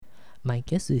My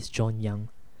guest is John Young.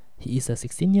 He is a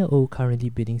 16-year-old currently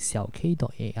building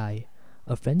xiaok.ai,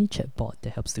 a friendly chatbot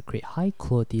that helps to create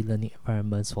high-quality learning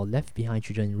environments for left-behind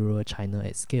children in rural China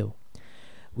at scale.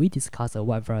 We discuss a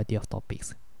wide variety of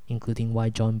topics, including why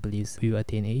John believes we will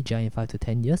attain AGI in 5 to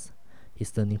 10 years,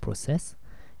 his learning process,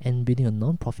 and building a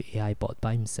non-profit AI bot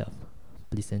by himself.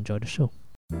 Please enjoy the show.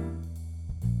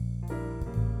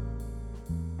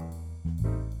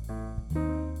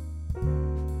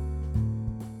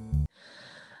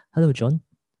 Hello, John.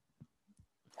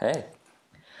 Hey.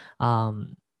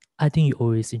 Um, I think you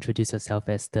always introduce yourself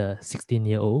as the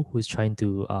 16-year-old who's trying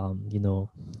to,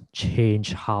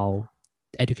 change how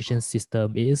the education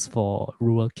system is for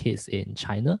rural kids in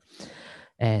China.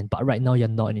 But right now you're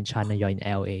not in China, you're in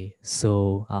LA.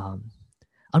 So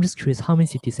I'm just curious, how many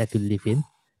cities have you lived in,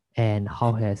 and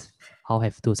how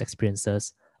have those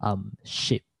experiences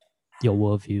shaped your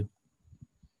worldview?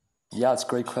 Yeah, it's a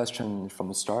great question from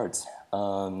the start.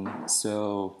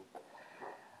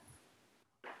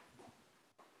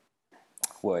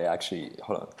 Actually,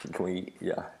 hold on. Can we?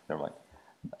 Yeah, never mind.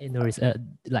 No worries.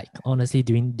 Like honestly,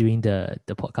 during the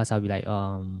podcast, I'll be like,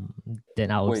 then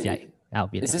Wait, I'll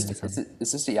be is attacking this you is some. it,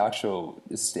 is this the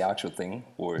actual thing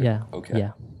or Yeah, okay?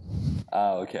 yeah.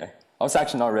 Okay. I was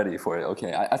actually not ready for it.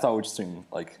 Okay, I thought we were just doing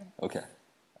like okay.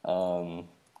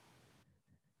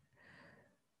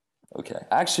 Okay.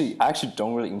 I actually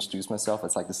don't really introduce myself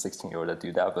as like the 16-year-old that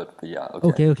do that, but yeah, okay.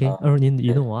 Okay, okay. You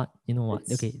Yeah, know what? You know what?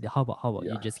 it's Okay, how about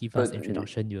you yeah, just give us but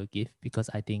introduction you will give, because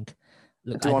I think,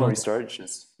 look, do I you want don't to want to. restart?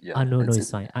 Just yeah, No, no, it's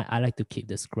it's fine. I like to keep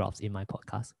the scrubs in my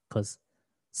podcast because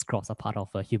scrubs are part of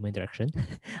a human interaction.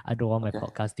 I don't want my okay.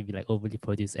 podcast to be like overly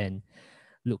produced. And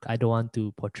look, I don't want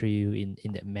to portray you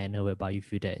in that manner whereby you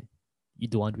feel that you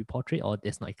don't want to be portrayed or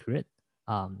that's not accurate.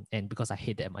 And because I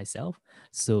hate that myself,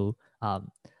 so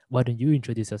why don't you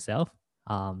introduce yourself?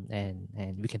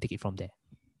 And we can take it from there.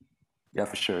 Yeah,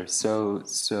 for sure.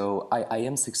 So I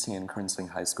am 16, currently in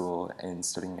high school and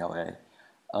studying in LA.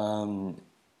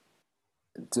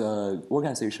 The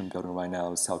organization I'm building right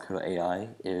now is Cellcode AI.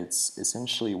 It's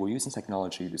essentially we're using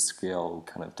technology to scale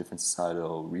kind of different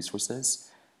societal resources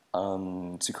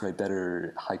to create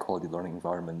better, high quality learning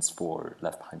environments for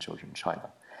left behind children in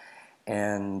China.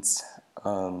 And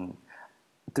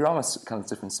throughout my kind of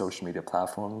different social media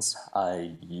platforms,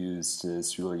 I use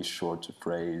this really short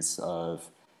phrase of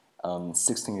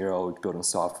 16-year-old building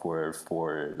software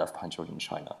for left behind children in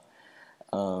China.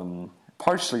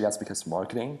 Partially that's because of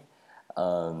marketing.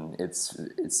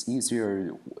 It's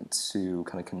easier to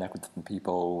kind of connect with different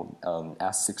people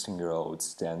as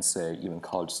 16-year-olds than say even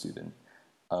college student.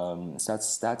 So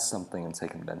that's something I'm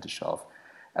taking advantage of.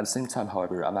 At the same time,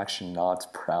 however, I'm actually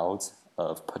not proud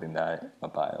of putting that in my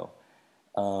bio.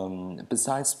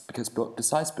 Besides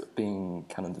being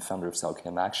kind of the founder of Cellcam,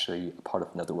 I'm actually a part of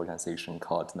another organization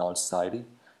called Knowledge Society,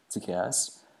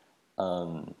 TKS.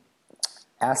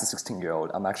 As a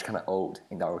 16-year-old, I'm actually kind of old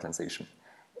in that organization.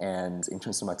 And in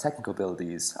terms of my technical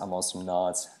abilities, I'm also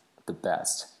not the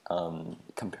best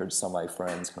compared to some of my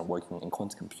friends kind of working in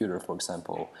quantum computer, for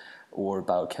example, or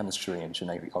biochemistry and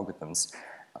genetic algorithms.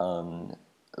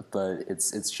 But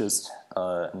it's just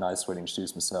a nice way to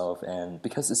introduce myself. And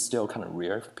because it's still kind of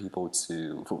rare for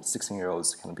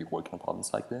 16-year-olds to kind of be working on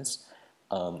problems like this,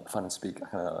 I find it to be a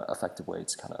kind of effective way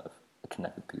to kind of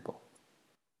connect with people.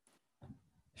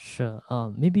 Sure.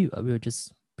 Maybe we'll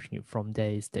just bring it from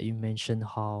there. Is that you mentioned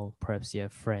how perhaps you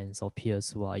have friends or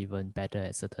peers who are even better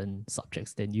at certain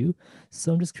subjects than you.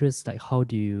 So I'm just curious, like, how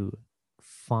do you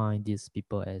find these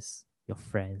people as your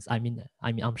friends? I mean,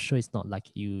 I'm sure it's not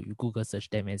like you Google search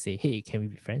them and say, "Hey, can we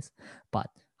be friends?" But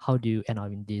how do you end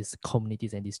up in these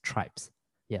communities and these tribes?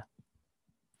 Yeah.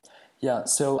 Yeah,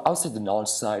 so outside the Knowledge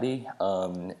Society,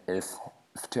 if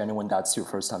to anyone that's your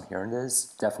first time hearing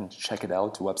this, definitely check it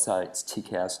out. The website is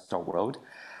tks.world.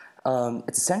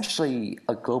 It's essentially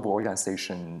a global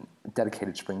organization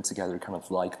dedicated to bring together kind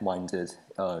of like-minded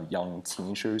young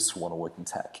teenagers who want to work in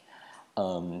tech.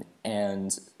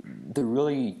 And the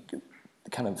really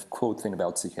kind of cool thing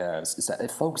about TKS is that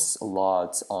it focuses a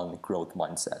lot on growth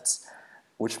mindsets,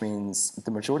 which means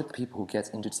the majority of the people who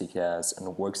get into TKS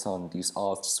and works on these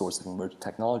all sorts of emerging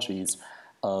technologies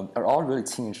are all really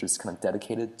teenagers kind of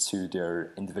dedicated to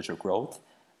their individual growth,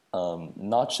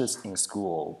 not just in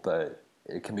school, but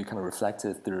it can be kind of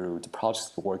reflected through the projects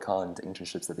they work on, the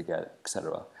internships that they get,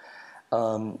 etc.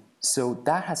 So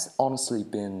that has honestly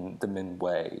been the main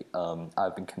way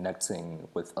I've been connecting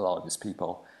with a lot of these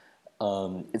people.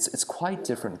 It's quite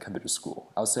different compared to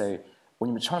school. I would say when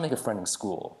you're trying to make a friend in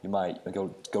school, you might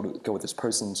go with this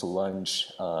person to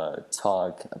lunch,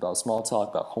 talk about small talk,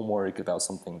 about homework, about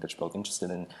something that you're both interested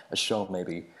in, a show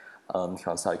maybe.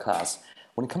 outside class.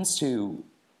 When it comes to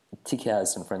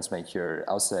TKS and Friends Make Here,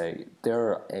 I'll say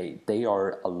they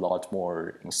are a lot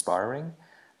more inspiring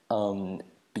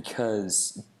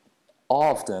because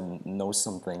all of them know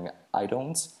something I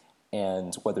don't,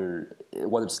 and whether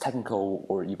it's technical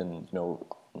or even a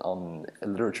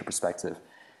literature perspective,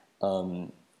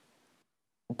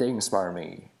 they inspire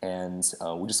me, and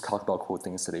we just talk about cool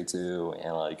things that they do,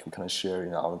 and like we kind of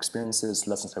share our experiences,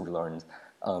 lessons that we learned,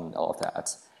 all of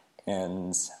that.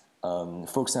 And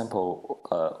for example,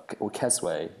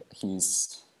 Kesway,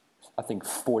 he's I think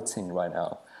 14 right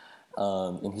now,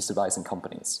 and he's advising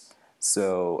companies.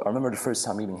 So I remember the first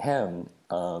time meeting him.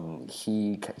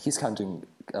 He's kind of doing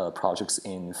projects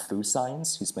in food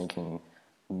science. He's making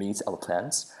meat out of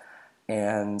plants.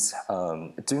 And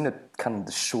during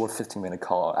the short 15-minute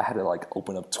call, I had to like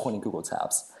open up 20 Google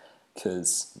tabs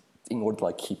because in order to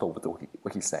like keep up with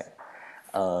what he's saying.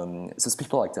 So it's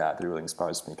people like that really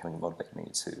inspires me, kind of motivate me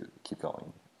to keep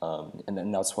going. And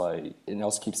then that's why it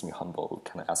also keeps me humble,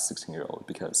 kind of as a 16-year-old,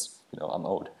 because I'm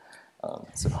old.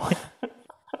 So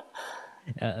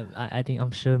I think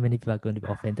I'm sure many people are going to be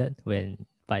offended when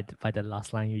by the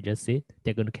last line you just said.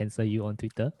 They're going to cancel you on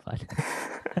Twitter. But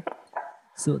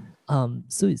so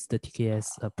it's the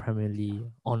TKS primarily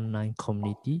online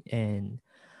community, and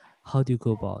how do you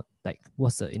go about like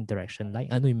what's the interaction like?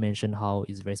 I know you mentioned how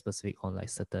it's very specific on like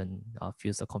certain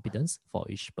fields of competence for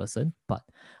each person, but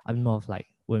I'm more of like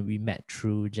when we met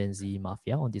through Gen Z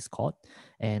Mafia on Discord,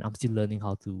 and I'm still learning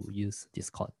how to use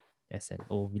Discord as an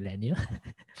old millennial.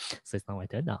 So it's not my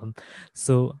turn.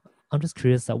 So I'm just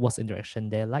curious, what's the interaction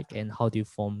there like, and how do you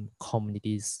form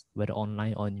communities, whether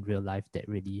online or in real life, that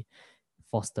really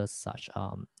fosters such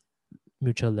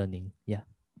mutual learning? Yeah.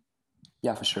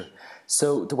 yeah, for sure.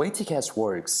 So the way TKS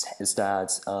works is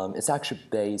that it's actually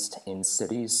based in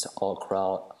cities all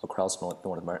across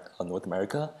North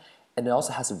America, and it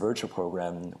also has a virtual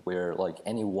program where like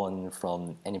anyone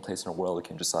from any place in the world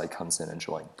can just like comes in and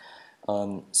join.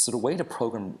 So the way the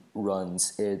program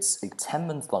runs, it's a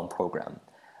 10-month long program,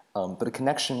 but a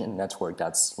connection and network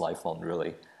that's lifelong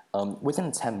really.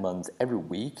 Within 10 months, every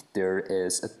week there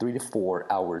is a 3 to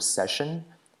 4 hour session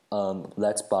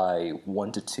led by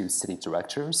 1 to 2 city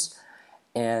directors.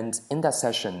 And in that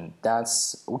session,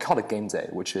 we call it game day,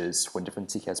 which is when different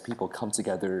TKS people come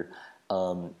together.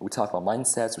 We talk about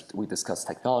mindsets, we discuss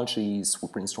technologies, we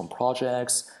brainstorm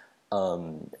projects.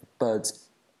 But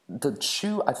the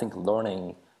true, I think,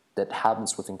 learning that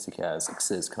happens within TKS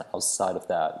exists kind of outside of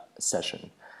that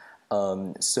session.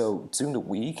 So during the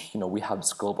week, we have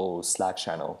this global Slack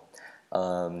channel.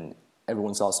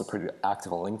 Everyone's also pretty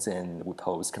active on LinkedIn. We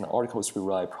post kind of articles we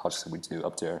write, projects that we do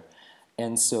up there.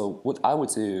 And so what I would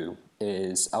do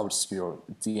is I would just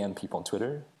DM people on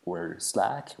Twitter or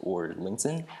Slack or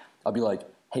LinkedIn. I'll be like,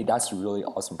 hey, that's a really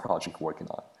awesome project you're working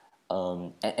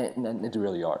on. And they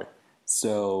really are.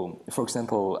 So, for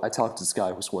example, I talked to this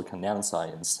guy who's working on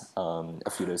nanoscience a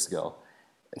few days ago.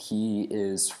 He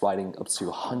is writing up to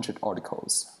 100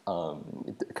 articles,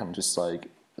 kind of just like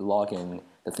logging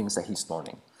the things that he's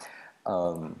learning.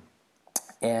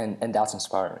 And that's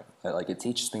inspiring. Like it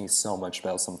teaches me so much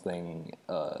about something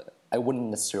I wouldn't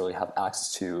necessarily have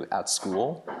access to at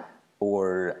school,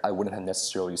 or I wouldn't have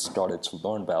necessarily started to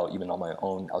learn about even on my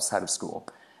own outside of school.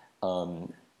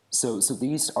 So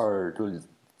these are really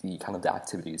the kind of the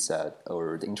activities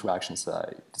or the interactions that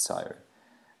I desire.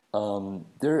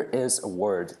 There is a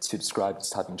word to describe this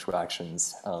type of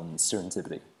interactions,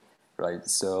 serendipity, right?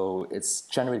 So it's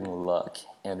generating luck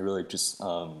and really just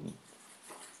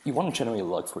you want to generate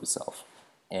luck for yourself.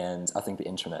 And I think the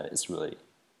internet is really a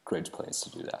great place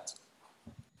to do that.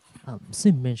 So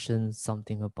you mentioned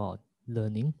something about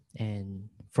learning, and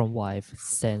from what I've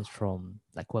sensed from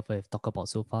like what I've talked about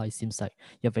so far, it seems like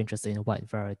you're very interested in a wide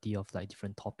variety of like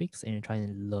different topics, and you're trying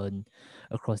to learn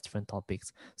across different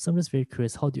topics. So I'm just very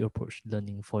curious, how do you approach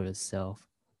learning for yourself?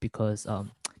 Because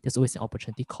there's always an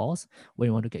opportunity cost when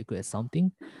you want to get good at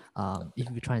something. If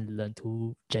you try and learn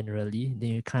too generally, then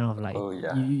you kind of like Oh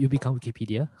yeah. you become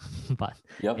Wikipedia, but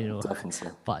you Yep, know,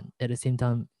 definitely. but at the same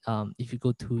time, if you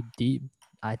go too deep,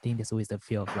 I think there's always the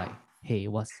fear of like, hey,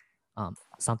 what's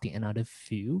something another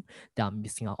field that I'm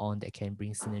missing out on that can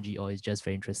bring synergy or is just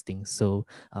very interesting. So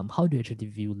how do you actually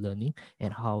view learning,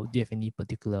 and how do you have any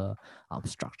particular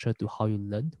structure to how you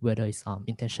learn, whether it's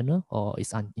intentional or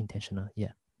it's unintentional?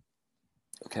 Yeah.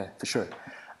 Okay, for sure.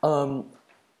 Um,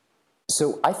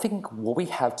 so I think what we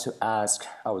have to ask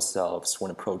ourselves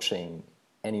when approaching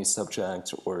any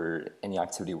subject or any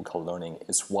activity we call learning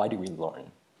is, why do we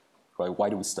learn, right? Why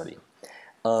do we study?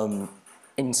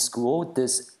 In school,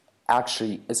 this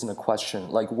actually isn't a question.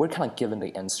 Like we're kind of given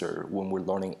the answer when we're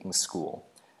learning in school.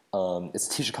 It's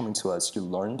a teacher coming to us. You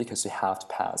learn because you have to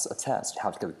pass a test, you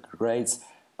have to get grades,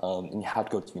 and you have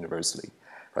to go to university.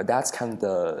 Right? That's kind of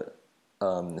the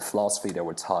philosophy that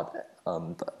we're taught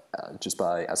just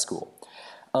by at school.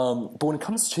 But when it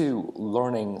comes to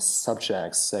learning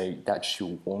subjects, say that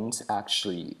you won't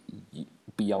actually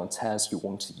be on a test, you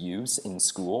won't use in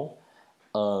school,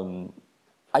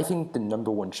 I think the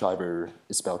number one driver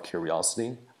is about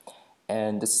curiosity.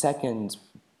 And the second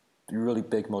really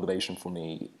big motivation for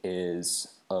me is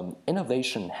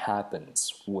innovation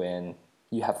happens when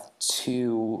you have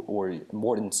two or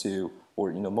more than two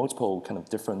or multiple kind of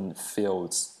different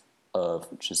fields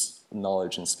of just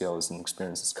knowledge and skills and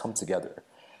experiences come together.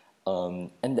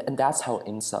 And that's how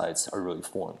insights are really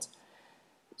formed.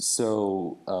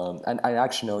 So, and I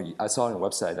actually know, I saw on your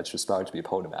website that you're aspiring to be a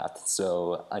polymath.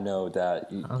 So I know that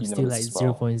I'm you know still this like as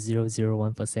well.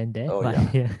 0.001% there, Oh, but yeah.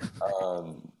 yeah.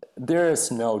 There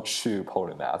is no true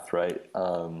polymath, right?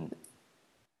 Well,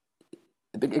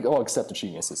 except the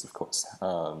geniuses, of course.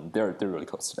 They're really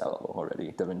close to that level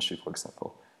already. Da Vinci, for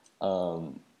example.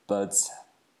 But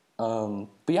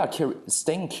yeah,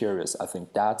 staying curious, I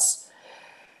think that's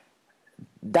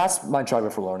my driver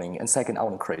for learning. And second, I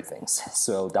want to create things.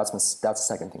 So that's the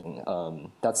second thing.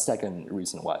 That's the second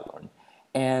reason why I learn.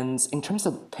 And in terms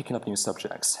of picking up new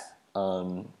subjects,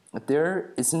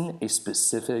 there isn't a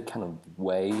specific kind of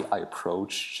way I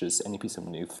approach just any piece of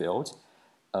new field.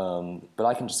 But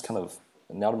I can just kind of,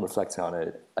 now that I'm reflecting on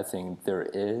it, I think there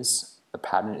is a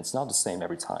pattern. It's not the same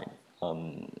every time.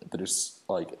 But there's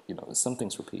like, some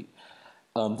things repeat.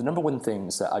 The number one thing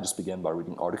is that I just began by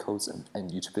reading articles and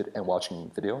YouTube and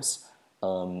watching videos.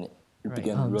 It Right.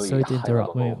 began really Sorry to high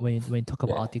interrupt. level. When you talk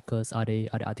about Yeah, articles, are they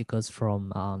articles from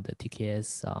the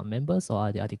TKS members, or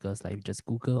are they articles like just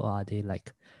Google, or are they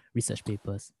like research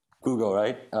papers? Google,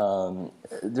 right?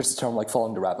 There's a term like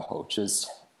falling the rabbit hole. Just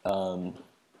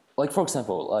like for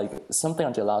example, like something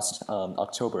I did last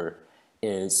October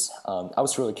is I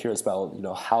was really curious about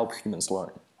how humans learn,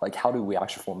 like how do we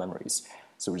actually form memories.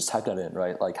 So we just type that in,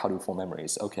 right? Like how do we form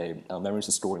memories? Okay, memories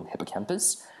are stored in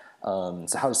hippocampus.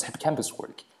 So how does hippocampus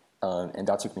work? And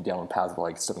that took me down a path of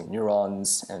like studying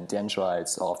neurons and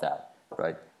dendrites, all of that,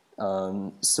 right?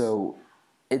 So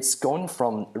it's going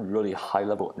from a really high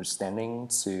level understanding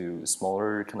to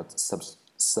smaller kind of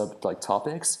sub like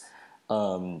topics.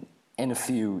 And a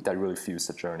few that really fuse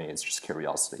the journey is just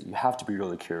curiosity. You have to be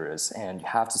really curious and you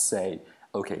have to say,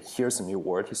 okay, here's a new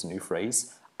word, here's a new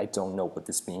phrase. I don't know what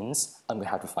this means. I'm gonna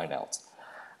have to find out.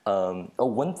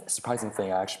 One surprising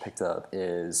thing I actually picked up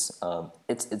is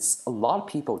it's a lot of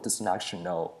people doesn't actually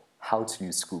know how to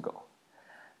use Google.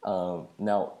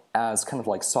 Now, as kind of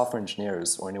like software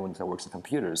engineers or anyone that works in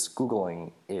computers,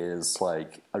 Googling is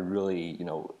like a really,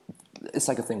 it's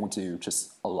like a thing we do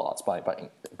just a lot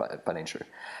by nature.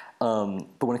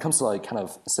 But when it comes to like kind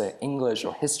of say English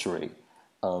or history,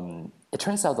 it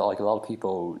turns out that like a lot of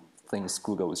people thinks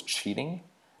Google is cheating,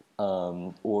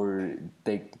 or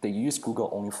they use Google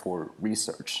only for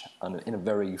research in a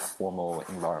very formal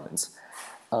environment.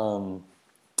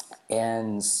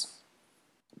 And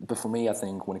but for me, I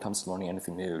think when it comes to learning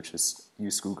anything new, just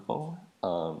use Google.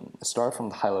 Start from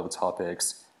the high level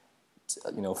topics,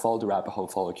 follow the rabbit hole,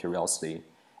 follow curiosity.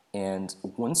 And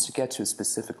once you get to a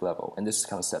specific level, and this is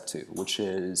kind of step two, which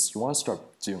is you want to start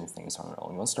doing things on your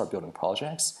own. You want to start building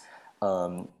projects,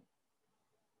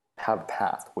 have a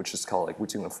path, which is called like we're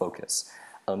doing a focus.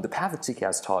 The path that TK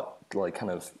has taught, like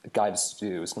kind of guide us to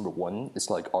do is number one is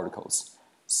like articles.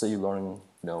 So you learn,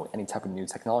 any type of new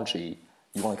technology,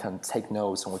 you want to kind of take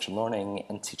notes on what you're learning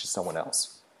and teach it to someone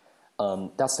else.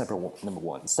 That's number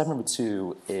one. Step number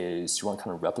two is you want to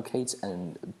kind of replicate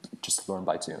and just learn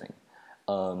by doing.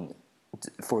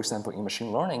 For example, in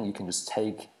machine learning, you can just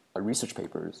take a research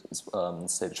paper,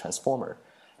 say the transformer,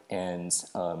 and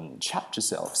challenge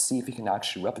yourself, see if you can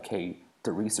actually replicate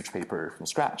the research paper from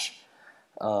scratch.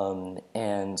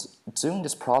 And during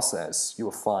this process, you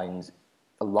will find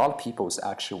a lot of people is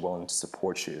actually willing to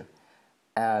support you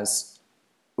as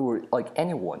or like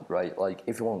anyone, right? Like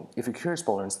if you're curious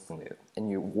about learning something new and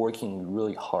you're working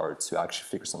really hard to actually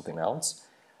figure something out,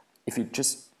 if you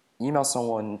just email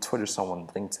someone, Twitter someone,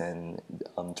 LinkedIn,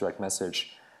 direct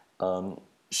message,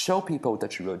 show people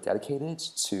that you're really dedicated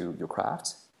to your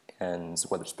craft, and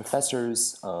whether it's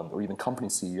professors or even company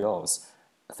CEOs,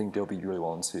 I think they'll be really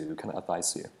willing to kind of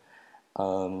advise you.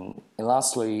 And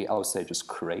lastly, I would say just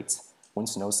create.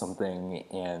 Once you know something,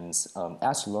 and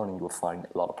as you're learning, you will find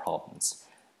a lot of problems.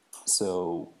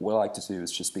 So what I like to do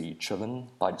is just be driven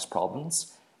by these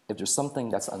problems. If there's something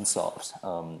that's unsolved,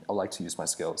 I like to use my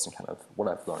skills and kind of what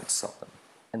I've learned to solve them.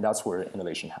 And that's where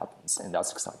innovation happens, and that's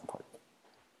the exciting part.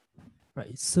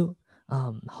 Right. So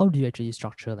how do you actually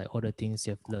structure like all the things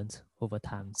you have learned over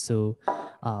time? So,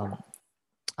 um,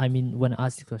 I mean, when I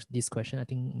ask this question, I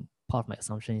think part of my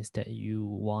assumption is that you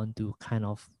want to kind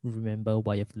of remember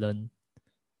what you've learned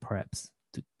perhaps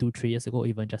 2, 3 years ago, or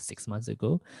even just 6 months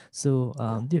ago. So,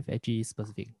 Yeah. do you have actually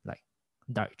specific like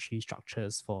directory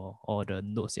structures for all the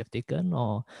notes you've taken,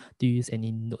 or do you use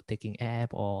any note taking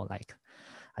app, or like,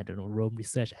 I don't know, Rome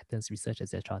Research, Athens Research,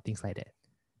 etc., things like that?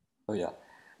 Oh yeah.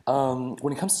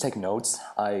 When it comes to taking notes,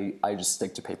 I just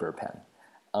stick to paper or pen.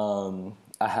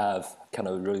 I have kind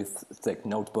of a really thick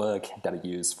notebook that I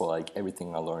use for like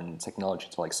everything I learn in technology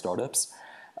to like startups.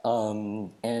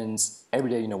 And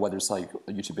every day, whether it's like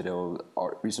a YouTube video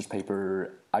or research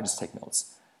paper, I just take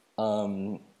notes.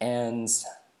 And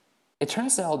it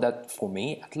turns out that for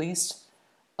me, at least,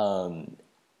 I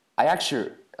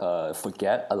actually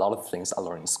forget a lot of things I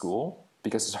learned in school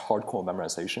because it's hardcore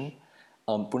memorization.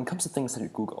 But when it comes to things that you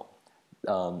Google,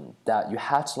 that you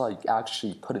have to like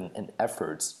actually put in an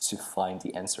effort to find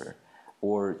the answer,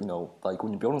 or like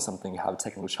when you're building something, you have a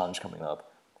technical challenge coming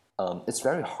up. It's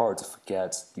very hard to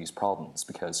forget these problems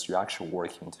because you're actually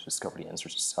working to discover the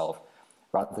answers yourself,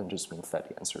 rather than just being fed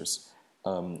the answers.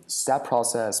 So that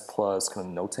process plus kind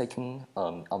of note taking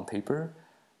on paper,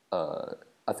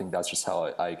 I think that's just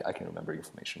how I can remember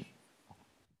information.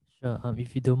 Sure.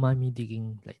 If you don't mind me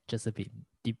digging like just a bit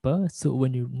deeper, so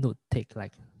when you note take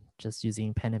like just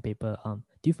using pen and paper,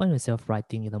 do you find yourself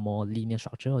writing in a more linear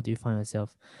structure, or do you find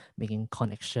yourself making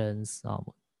connections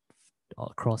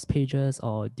across pages,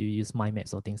 or do you use mind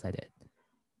maps or things like that?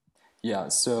 Yeah,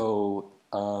 so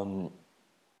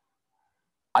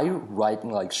I write in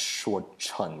like short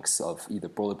chunks of either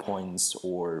bullet points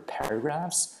or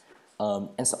paragraphs,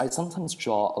 and so I sometimes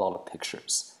draw a lot of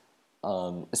pictures,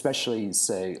 especially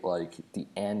say like the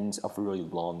end of a really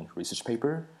long research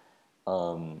paper.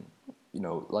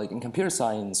 Like in computer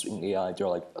science, in AI, there are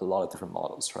like a lot of different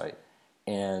models, right?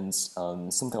 And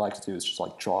something I like to do is just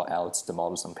like draw out the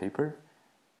models on paper,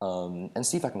 and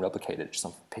see if I can replicate it just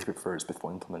on paper first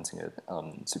before implementing it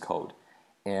to code.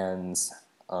 And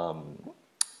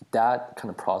that kind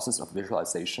of process of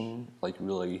visualization like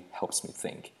really helps me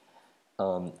think.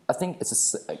 I think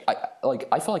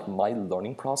I feel like my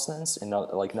learning process, and now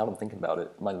that I'm thinking about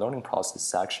it, my learning process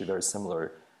is actually very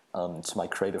similar to my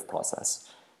creative process.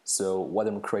 So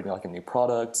whether I'm creating like a new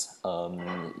product,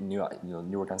 new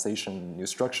organization, new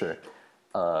structure,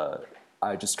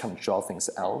 I just kind of draw things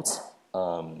out,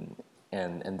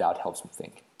 and that helps me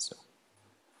think. So.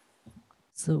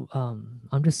 So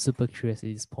I'm just super curious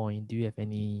at this point. Do you have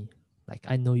any like,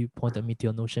 I know you pointed me to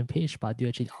your Notion page, but do you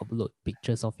actually upload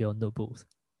pictures of your notebooks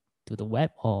to the web,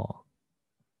 or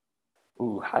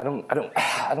Ooh, I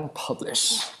don't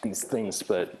publish these things,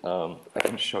 but I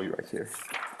can show you right here.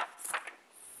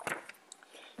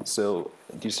 So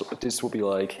this will be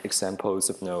like examples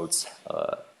of notes.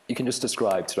 You can just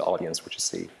describe to the audience what you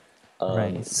see.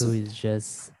 right? So So it's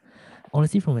just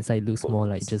honestly from my side, it looks bullet more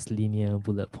like points. just linear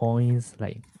bullet points.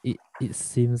 Like it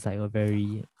seems like a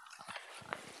very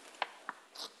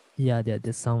yeah.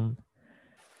 There's some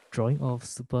drawing of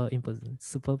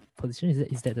superposition.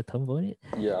 Is that the term for it?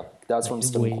 Yeah, that's Like from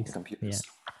studying quantum waves.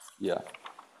 Yeah.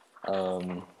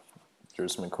 computers. Yeah,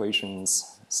 there's some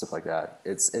equations, stuff like that.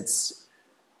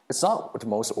 It's not the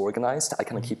most organized. I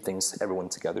kind of Mhm. keep things everyone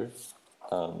together.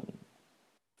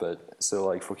 But so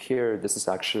like for here, this is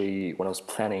actually when I was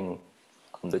planning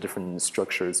the different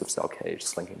structures of cell cage,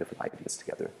 just linking different ideas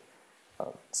together.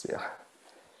 So yeah,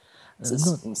 Uh,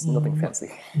 not it's nothing not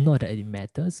fancy. not that it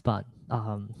matters, but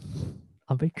I'm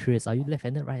very curious. Are you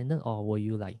left-handed, right-handed, or were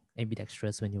you like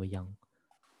ambidextrous when you were young?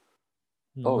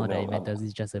 Oh Not that no, it matters.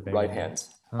 It's just a very right random. hand.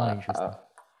 Oh, interesting.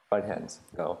 Right hand.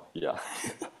 No, yeah.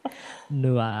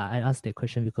 No, I asked that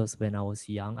question because when I was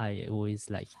young, I always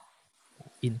like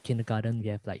in kindergarten we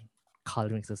have like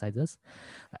coloring exercises.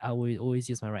 I will always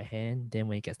use my right hand. Then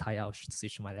when it gets tired, I'll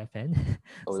switch to my left hand.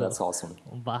 Oh, So, that's awesome.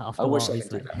 but I after a wish while, I can it's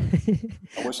do like,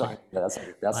 that. I wish I could. but Yeah,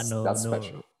 but that's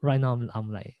special. no. Right now,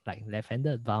 I'm like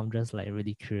left-handed, but I'm just like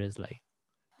really curious, like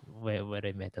whether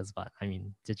it matters. But I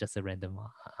mean, it's just a random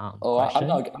Oh, question.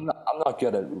 I'm not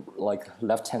good at like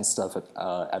left hand stuff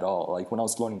at all. Like when I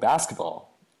was learning basketball,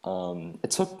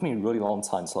 it took me a really long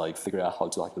time to like figure out how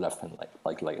to like left hand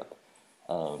like layup.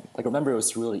 Like I remember it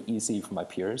was really easy for my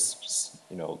peers, just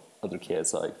other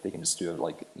kids like they can just do it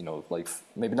like like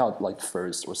maybe not like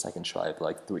first or second try, but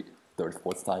like third,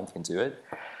 fourth time they can do it.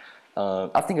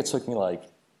 I think it took me like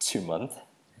 2 months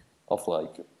of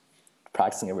like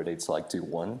practicing every day to like do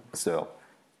one. So,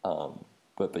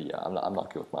 but yeah, I'm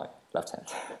not good with my left hand.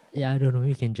 Yeah, I don't know.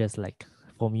 You can just like,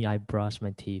 for me, I brush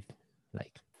my teeth.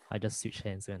 Like I just switch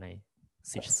hands when I.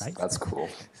 switch sides. That's cool.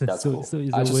 so, That's so cool. so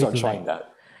it's I a should way start to like, trying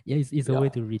that. yeah, it's a Yeah. way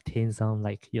to retain some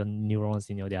like your neurons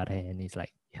in your the other hand. It's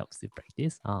like helps you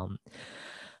practice. I'm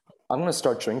gonna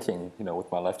start drinking,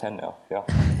 with my left hand now. Yeah.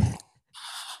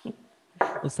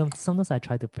 Well, sometimes I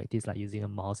try to practice like using a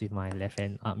mouse with my left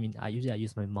hand. I mean, I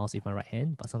use my mouse with my right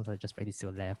hand, but sometimes I just practice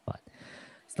with left, but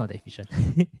it's not that efficient.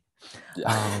 Yeah.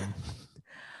 um,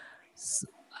 so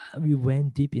we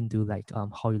went deep into like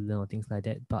how you learn or things like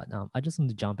that, but I just want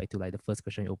to jump back to like the first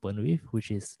question you opened with, which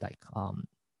is like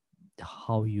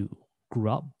how you grew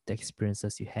up, the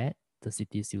experiences you had, the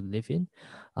cities you live in,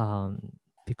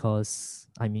 because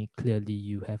I mean clearly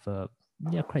you have a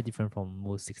yeah quite different from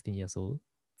most 16 years old.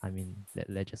 I mean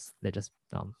let just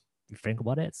be frank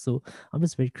about it. So I'm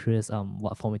just very curious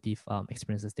what formative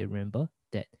experiences they remember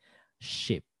that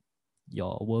shape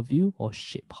your worldview or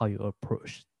shape how you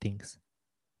approach things.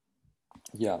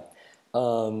 Yeah.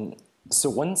 Um, so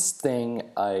one thing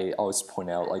I always point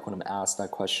out, like when I'm asked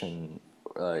that question,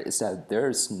 is that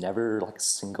there's never like a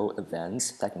single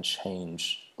event that can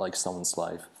change like someone's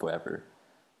life forever.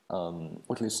 Or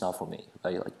at least not for me.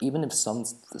 Right? Like even if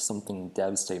something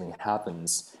devastating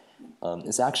happens,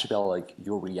 it's actually about like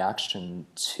your reaction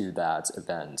to that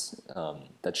event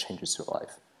that changes your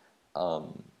life.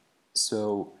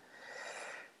 So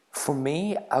for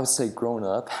me, I would say growing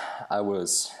up, I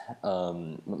was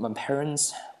my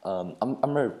parents.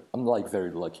 I'm like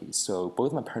very lucky. So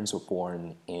both my parents were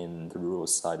born in the rural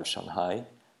side of Shanghai,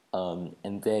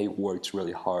 and they worked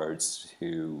really hard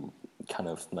to kind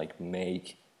of like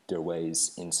make their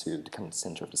ways into the kind of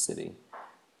center of the city.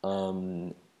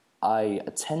 I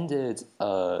attended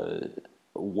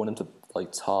one of the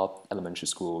like top elementary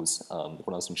schools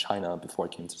when I was in China before I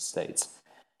came to the States.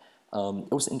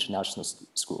 It was an international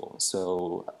school,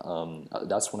 so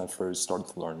that's when I first started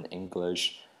to learn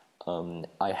English.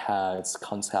 I had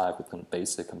contact with kind of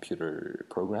basic computer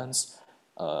programs.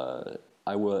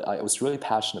 I was really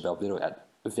passionate about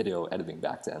video editing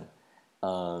back then.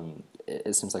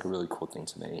 It seems like a really cool thing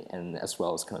to me, and as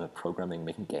well as kind of programming,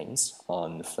 making games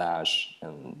on Flash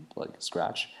and like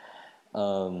Scratch.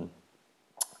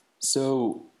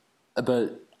 So,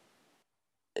 but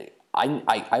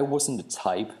I wasn't the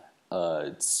type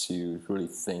to really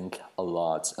think a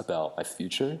lot about my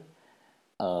future.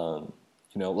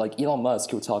 Like Elon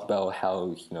Musk will talk about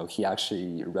how he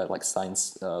actually read like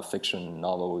science fiction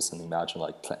novels and imagined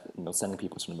like sending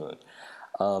people to the moon.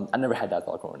 I never had that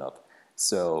thought growing up,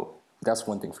 so that's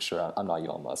one thing for sure. I'm not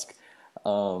Elon Musk,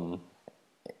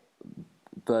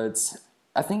 but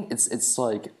I think it's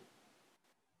like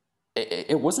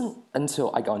it wasn't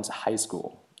until I got into high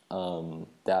school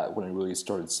that when it really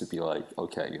started to be like,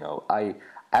 okay, I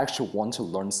actually want to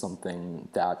learn something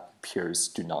that peers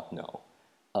do not know.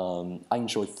 I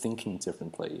enjoy thinking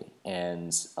differently,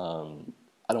 and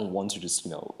I don't want to just,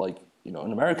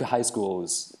 in America, high school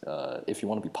is, if you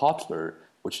want to be popular,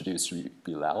 what you do is you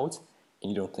be loud,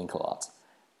 and you don't think a lot.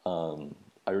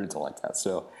 I really don't like that.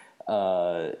 So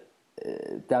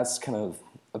that's kind of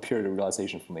a period of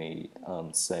realization for me.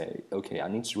 Say, okay, I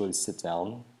need to really sit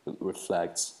down,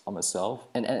 reflect on myself,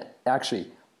 and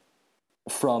actually,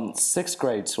 from sixth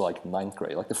grade to like ninth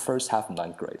grade, like the first half of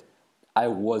ninth grade, I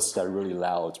was that really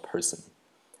loud person.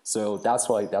 So that's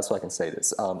why I can say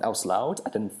this. I was loud. I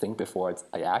didn't think before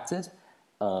I acted,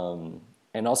 and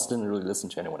also didn't really listen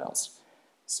to anyone else.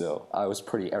 So I was a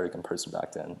pretty arrogant person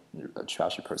back then, a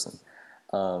trashy person.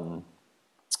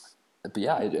 But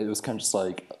yeah, it was kind of just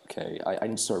like, okay, I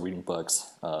need to start reading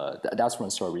books. That's when I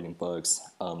started reading books.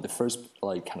 The first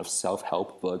like kind of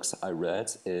self-help books I read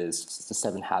is The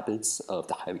Seven Habits of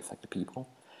the Highly Effective People.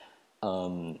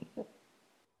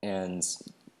 And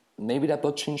maybe that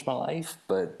book changed my life,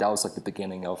 but that was like the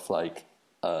beginning of like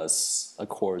a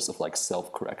course of like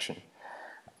self-correction.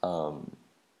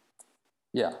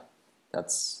 Yeah,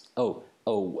 that's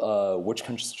which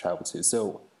countries to travel to.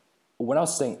 So when I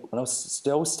was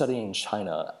still studying in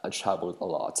China, I traveled a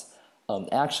lot. I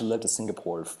actually lived in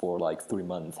Singapore for like 3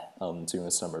 months during the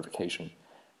summer vacation.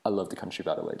 I love the country,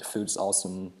 by the way. The food's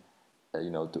awesome.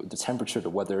 The temperature,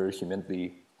 the weather,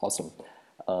 humidity, awesome.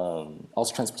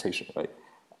 Also transportation, right?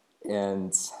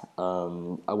 And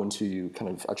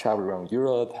I traveled around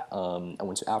Europe. I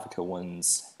went to Africa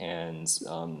once, and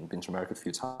been to America a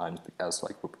few times as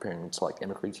like we're preparing to like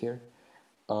immigrate here.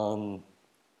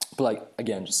 But like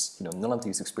again, just none of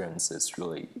these experiences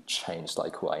really changed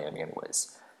like who I am,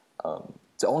 anyways.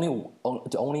 The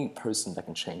only person that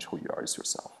can change who you are is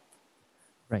yourself.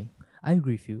 Right. I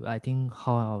agree with you. I think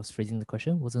how I was phrasing the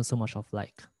question wasn't so much of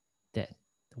like that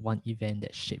one event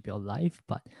that shaped your life,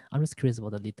 but I'm just curious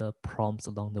about the little prompts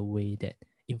along the way that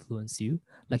influence you?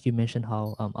 Like you mentioned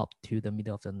how up to the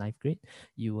middle of the ninth grade,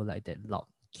 you were like that loud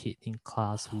kid in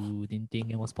class who didn't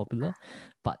think it was popular,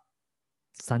 but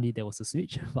suddenly there was a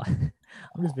switch. But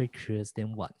I'm just very curious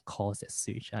then what caused that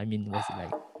switch. I mean, was it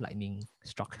like lightning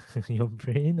struck your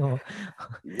brain or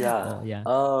Yeah. or yeah?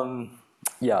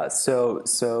 Yeah.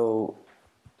 So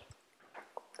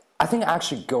I think it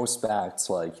actually goes back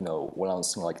to like, when I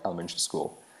was in like elementary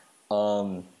school.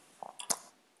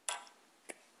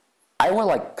 I would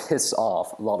like piss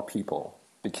off a lot of people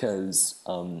because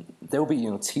there will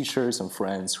be teachers and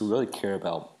friends who really care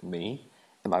about me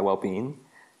and my well-being.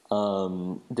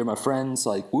 They're my friends.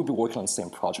 Like we'll be working on the same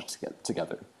project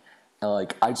together, and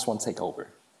like I just want to take over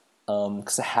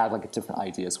because I had like different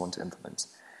ideas I want to implement.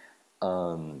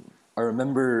 I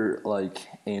remember like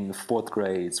in fourth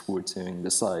grade we were doing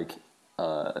this like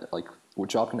we're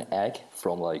dropping an egg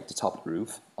from like the top of the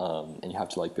roof, and you have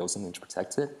to like build something to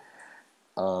protect it.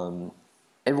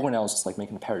 Everyone else is like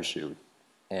making a parachute,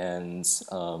 and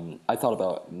I thought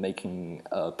about making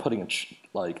putting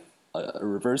like a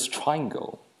reverse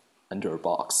triangle under a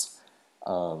box.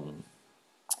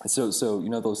 So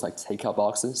those like takeout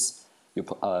boxes.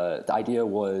 The idea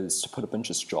was to put a bunch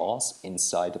of straws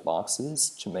inside the boxes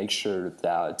to make sure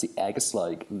that the egg is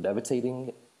like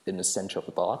levitating in the center of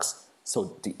the box,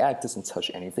 so the egg doesn't touch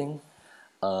anything.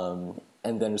 And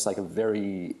then there's like a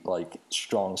very like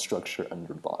strong structure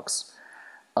under the box.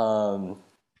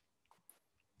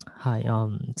 Hi,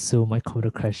 so my computer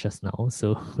crashed just now,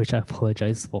 so which I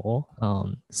apologize for.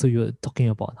 So you were talking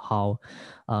about how,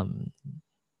 um,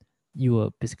 you were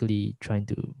basically trying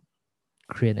to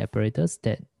create an apparatus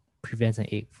that prevents an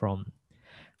egg from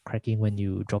cracking when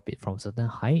you drop it from a certain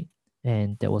height,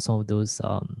 and that was one of those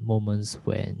moments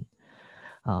when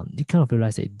you kind of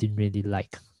realize that it didn't really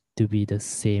like to be the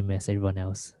same as everyone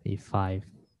else. If I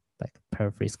like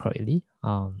paraphrase correctly,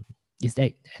 is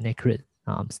that an accurate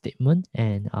statement?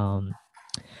 And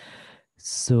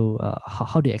so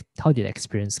how did the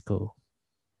experience go?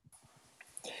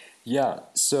 Yeah.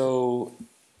 So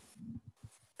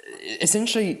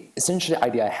essentially the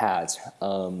idea I had,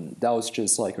 that was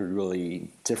just like a really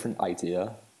different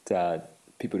idea that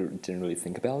people didn't really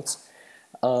think about.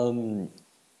 And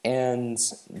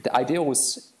the idea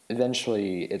was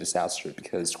eventually a disaster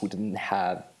because we didn't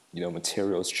have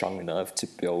materials strong enough to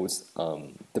build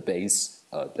the base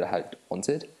that I had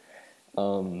wanted.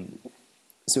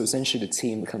 So essentially, the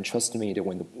team kind of trusted me. They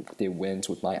went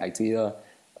with my idea,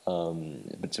 but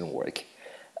it didn't work.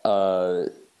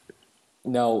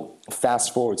 Now,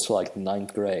 fast forward to like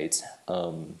ninth grade.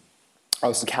 I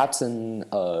was the captain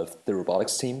of the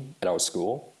robotics team at our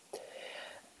school.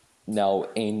 Now,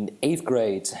 in eighth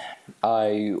grade,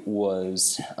 I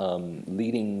was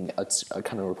leading a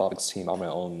kind of robotics team on my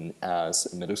own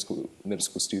as a middle school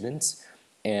student,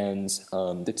 and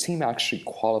the team actually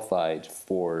qualified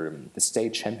for the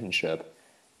state championship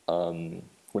when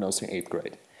I was in eighth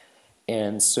grade.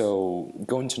 And so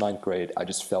going to ninth grade, I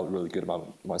just felt really good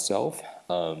about myself.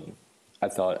 I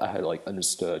thought I had like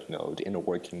understood, the inner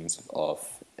workings of,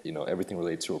 everything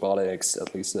related to robotics,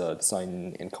 at least the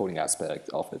design and coding aspect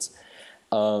of it.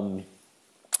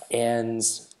 And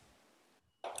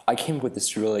I came with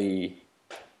this really,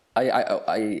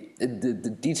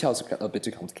 the details are a bit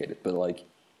too complicated, but like,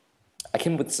 I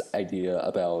came with this idea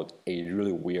about a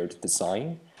really weird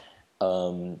design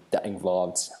that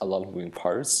involved a lot of moving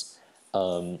parts.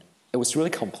 It was really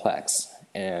complex,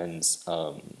 and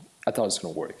I thought it was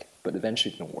going to work, but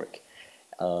eventually it didn't work.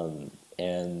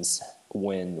 And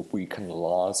when we kind of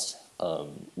lost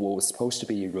what was supposed to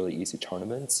be a really easy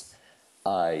tournament,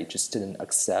 I just didn't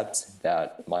accept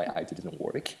that my idea didn't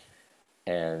work,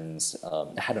 and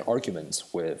I had an argument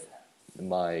with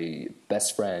my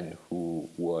best friend who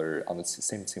were on the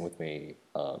same team with me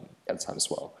at the time as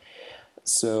well.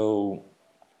 So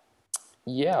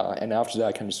yeah, and after that,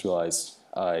 I kind of just realized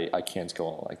I can't go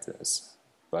on like this,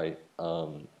 right?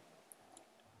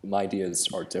 My ideas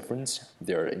are different.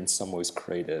 They're in some ways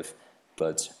creative,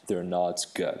 but they're not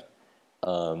good.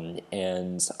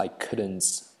 And I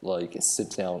couldn't like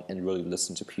sit down and really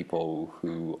listen to people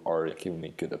who are giving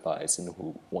me good advice and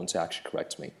who want to actually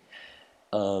correct me.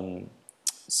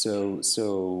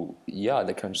 So yeah,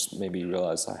 that kind of just made me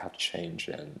realize I have to change,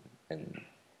 and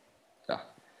yeah,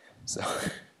 so.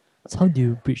 So how do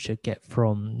you bridge the gap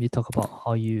from you talk about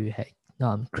how you had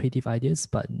creative ideas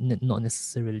but not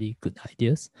necessarily good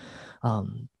ideas,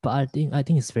 but I think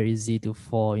it's very easy to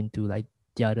fall into like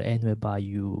the other end whereby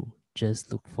you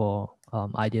just look for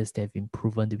ideas that have been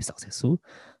proven to be successful,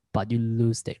 but you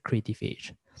lose that creative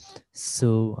edge.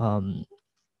 So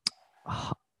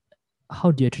how,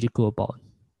 how do you actually go about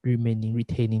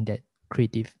retaining that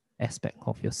creative aspect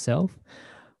of yourself,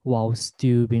 while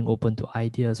still being open to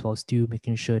ideas, while still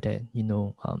making sure that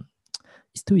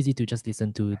it's too easy to just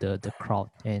listen to the crowd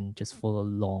and just follow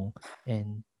along,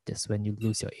 and that's when you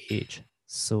lose your edge.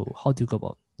 So how do you go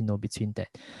about between that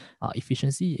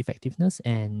efficiency, effectiveness,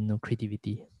 and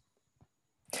creativity?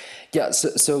 Yeah,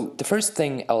 so the first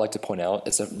thing I would like to point out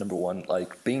is that number one,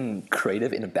 like being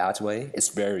creative in a bad way is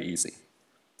very easy,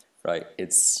 right?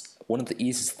 It's one of the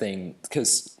easiest thing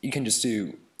because you can just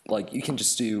do like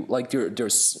there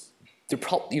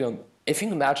probably if you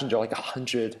can imagine there are like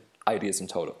 100 ideas in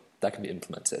total that can be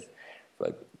implemented,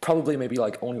 right? Probably maybe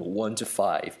like only 1 to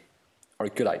 5 are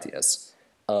good ideas.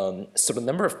 So the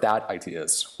number of bad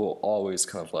ideas will always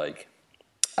kind of like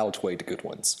outweigh the good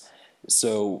ones.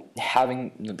 So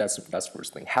having that's the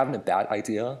first thing. Having a bad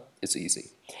idea is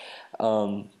easy.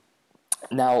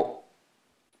 Now,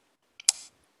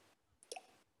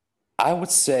 I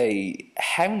would say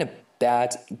having a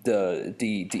bad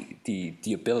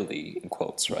the ability in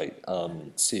quotes right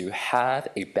to have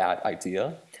a bad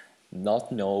idea,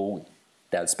 not know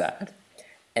that's bad,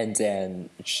 and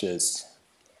then just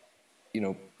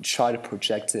try to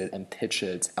project it and pitch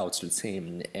it out to the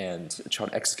team and try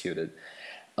to execute it.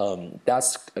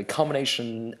 That's a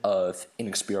combination of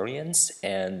inexperience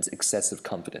and excessive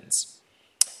confidence.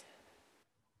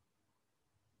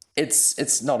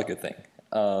 It's not a good thing.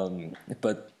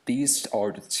 But these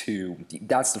are the two.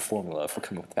 That's the formula for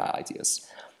coming up with bad ideas.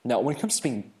 Now, when it comes to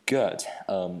being good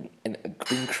and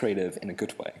being creative in a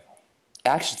good way, I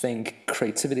actually think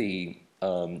creativity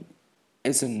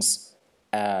isn't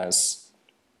as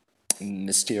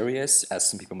mysterious as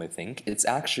some people may think. It's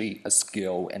actually a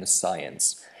skill and a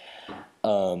science.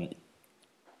 The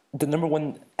number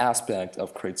one aspect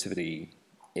of creativity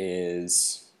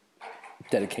is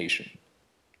dedication.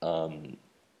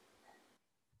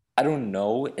 I don't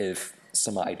know if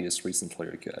some ideas recently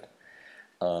are good,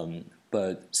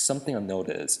 but something I've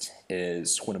noticed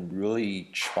is when I'm really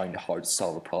trying hard to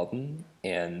solve a problem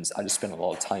and I just spend a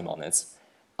lot of time on it,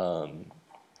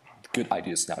 good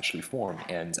ideas naturally form,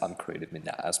 and I'm creative in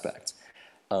that aspect.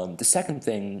 The second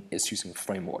thing is using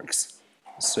frameworks.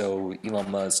 So Elon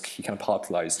Musk, he kind of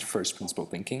popularized first principle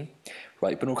thinking,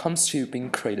 right? But when it comes to being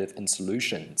creative in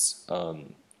solutions,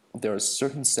 there are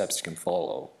certain steps you can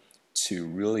follow to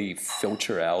really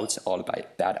filter out all the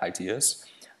bad ideas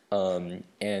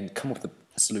and come up with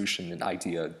a solution, an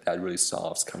idea that really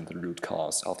solves kind of the root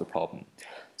cause of the problem.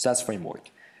 So that's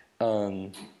framework.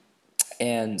 And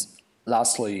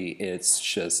lastly, it's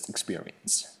just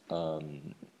experience.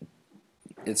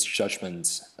 It's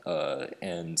judgment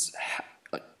and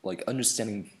like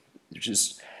understanding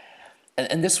just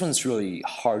and this one's really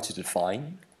hard to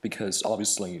define because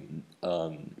obviously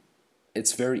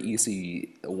it's very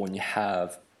easy when you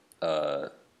have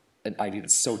an idea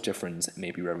that's so different,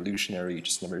 maybe revolutionary, you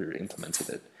just never implemented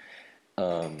it.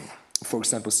 For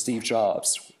example, Steve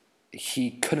Jobs,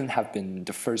 he couldn't have been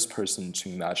the first person to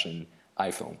imagine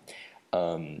iPhone.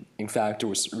 In fact, there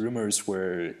was rumors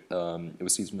where it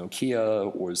was either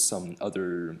Nokia or some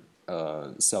other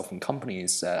cell phone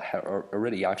companies that had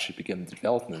already actually begun the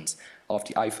development of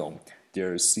the iPhone.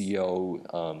 Their CEO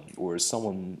or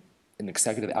someone, an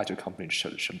executive at your company,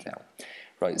 shut it down.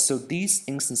 Right. So these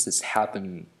instances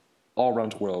happen all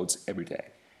around the world every day,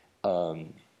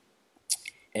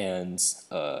 and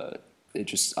it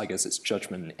just I guess it's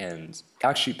judgment and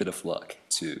actually a bit of luck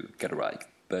to get it right.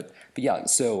 But yeah,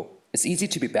 so it's easy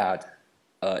to be bad.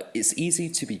 It's easy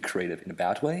to be creative in a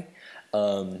bad way,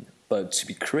 but to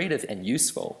be creative and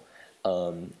useful,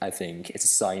 I think it's a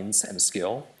science and a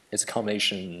skill. It's a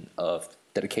combination of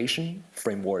dedication,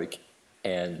 framework,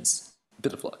 and a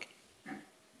bit of luck.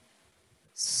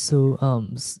 So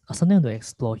something to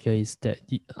explore here is that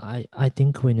I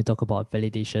think when you talk about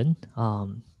validation,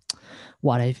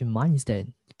 what I have in mind is that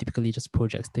typically just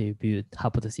projects that you build,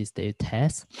 hypotheses that you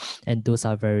test, and those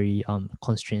are very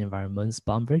constrained environments.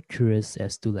 But I'm very curious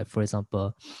as to, like, for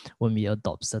example, when we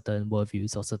adopt certain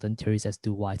worldviews or certain theories as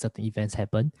to why certain events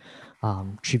happen.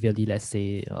 Trivially, let's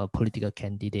say a political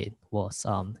candidate was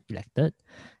elected,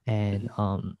 and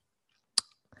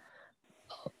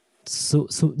so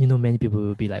many people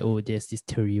will be like, oh, there's this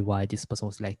theory why this person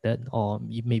was elected, or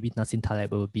maybe Nassim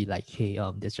Taleb will be like, hey,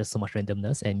 there's just so much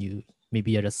randomness, and you're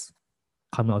just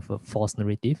coming out with a false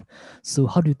narrative. So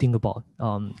how do you think about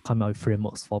coming out with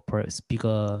frameworks for perhaps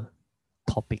bigger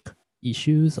topic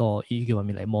issues, or you get what I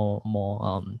mean, like more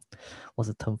what's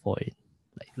the term for it,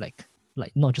 like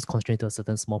not just constrained to a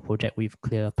certain small project with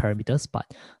clear parameters, but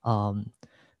um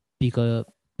bigger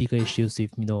bigger issues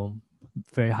with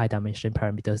very high dimension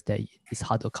parameters that it's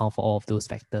hard to account for all of those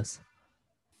factors.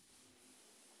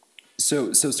 So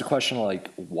it's the question like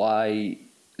why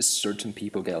certain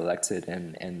people get elected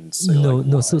and say like No,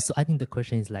 no. why? So I think the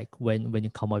question is like when you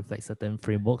come up with like certain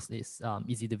frameworks, it's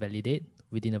easy to validate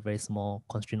within a very small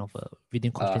constraint of a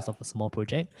within constraints of a small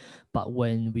project. But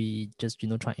when we just try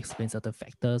and explain certain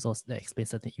factors or explain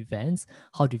certain events,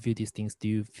 how do you view these things? Do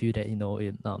you feel that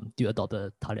do you adopt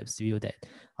the Taleb's view that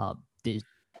they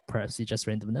perhaps it's just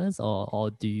randomness,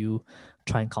 or do you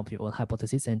try and come up with your own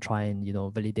hypothesis and try and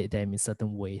validate them in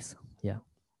certain ways? Yeah.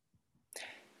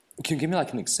 Can you give me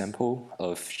like an example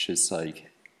of just like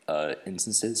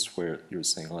instances where you're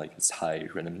saying like it's high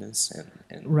randomness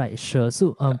and Right, sure.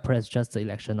 So yeah. perhaps just the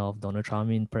election of Donald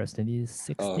Trump in perhaps Oh,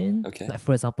 2016. okay. Like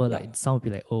for example, Yeah. like some would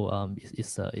be like, oh,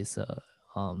 it's a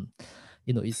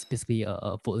it's basically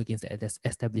a vote against the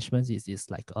establishment. It's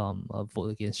like a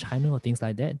vote against China or things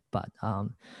like that. But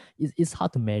it's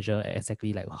hard to measure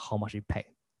exactly like how much impact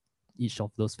each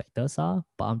of those factors are.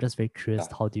 But I'm just very curious,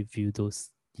 Yeah. how do you view those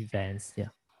events? Yeah.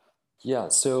 Yeah.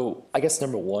 So I guess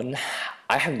number one,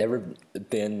 I have never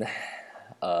been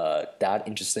that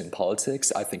interested in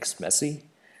politics. I think it's messy.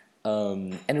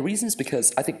 And the reason is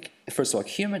because I think, first of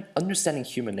all, understanding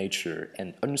human nature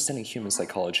and understanding human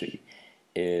psychology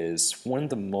is one of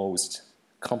the most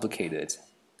complicated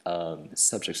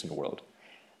subjects in the world.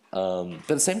 But at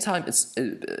the same time,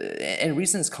 and the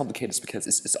reason it's complicated is because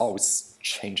it's always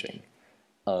changing.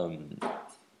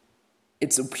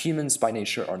 Humans by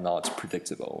nature are not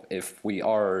predictable. If we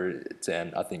are,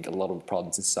 then I think a lot of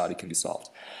problems in society can be solved.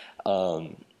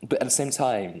 But at the same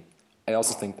time, I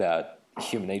also think that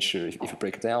human nature, if you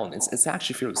break it down, it's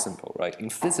actually fairly simple, right? In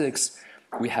physics,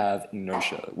 we have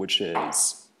inertia, which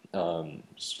is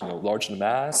larger the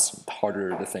mass,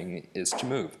 harder the thing is to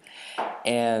move.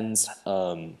 And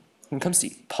when it comes to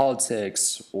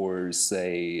politics or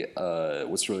say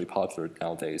what's really popular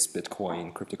nowadays,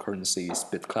 Bitcoin, cryptocurrencies,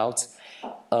 BitClout,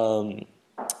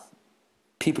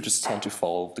 people just tend to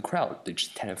follow the crowd. They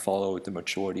just tend to follow the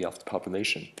majority of the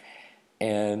population.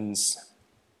 And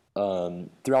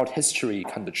throughout history,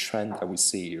 kind of the trend that we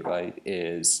see, right,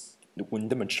 is when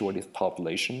the majority of the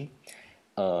population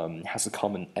has a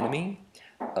common enemy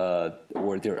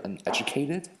or they're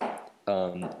uneducated,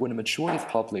 when the majority of the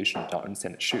population don't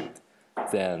understand the truth,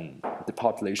 then the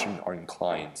population are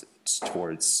inclined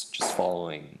towards just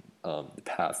following the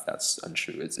path that's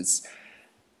untrue.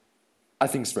 I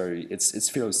think it's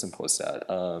fairly simple as that.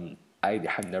 I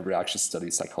have never actually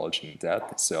studied psychology in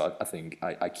depth, so I think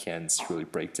I can't really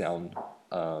break down,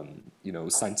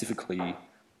 scientifically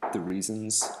the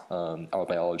reasons our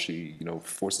biology,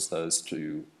 forces us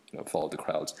to, follow the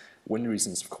crowd. One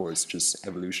reason is, of course, just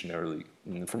evolutionarily.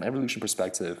 From an evolution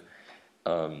perspective,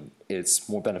 it's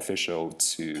more beneficial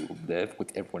to live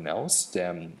with everyone else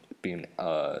than being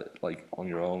like on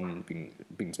your own,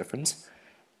 being different.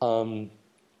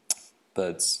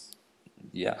 But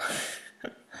yeah.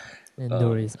 And no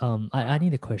worries. I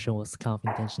think the question was kind of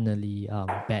intentionally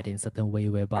bad in certain way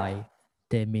whereby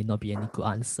there may not be any good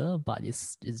answer, but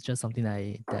it's just something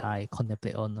that I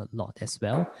contemplate on a lot as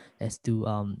well as to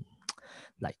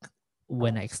like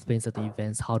when I explain certain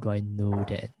events, how do I know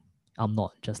that I'm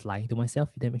not just lying to myself,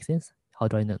 if that makes sense? How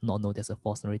do I not know there's a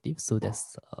false narrative? So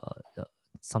that's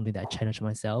something that I challenge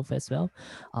myself as well.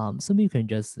 So maybe you can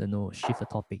just shift the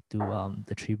topic to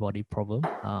the three body problem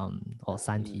or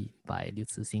Santi by Liu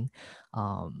Cixin.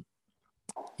 Um,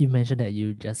 you mentioned that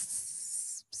you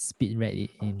just speed read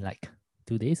it in like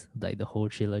 2 days, like the whole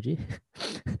trilogy.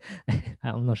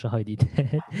 I'm not sure how I did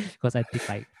that because I take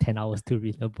like 10 hours to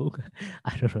read a book.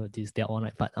 I don't know this that one,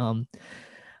 right? But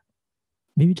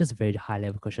maybe just a very high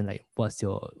level question like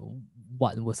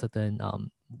what were certain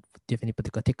do you have any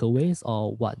particular takeaways,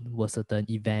 or what were certain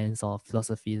events or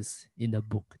philosophies in the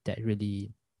book that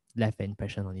really left an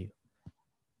impression on you?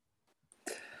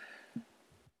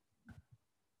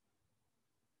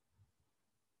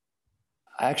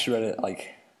 I actually read it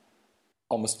like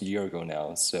almost a year ago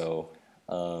now, so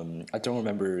I don't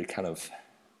remember kind of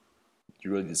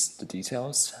really the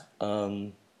details.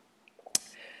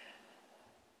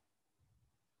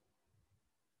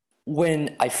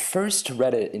 When I first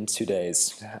read it in 2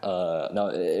 days, now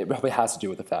it probably has to do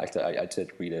with the fact that I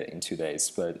did read it in 2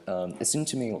 days, but it seemed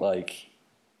to me like,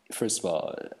 first of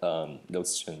all, Liu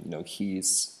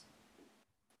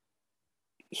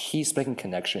he's making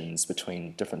connections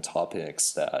between different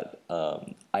topics that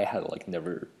I had like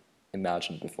never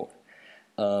imagined before.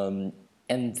 And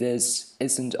this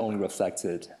isn't only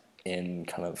reflected in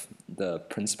kind of the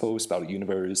principles about the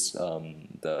universe,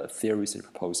 the theories he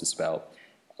proposes about,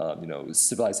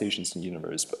 civilizations in the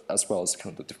universe, but as well as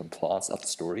kind of the different plots of the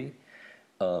story.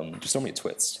 There's so many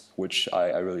twists, which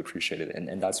I really appreciated,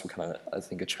 and that's what kind of I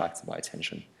think attracted my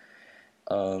attention.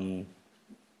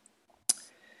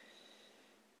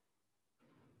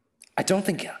 I don't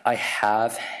think I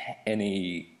have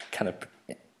any kind of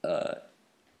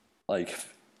like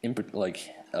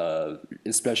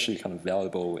especially kind of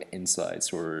valuable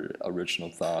insights or original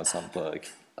thoughts on book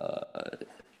that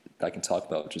I can talk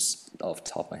about just off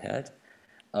the top of my head.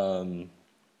 Right.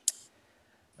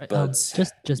 But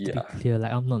Just to be yeah, clear,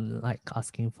 like I'm not like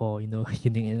asking for unique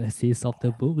analysis of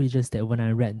the book. It's just that when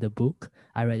I read the book,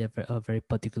 I read it a very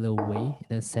particular way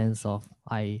in the sense of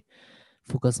I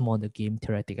focus more on the game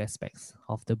theoretic aspects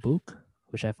of the book,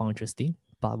 which I found interesting.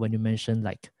 But when you mentioned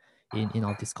like in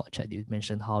our Discord chat, you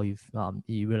mentioned how you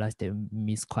realized they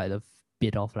missed quite a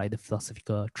bit of like the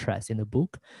philosophical threads in the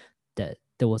book. That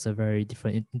there was a very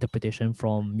different interpretation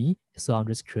from me. So I'm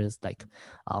just curious, like,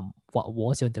 what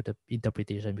was your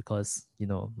interpretation? Because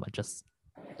I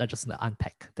just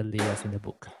unpack the layers in the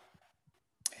book.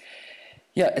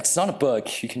 yeah, it's not a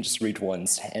book you can just read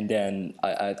once and then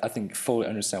I think fully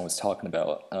understand what it's talking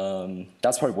about.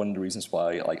 That's probably one of the reasons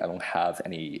why like I don't have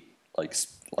any like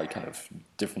kind of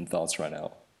different thoughts right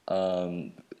now.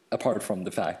 Apart from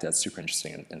the fact that it's super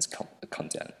interesting and it's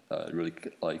content, really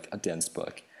like a dense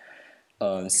book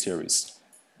series.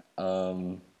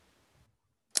 I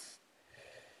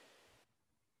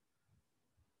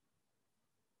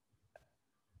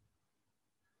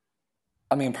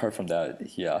mean, apart from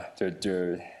that, yeah,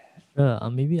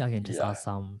 Maybe I can just yeah, ask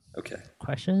some okay,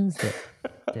 questions that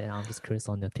I'm just curious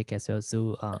on your take as well.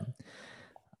 So,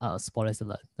 spoilers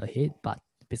alert ahead, but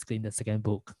basically in the second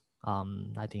book,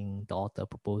 I think the author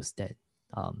proposed that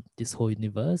this whole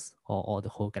universe or the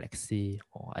whole galaxy,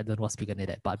 or I don't know what's bigger than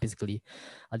that, but basically,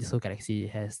 this whole galaxy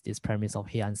has this premise of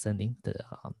Heian Senning, the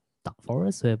dark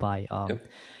forest, whereby yep,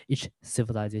 each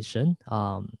civilization,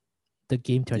 the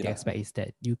game theoretic yeah, aspect is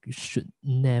that you should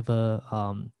never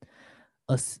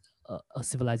a, a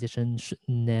civilization should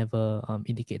never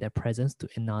indicate their presence to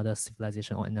another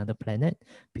civilization or another planet,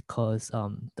 because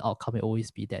the outcome will always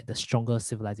be that the stronger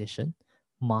civilization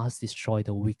must destroy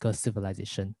the weaker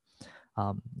civilization.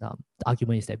 The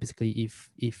argument is that basically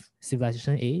if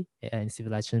civilization A and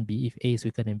civilization B, if A is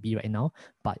weaker than B right now,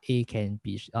 but A can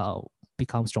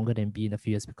become stronger than B in a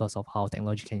few years because of how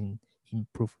technology can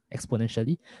improve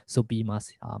exponentially, so B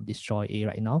must destroy A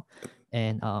right now.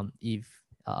 And if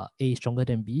A is stronger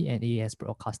than B and A has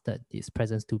broadcasted its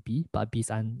presence to B, but A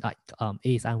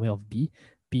is unaware of B,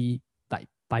 B, like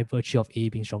by virtue of A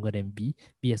being stronger than B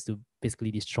has to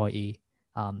basically destroy A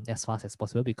as fast as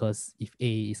possible, because if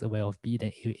A is aware of B,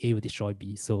 then A will destroy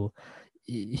B. So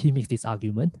he makes this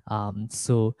argument.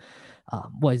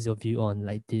 What is your view on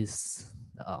like this?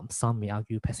 Some may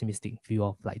argue pessimistic view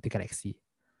of like the galaxy.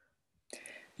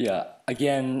 yeah.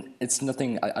 Again, it's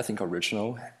nothing I think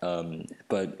original,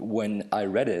 but when I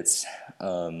read it,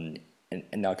 and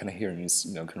now kind of hearing this,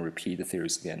 kind of repeat the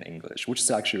theories again in English, which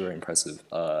is actually very impressive.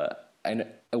 And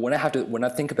when I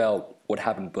think about what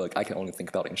happened in the book, I can only think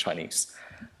about it in Chinese.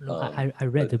 No, I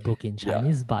read the book in Yeah.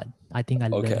 Chinese, but I think I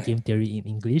learned Okay. game theory in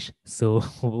English. So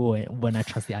when I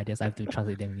translate ideas, I have to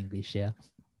translate them in English. Yeah.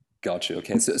 Gotcha.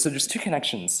 Okay. So there's two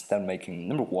connections that I'm making.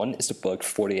 Number one is the book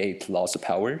 48 Laws of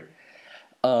Power.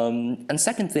 And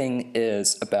second thing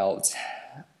is about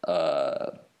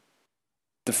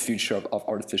the future of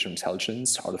artificial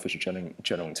intelligence, artificial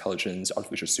general intelligence,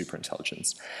 artificial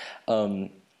superintelligence.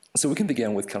 So we can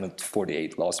begin with kind of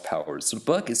 48 Laws of Power. So the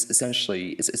book is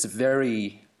essentially, it's a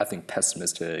very, I think,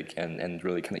 pessimistic and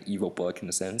really kind of evil book in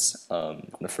a sense.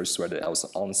 When I first read it, I was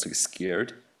honestly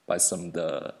scared by some of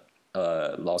the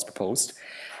laws proposed.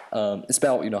 It's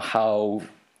about, how,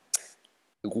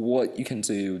 what you can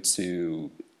do to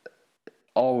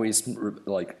always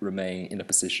remain in a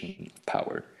position of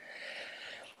power.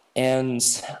 And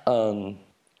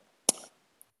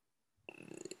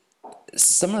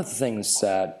some of the things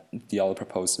that the author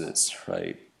proposes,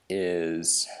 right,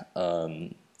 is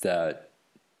that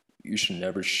you should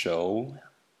never show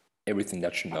everything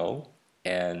that you know,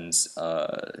 and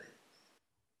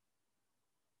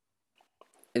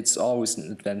it's always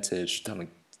an advantage to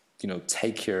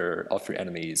take care of your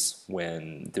enemies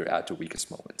when they're at the weakest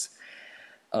moment.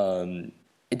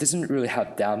 It doesn't really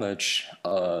have that much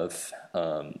of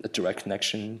a direct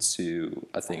connection to,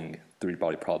 I think, the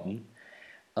three-body problem.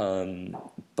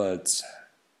 But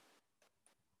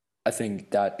I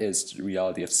think that is the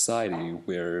reality of society,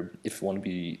 where if you want to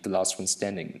be the last one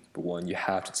standing, the one, you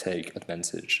have to take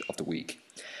advantage of the weak.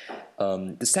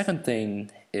 The second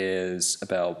thing is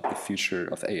about the future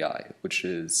of AI, which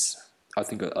is, I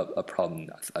think, a problem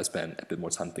I spent a bit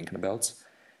more time thinking about.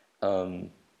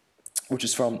 which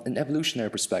is from an evolutionary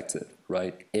perspective,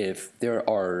 right? If there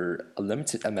are a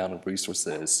limited amount of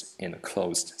resources in a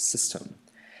closed system,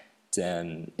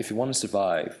 then if you want to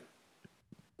survive,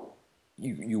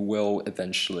 you will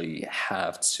eventually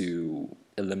have to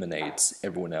eliminate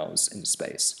everyone else in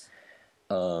space.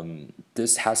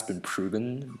 This has been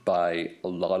proven by a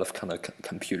lot of kind of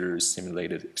computer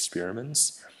simulated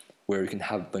experiments where you can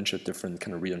have a bunch of different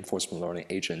kind of reinforcement learning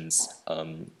agents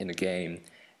in a game.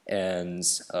 And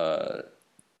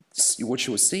what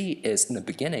you will see is in the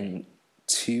beginning,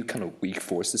 two kind of weak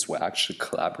forces will actually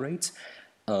collaborate.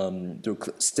 They'll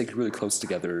stick really close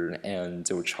together, and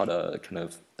they will try to kind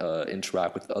of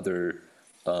interact with other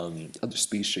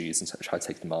species and try to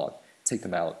take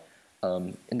them out,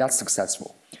 and that's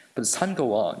successful. But as time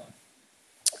go on,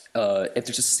 if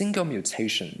there's a single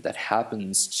mutation that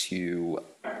happens to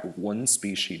one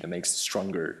species that makes it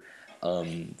stronger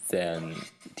than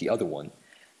the other one,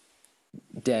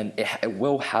 then it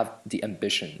will have the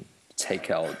ambition to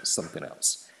take out something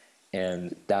else.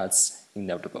 And that's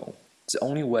inevitable. It's the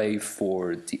only way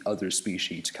for the other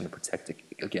species to kind of protect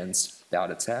against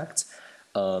that attack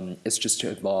is just to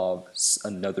evolve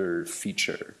another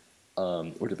feature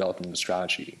or develop a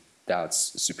strategy that's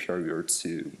superior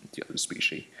to the other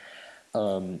species.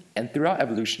 And throughout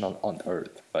evolution on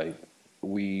Earth, right,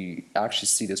 we actually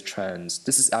see this trend.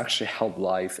 This is actually how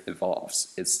life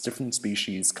evolves. It's different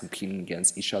species competing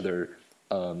against each other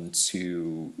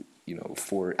to,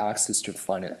 for access to a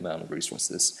finite amount of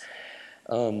resources.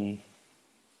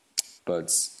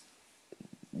 But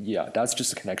yeah, that's just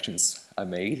the connections I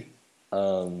made.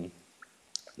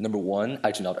 Number one,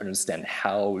 I do not understand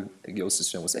how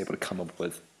Yosef was able to come up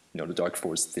with, the dark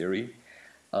force theory.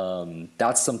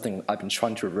 That's something I've been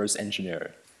trying to reverse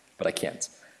engineer, but I can't.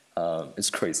 It's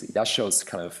crazy. That shows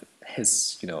kind of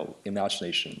his,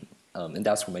 imagination, and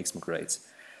that's what makes him great.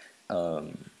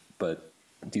 But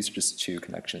these are just two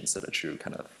connections that are true,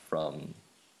 kind of from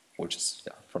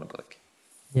the book.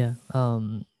 Yeah.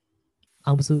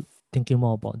 I'm also thinking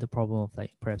more about the problem of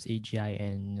like perhaps AGI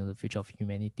and the future of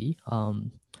humanity.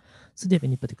 So do you have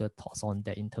any particular thoughts on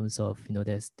that in terms of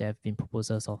there have been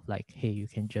proposals of like, hey, you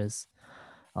can just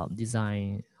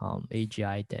design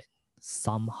AGI that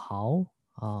somehow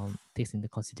takes into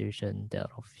consideration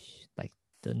that of like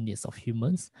the needs of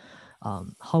humans.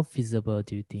 How feasible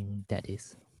do you think that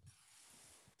is?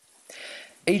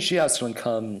 AGI is going to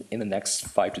come in the next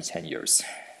 5 to 10 years.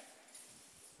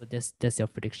 So that's your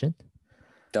prediction.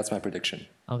 That's my prediction.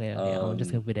 Okay. I'm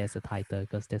just gonna put it as a title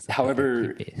because that's a bit like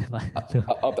However, clickbait.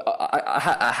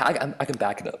 I can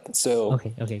back it up. So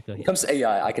Okay, go when it ahead. comes to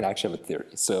AI, I can actually have a theory.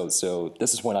 So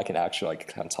this is when I can actually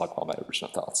kind of talk about my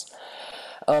original thoughts.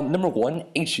 Number one,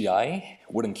 AGI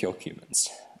wouldn't kill humans.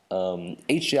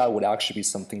 AGI would actually be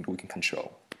something we can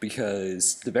control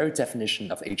because the very definition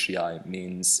of AGI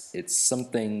means it's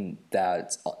something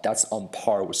that's on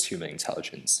par with human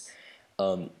intelligence.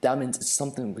 That means it's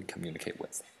something we communicate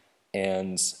with.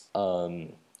 And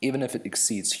even if it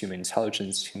exceeds human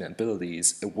intelligence, human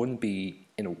abilities, it wouldn't be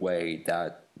in a way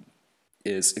that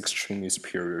is extremely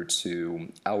superior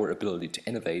to our ability to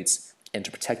innovate and to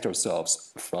protect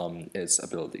ourselves from its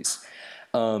abilities.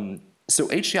 So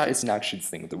AGI isn't actually the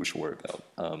thing that we should worry about.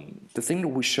 The thing that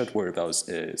we should worry about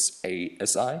is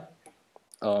ASI,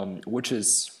 which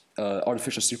is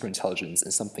artificial superintelligence,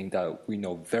 and something that we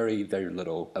know very, very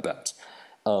little about.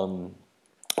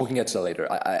 We can get to that later.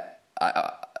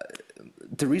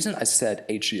 The reason I said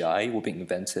AGI will be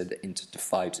invented into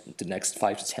the next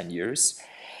 5 to 10 years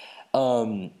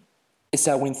is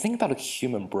that when you think about a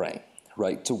human brain,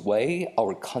 right, the way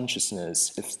our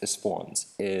consciousness is formed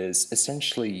is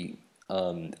essentially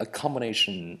a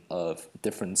combination of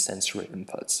different sensory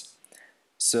inputs.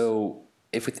 So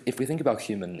if we think about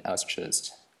human as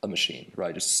just a machine,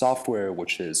 right, just software,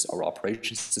 which is our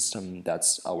operation system,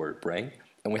 that's our brain,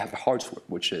 and we have hardware,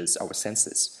 which is our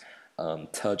senses,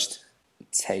 touch,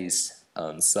 taste,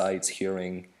 sight,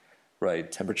 hearing,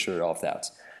 right, temperature, all of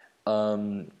that.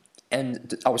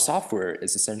 And our software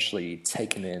is essentially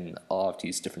taking in all of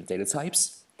these different data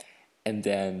types and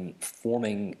then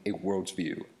forming a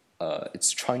worldview.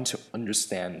 It's trying to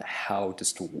understand how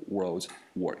this world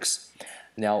works.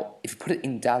 Now, if you put it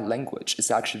in that language,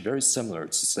 it's actually very similar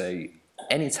to, say,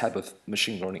 any type of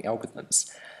machine learning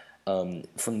algorithms.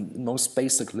 From the most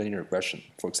basic linear regression,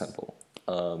 for example,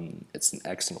 it's an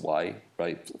X and Y,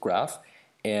 right, graph.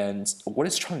 And what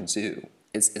it's trying to do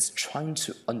is it's trying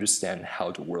to understand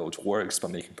how the world works by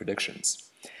making predictions.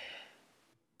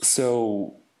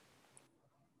 So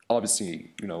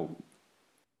obviously,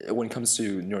 when it comes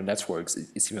to neural networks,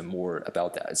 it's even more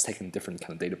about that. It's taking different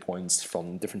kind of data points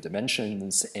from different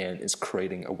dimensions and it's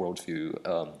creating a worldview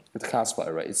with a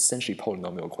classifier, right? It's essentially a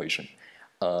polynomial equation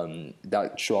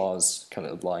that draws kind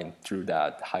of a line through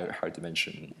that higher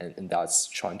dimension, and that's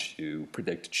trying to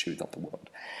predict the truth of the world.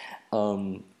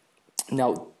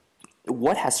 Now,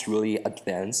 what has really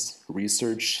advanced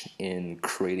research in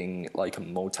creating like a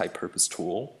multi-purpose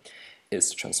tool is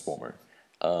the transformer.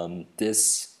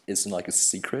 This isn't like a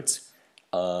secret.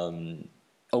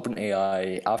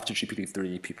 OpenAI after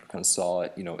GPT-3, people kind of saw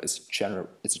it,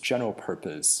 it's a general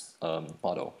purpose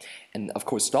model, and of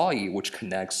course DALL-E, which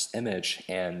connects image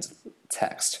and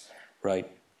text,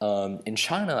 right? In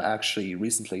China, actually,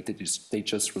 recently they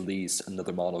just released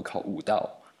another model called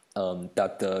Wudao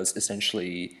that does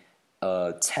essentially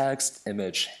text,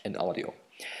 image, and audio.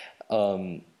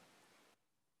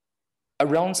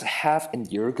 Around half a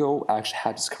year ago, I actually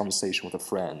had this conversation with a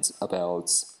friend about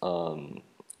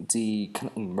the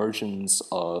kind of emergence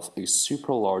of a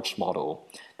super large model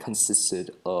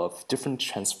consisted of different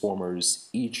transformers,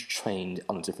 each trained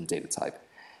on a different data type.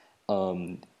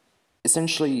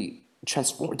 Essentially,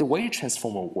 the way a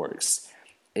transformer works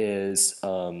is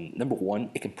number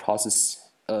one, it can process,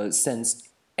 since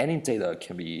any data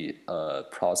can be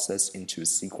processed into a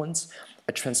sequence,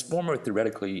 a transformer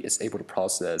theoretically is able to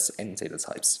process any data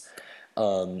types.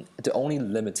 The only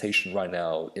limitation right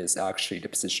now is actually the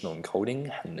positional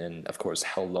encoding, and then of course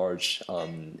how large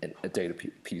a data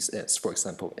piece is. For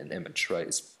example, an image,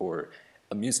 right? For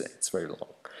a music, it's very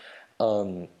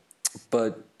long.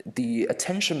 But the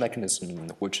attention mechanism,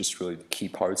 which is really the key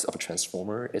parts of a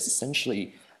transformer, is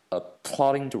essentially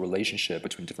plotting the relationship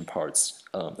between different parts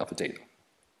of the data.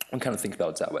 I kind of think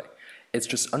about it that way. It's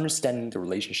just understanding the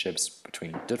relationships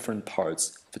between different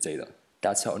parts of the data.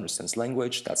 That's how it understands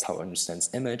language, that's how it understands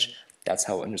image, that's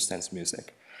how it understands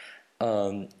music.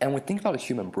 And we think about a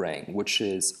human brain, which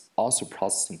is also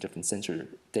processing different sensor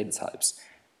data types.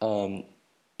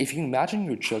 If you imagine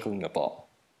you're juggling a ball,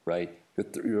 right?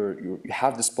 You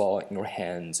have this ball in your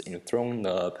hands and you're throwing it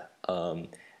up.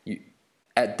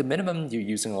 At the minimum, you're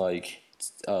using like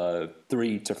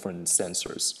 3 different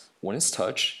sensors. One is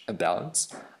touch and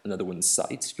balance. Another one is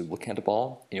sight. You're looking at the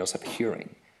ball, and you also have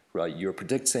hearing, right? You're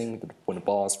predicting that when the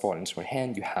ball is falling into your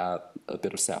hand, you have a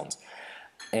bit of sound.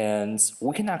 And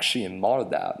we can actually model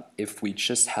that if we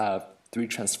just have 3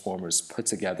 transformers put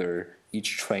together,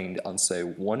 each trained on, say,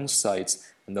 one sight,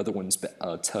 another one's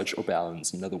touch or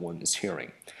balance, another one is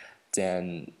hearing.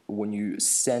 Then when you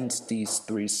send these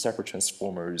 3 separate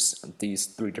transformers, these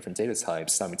 3 different data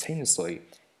types simultaneously,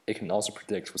 it can also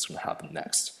predict what's going to happen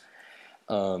next.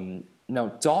 Now,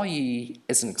 DALL-E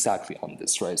isn't exactly on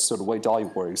this, right? So the way DALL-E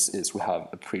works is we have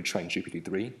a pre-trained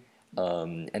GPT-3,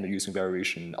 and they're using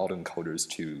variation autoencoders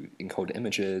to encode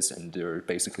images, and they're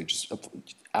basically just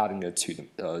adding it to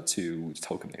the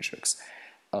token matrix.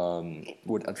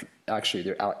 Actually,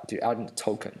 they're adding the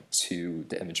token to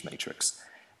the image matrix.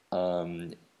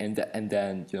 And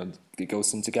then it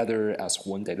goes in together as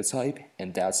one data type,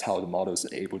 and that's how the model is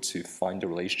able to find the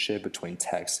relationship between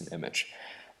text and image.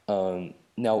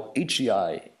 Now,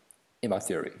 AGI, in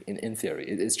theory,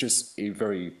 it's just a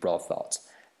very broad thought.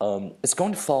 It's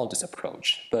going to follow this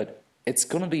approach, but it's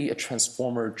going to be a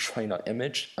transformer trained on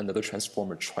image, another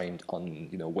transformer trained on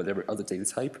whatever other data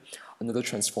type, another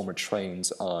transformer trained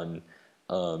on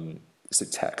say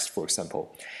text, for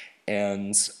example,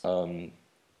 and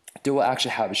they will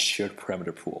actually have a shared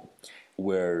parameter pool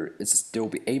where they'll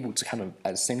be able to kind of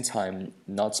at the same time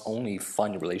not only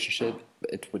find a relationship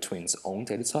between its own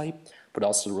data type, but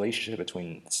also the relationship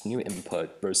between its new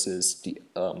input versus the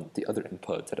other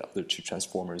input that the other 2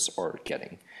 transformers are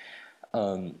getting.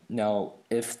 Now,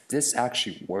 if this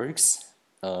actually works,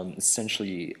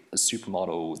 essentially a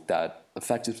supermodel that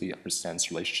effectively understands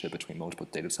the relationship between multiple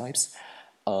data types.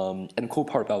 And the cool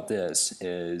part about this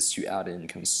is you add in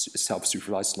kind of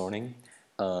self-supervised learning,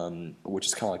 which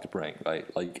is kind of like the brain, right?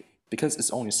 Like, because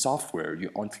it's only software, you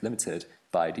aren't limited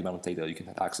by the amount of data you can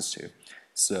have access to.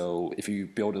 So if you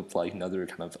build up like another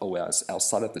kind of OS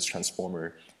outside of this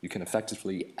transformer, you can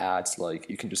effectively add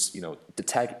you can just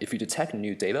detect, if you detect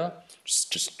new data,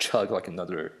 just chug like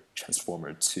another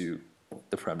transformer to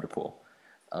the parameter pool,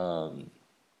 and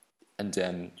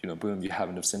then boom, you have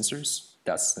enough sensors.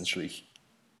 That's essentially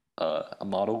a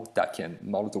model that can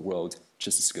model the world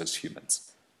just as good as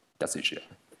humans. That's AGI.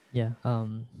 Yeah.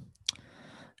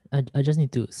 I just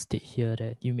need to state here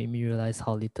that you made me realize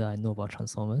how little I know about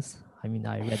transformers. I mean,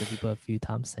 I read the paper a few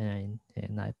times and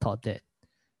I thought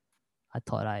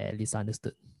I at least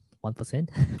understood 1%,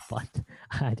 but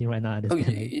I think right now I Oh,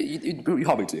 understand. you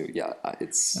probably do. Yeah,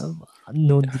 it's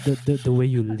No, the way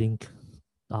you link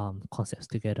concepts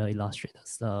together,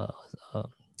 illustrators,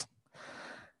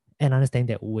 and understand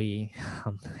that way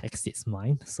exceeds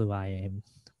mine. So I am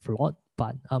flawed,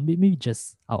 but maybe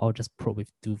just I'll just probe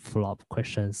with two follow-up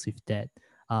questions with that.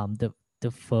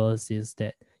 The first is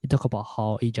that you talk about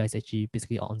how AGI is actually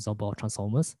basically an ensemble of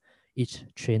transformers, each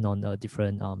trained on a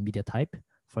different media type.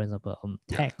 For example,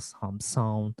 Yeah. text,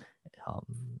 sound, um,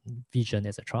 vision,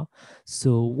 etc.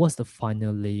 So what's the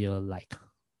final layer like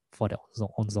for the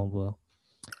ensemble?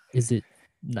 Is it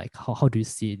like how do you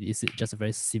see it? Is it just a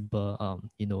very simple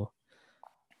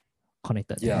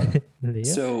connected Yeah. layer?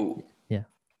 So Yeah.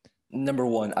 number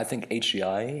one, I think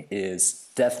AGI is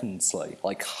definitely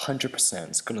like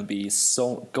 100% going to be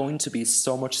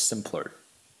so much simpler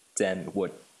than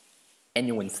what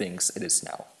anyone thinks it is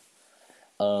now.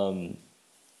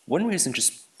 One reason,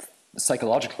 just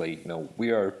psychologically,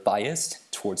 we are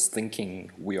biased towards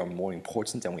thinking we are more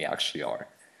important than we actually are.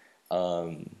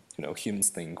 Humans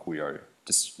think we are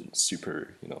just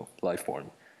super, life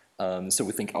form. So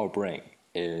we think our brain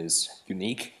is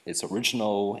unique, it's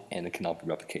original, and it cannot be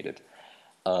replicated.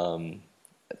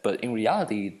 But in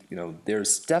reality,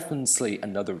 there's definitely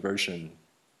another version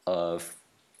of,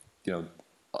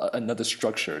 another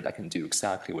structure that can do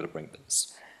exactly what a brain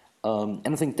does. And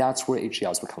I think that's where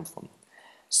HEIs will come from.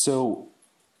 So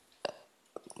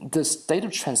the state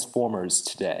of transformers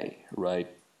today, right?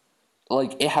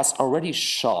 Like it has already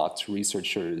shocked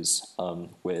researchers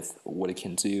with what it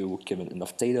can do given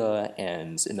enough data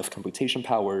and enough computation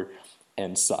power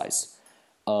and size.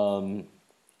 So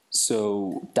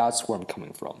that's where I'm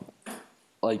coming from.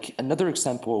 Like another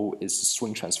example is the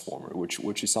swing transformer, which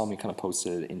you saw me kind of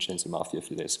posted in Shenzhen Mafia a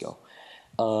few days ago.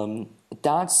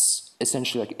 That's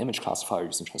essentially like image classifier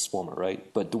using transformer,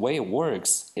 right? But the way it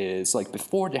works is like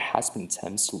before there has been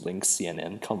attempts to link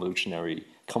CNN,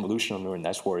 convolutional neural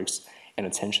networks, and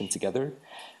attention together.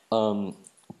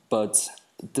 But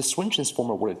the swing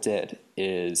transformer, what it did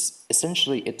is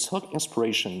essentially it took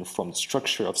inspiration from the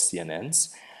structure of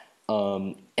CNNs,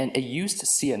 and it used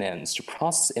CNNs to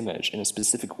process image in a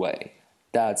specific way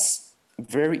that's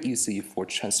very easy for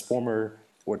transformer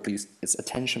or at least its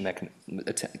attention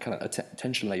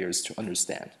layers to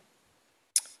understand.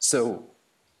 So,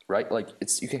 right, like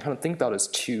you can kind of think about it as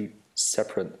two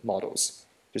separate models.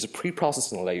 There's a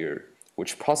pre-processing layer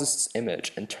which processes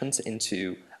image and turns it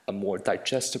into a more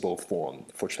digestible form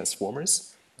for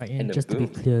transformers, Right. and And then just to be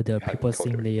boom, clear, the you have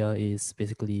pre-processing encoder. layer is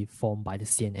basically formed by the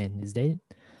CNN. Is that it?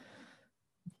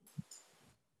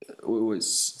 It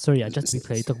was Sorry, yeah, just to be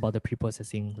clear, you talk about the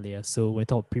pre-processing layer. So when you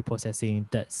talk pre-processing,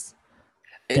 that's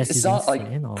it's using not like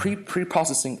CNN or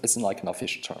pre-processing isn't like an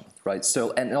official term, right?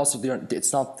 So and also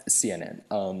it's not CNN.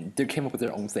 They came up with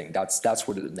their own thing. That's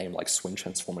where the name like swing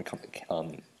transformer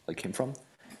like came from.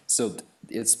 So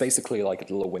it's basically like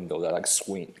a little window that like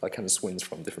kind of swings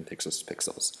from different pixels to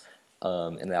pixels,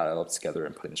 and they add it up together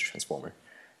and put it into transformer.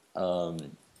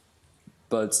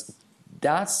 But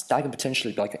that can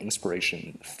potentially be like an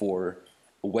inspiration for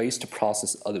ways to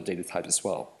process other data types as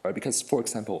well, right? Because for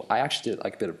example, I actually did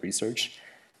like a bit of research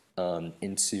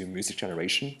into music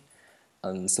generation,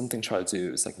 and something try to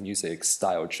do is like music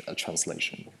style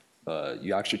translation.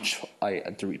 You actually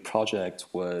the project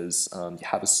was you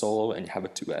have a solo and you have a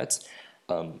duet.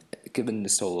 Given the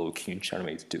solo, can you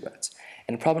generate a duet?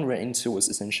 And the problem we ran into was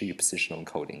essentially positional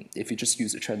encoding. If you just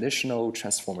use a traditional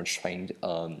transformer trained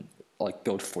like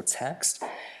built for text,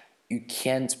 you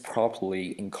can't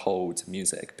properly encode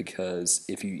music because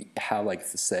if you have like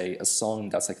say a song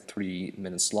that's like 3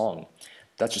 minutes long,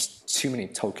 that's just too many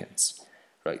tokens,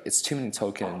 right? It's too many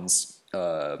tokens.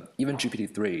 Even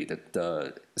GPT-3,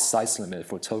 the size limit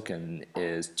for token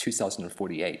is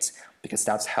 2048 because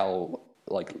that's how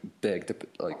like big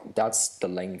that's the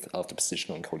length of the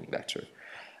positional encoding vector.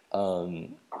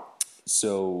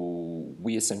 So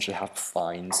we essentially have to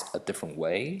find a different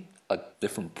way, a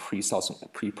different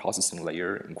pre-processing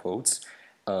layer in quotes,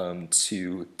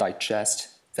 to digest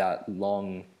that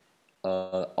long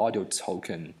audio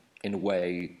token in a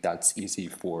way that's easy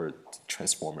for the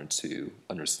transformer to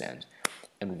understand.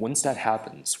 And once that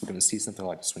happens, we're going to see something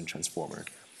like a swing transformer,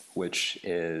 which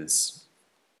is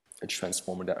a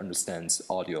transformer that understands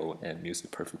audio and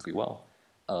music perfectly well.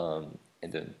 And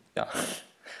then, yeah.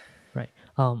 right.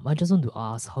 I just want to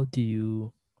ask, how do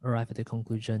you arrive at the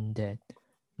conclusion that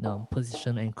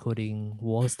position encoding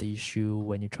was the issue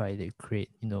when you try to create,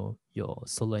 your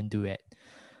solo and duet?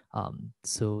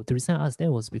 So the reason I asked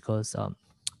that was because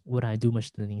when I do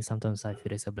machine learning, sometimes I feel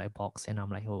there's a black box, and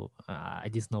I'm like, oh,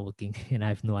 this is not working, and I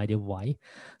have no idea why.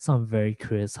 So I'm very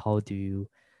curious, how do you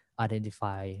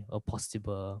identify a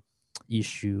possible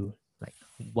issue? Like,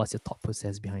 what's your thought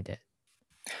process behind that?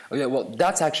 Oh yeah, well,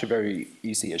 that's actually a very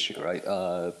easy issue, right?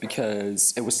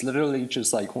 Because it was literally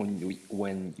just like when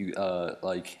you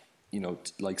like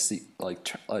like see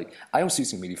like I was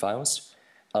using MIDI files,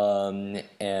 and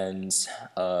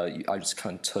I just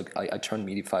kind of I turned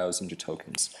MIDI files into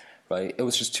tokens, right? It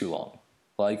was just too long.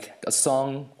 Like a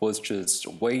song was just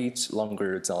way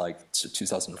longer than like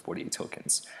 2048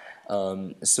 tokens.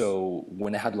 So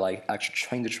when I had like actually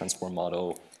trained the transform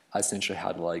model, I essentially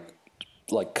had like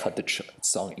cut the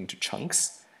song into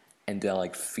chunks and then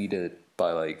like feed it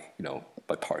by like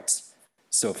by parts.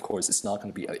 So of course it's not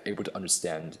going to be able to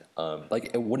understand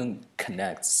like it wouldn't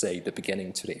connect say the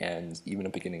beginning to the end, even the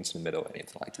beginning to the middle,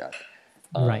 anything like that.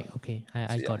 Right. Okay. I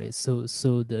So yeah. got it.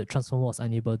 So the transformer was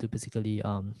unable to basically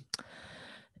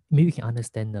maybe you can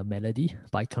understand the melody,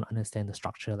 but I can't understand the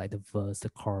structure like the verse, the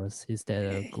chorus. Is that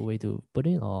a good way to put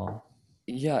it or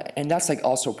Yeah, and that's like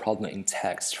also a problem in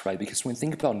text, right? Because when you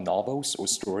think about novels or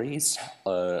stories,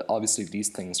 obviously these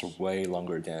things are way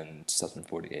longer than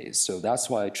 2048. So that's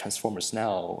why Transformers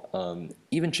now,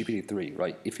 even GPT-3,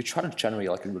 right? If you try to generate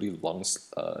like a really long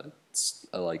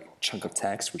like chunk of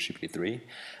text with GPT-3,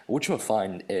 what you'll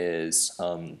find is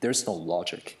there's no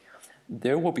logic.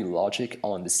 There will be logic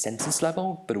on the sentence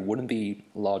level, but it wouldn't be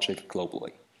logic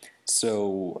globally.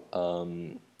 So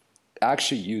I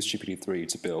actually used GPT-3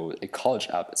 to build a college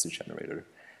app as a generator.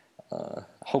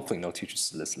 Hopefully, no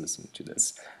teachers listen to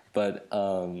this, but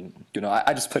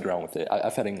I just played around with it. I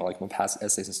fed in like my past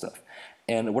essays and stuff,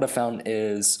 and what I found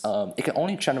is it can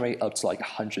only generate up to like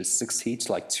 160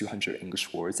 to like 200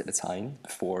 English words at a time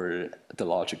before the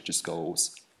logic just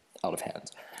goes out of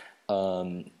hand.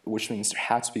 Which means there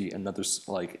had to be another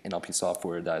like NLP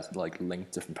software that like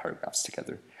linked different paragraphs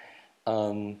together.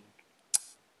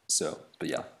 So, but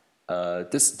yeah,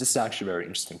 this is actually a very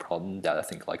interesting problem that I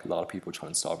think like a lot of people are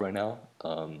trying to solve right now.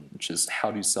 Which is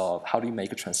how do you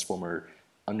make a transformer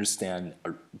understand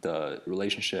the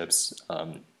relationships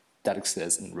that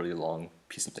exist in a really long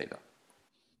piece of data.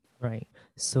 right?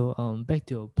 So back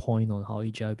to your point on how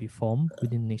AGI will be formed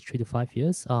within the next 3 to 5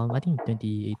 years. I think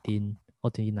 2018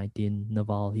 or 2019,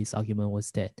 Naval, his argument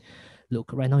was that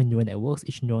look, right now in neural networks,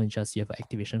 each neuron is just you have an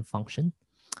activation function,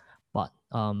 but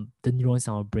the neurons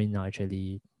in our brain are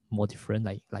actually more different,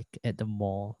 like at the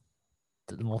more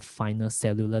finer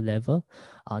cellular level,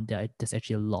 there's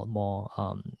actually a lot more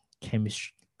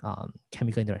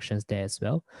chemical interactions there as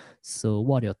well. So,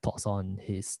 what are your thoughts on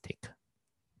his take?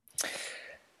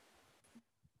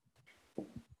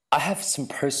 I have some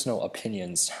personal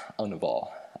opinions on the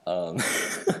ball.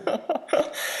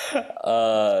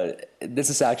 This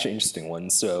is actually an interesting one.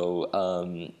 So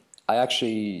I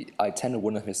attended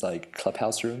one of his like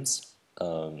clubhouse rooms.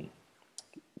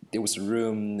 There was a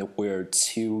room where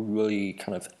two really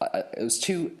kind of it was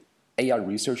two AI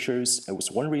researchers. It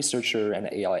was one researcher and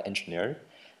an AI engineer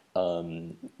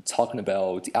talking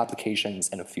about the applications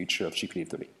and the future of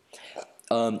GPT-3.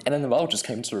 And then Naval just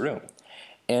came to the room.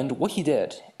 And what he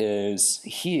did is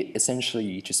he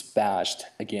essentially just bashed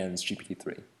against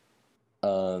GPT-3.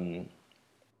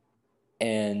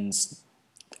 And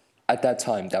at that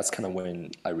time, that's kind of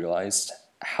when I realized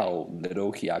how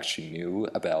little he actually knew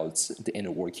about the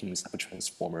inner workings of a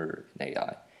transformer in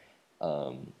AI.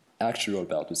 I actually wrote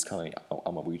about this kind of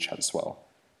on my WeChat as well.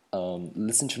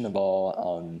 Listen to Naval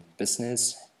on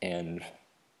business and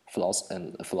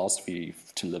philosophy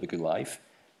to live a good life,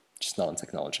 just not on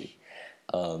technology.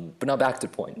 But now back to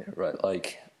the point, right?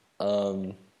 Like,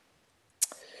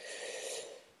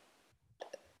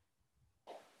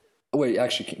 wait,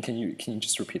 actually, can you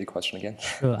just repeat the question again?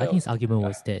 Sure, I think his argument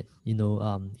was that in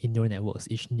neural networks,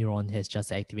 each neuron has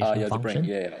just an activation Yeah, the brain. function,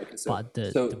 Yeah, yeah. Okay, but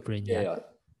the brain, yeah, yeah,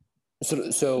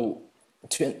 yeah. So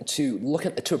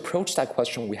to approach that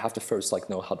question, we have to first like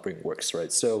know how the brain works,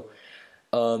 right? So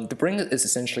the brain is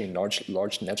essentially a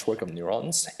large network of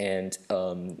neurons, and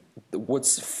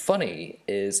what's funny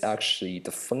is actually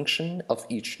the function of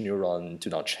each neuron do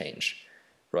not change,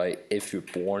 right? If you're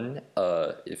born,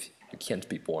 if you can't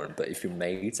be born, but if you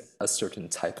made a certain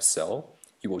type of cell,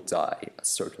 you will die a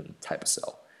certain type of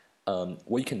cell.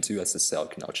 What you can do as a cell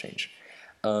cannot change.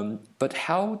 But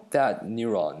how that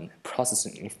neuron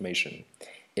processing information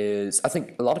is, I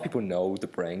think a lot of people know the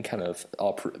brain kind of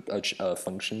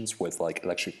functions with like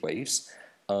electric waves.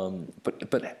 But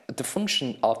the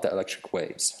function of the electric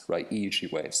waves, right,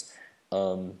 EEG waves,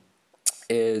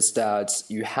 is that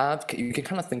you can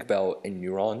kind of think about a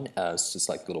neuron as just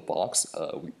like a little box,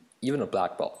 even a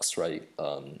black box, right?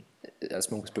 As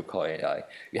most people call AI,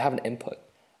 you have an input.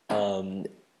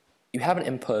 You have an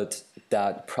input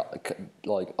that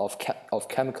like of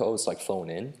chemicals like flowing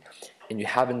in, and you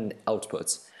have an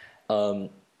output.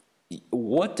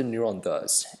 what the neuron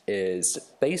does is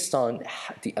based on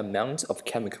the amount of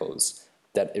chemicals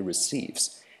that it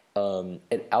receives,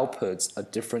 it outputs a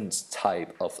different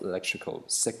type of electrical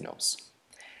signals.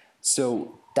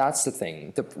 So that's the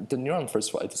thing. The neuron, first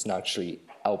of all, it doesn't actually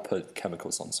output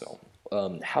chemicals on its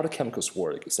own. How the chemicals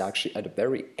work is actually at the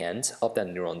very end of that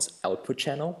neuron's output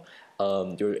channel,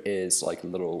 there is like a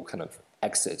little kind of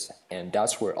exit, and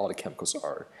that's where all the chemicals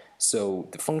are. So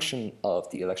the function of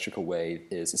the electrical wave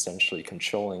is essentially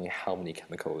controlling how many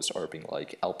chemicals are being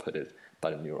like outputted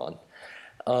by the neuron.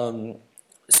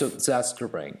 So that's the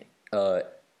brain.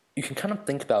 You can kind of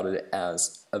think about it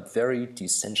as a very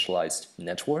decentralized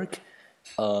network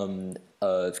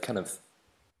of kind of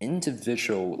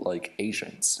individual like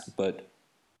agents, but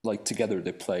like together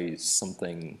they play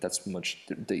something that's much.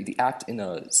 They act in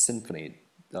a symphony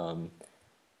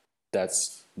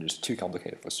that's just too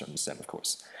complicated for us to understand, of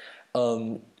course.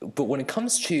 But when it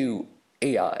comes to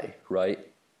AI, right?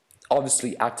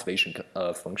 Obviously, activation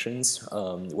functions,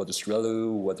 whether it's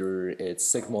ReLU, whether it's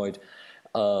sigmoid,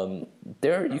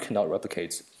 there you cannot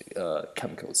replicate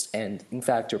chemicals. And in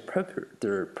fact,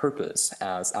 their purpose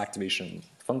as activation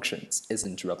functions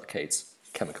isn't to replicate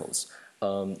chemicals.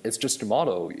 It's just a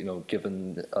model,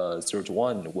 given 0 to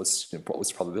 1,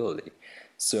 what's probability.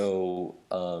 So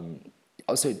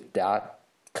I would say that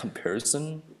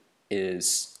comparison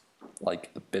is like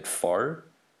a bit far,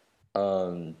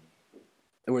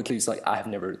 or at least like I have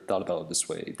never thought about it this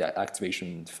way, that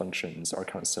activation functions are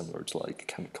kind of similar to like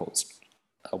chemicals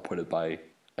outputted by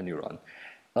a neuron.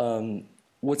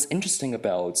 What's interesting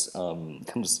about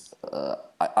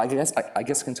I guess I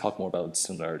can talk more about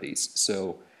similarities.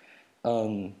 So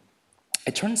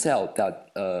it turns out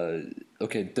that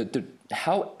okay,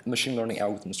 how machine learning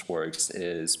algorithms works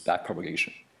is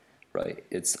backpropagation, right?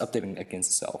 It's updating against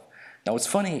itself. Now, what's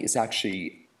funny is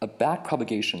actually a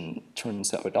backpropagation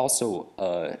turns out it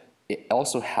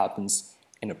also happens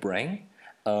in the brain,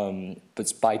 but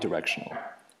it's bidirectional.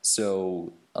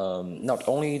 So not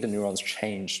only the neurons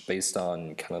change based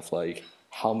on kind of like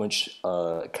how much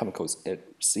chemicals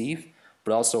it receives,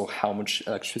 but also how much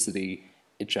electricity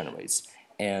it generates.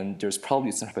 And there's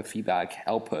probably some type of feedback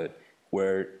output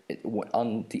where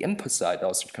on the input side, it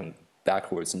also kind of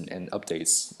backwards and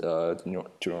updates the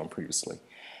neuron previously.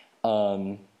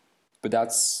 But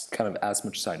that's kind of as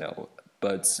much as I know.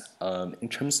 But in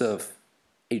terms of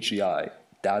AGI,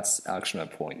 that's actually my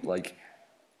point. Like,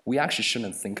 we actually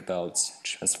shouldn't think about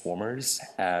transformers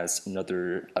as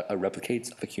a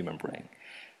replicate of a human brain.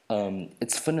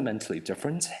 It's fundamentally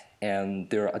different, and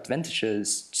there are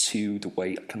advantages to the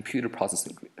way a computer processes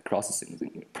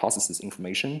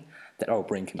information that our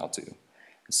brain cannot do.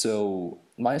 So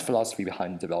my philosophy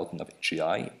behind the development of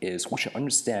AGI is we should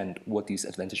understand what these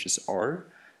advantages are,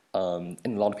 and a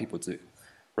lot of people do,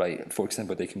 right? For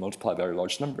example, they can multiply very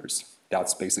large numbers.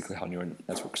 That's basically how neural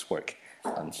networks work.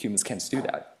 Humans can't do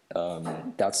that.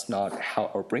 That's not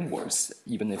how our brain works.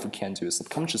 Even if we can do it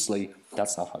subconsciously,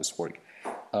 that's not how it's works.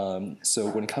 So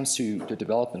when it comes to the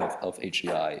development of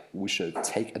AGI, we should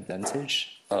take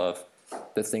advantage of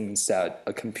the things that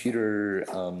a computer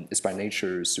is by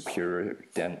nature superior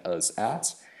than us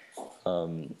at,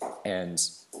 and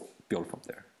build from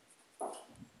there.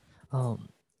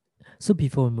 So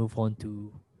before we move on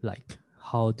to like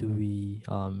how do we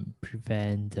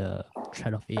prevent the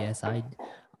threat of ASI,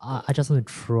 I just want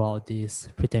to throw out this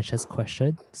pretentious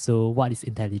question. So what is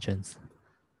intelligence?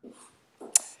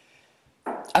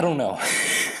 I don't know.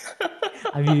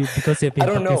 I mean, because you've I been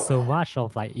don't talking know. so much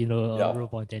of like, Yeah.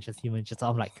 robot intelligence, human, just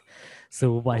I'm like,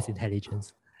 so what is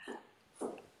intelligence?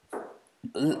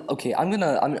 Okay, I'm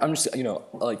just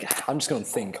like I'm just gonna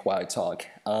think while I talk.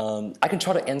 I can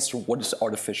try to answer what is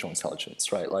artificial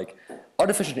intelligence, right? Like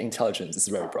artificial intelligence is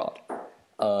very broad.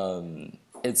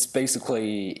 It's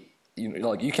basically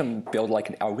like you can build like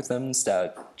an algorithms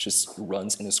that just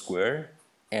runs in a square,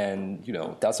 and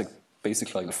that's like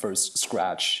basically like the first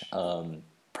scratch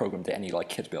program that any like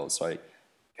kid builds, right?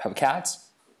 You have a cat,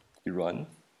 you run,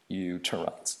 you turn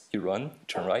right, you run,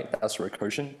 turn right. That's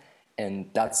recursion, and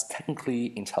that's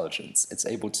technically intelligence. It's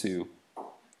able to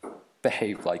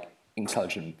behave like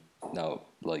intelligent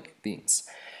like beings.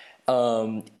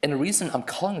 And the reason I'm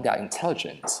calling that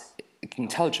intelligence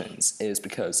is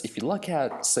because if you look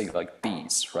at say like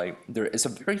bees, right? There is a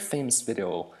very famous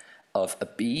video of a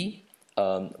bee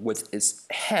with its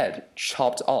head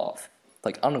chopped off,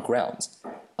 like on the ground.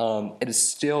 It is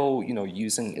still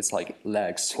using its like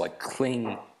legs to like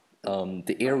clean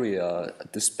the area,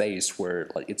 the space where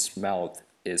like its mouth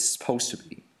is supposed to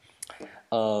be.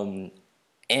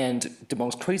 And the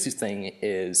most crazy thing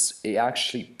is it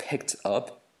actually picked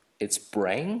up its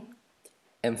brain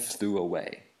and flew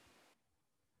away.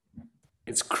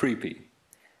 It's creepy.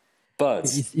 But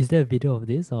Is there a video of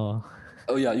this or?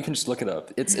 oh yeah, you can just look it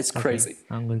up. It's Okay, crazy.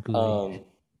 I'm gonna Google it. Um,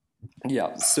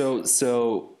 yeah. So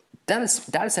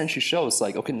that essentially shows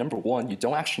like okay, number one, you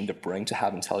don't actually need a brain to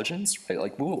have intelligence, right?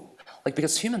 Like like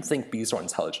because humans think bees are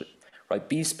intelligent, right?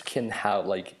 Bees can have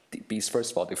like bees.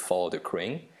 First of all, they follow their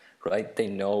crane, right? They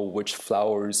know which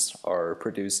flowers are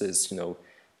produces,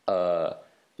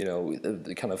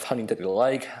 the kind of honey that they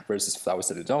like versus flowers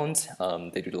that they don't.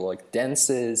 They do the like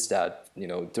dances that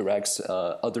directs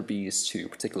other bees to a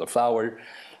particular flower,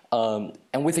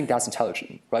 and we think that's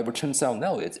intelligent, right? But turns out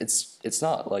no, it's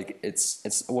not. Like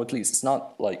it's or at least it's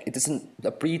not like it doesn't.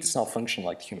 A bee does not function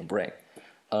like the human brain.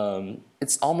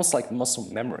 It's almost like muscle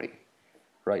memory,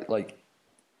 right? Like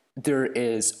there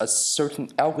is a certain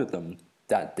algorithm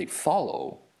that they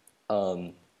follow,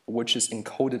 which is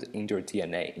encoded in their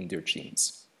DNA, in their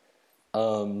genes.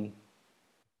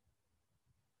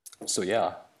 So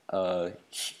yeah,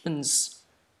 humans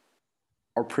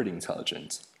are pretty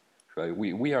intelligent, right?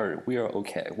 We are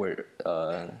okay.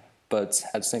 But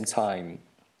at the same time,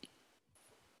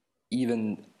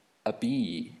 even a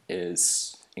bee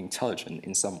is intelligent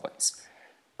in some ways,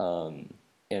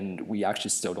 and we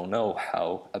actually still don't know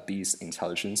how a bee's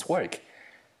intelligence work.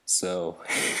 So,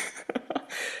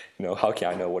 how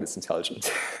can I know what is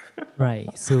intelligent? Right.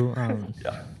 So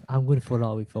Yeah. I'm going to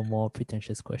follow up with a more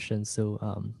pretentious question. So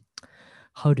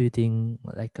how do you think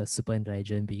like a super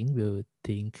intelligent being will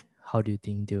think? How do you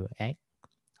think they'll act?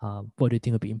 What do you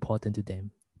think will be important to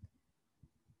them?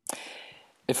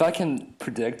 If I can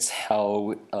predict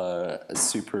how a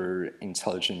super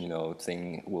intelligent,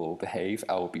 thing will behave,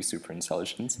 I will be super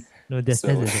intelligent. No, that's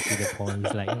So, exactly the point.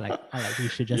 It's like I like we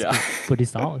should just yeah. put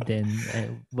this out. Then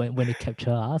when they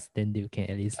capture us, then they can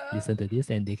at least listen to this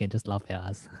and they can just laugh at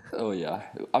us. Oh yeah.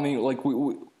 I mean, like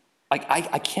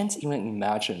I can't even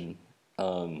imagine.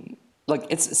 Like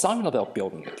it's not even about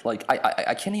building it. Like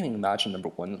I can't even imagine number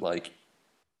one like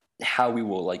how we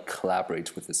will like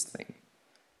collaborate with this thing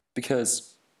because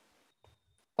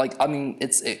like I mean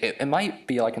it might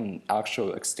be like an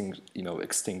actual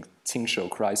extinctional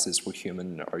crisis where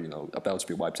human are about to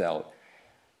be wiped out.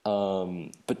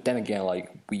 But then again,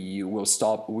 like we will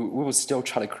still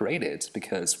try to create it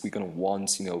because we're gonna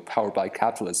want, powered by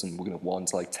capitalism, we're gonna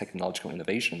want like technological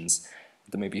innovations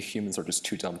that maybe humans are just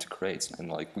too dumb to create, and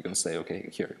like we're gonna say, okay,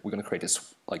 here we're gonna create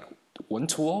this like one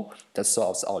tool that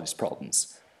solves all these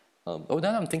problems. Now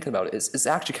that I'm thinking about it, it's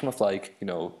actually kind of like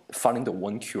finding the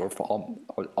one cure for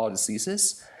all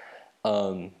diseases.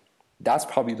 That's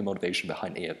probably the motivation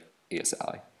behind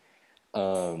ASI.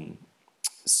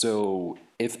 So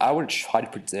if I were to try to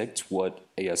predict what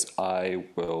ASI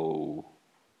will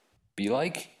be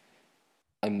like,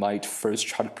 I might first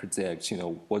try to predict,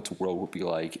 what the world would be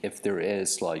like if there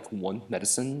is like one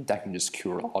medicine that can just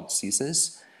cure all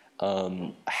diseases.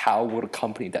 How would a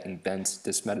company that invents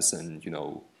this medicine,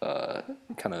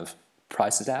 kind of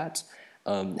price it at?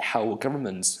 How will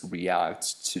governments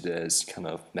react to this kind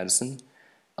of medicine?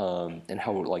 And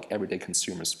how will like everyday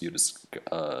consumers view this,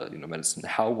 medicine?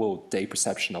 How will their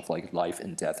perception of like life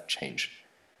and death change?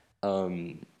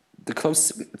 The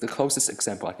closest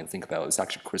example I can think about is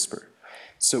actually CRISPR.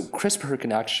 So CRISPR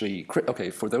can actually okay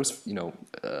for those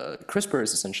CRISPR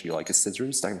is essentially like a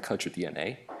scissors that can cut your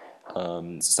DNA.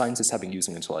 Scientists have been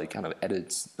using it to like kind of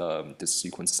edit the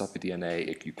sequences of the DNA.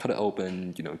 If you cut it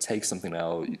open, take something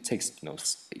out. It takes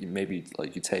maybe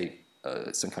like you take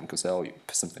some chemical cell, you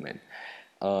put something in,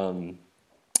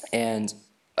 and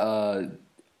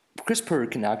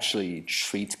CRISPR can actually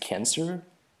treat cancer,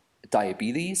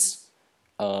 diabetes,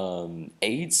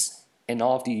 AIDS, and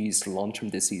all of these long-term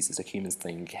diseases that humans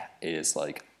think is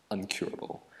like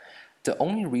uncurable. The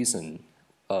only reason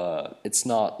it's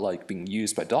not like being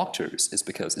used by doctors is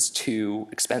because it's too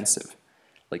expensive.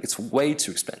 Like it's way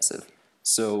too expensive.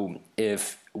 So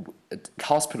if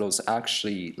hospitals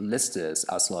actually list this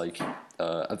as like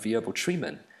a viable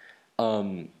treatment,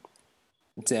 then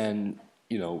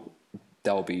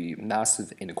there will be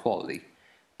massive inequality.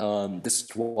 This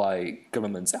is why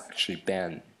governments actually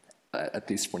ban, at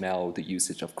least for now, the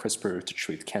usage of CRISPR to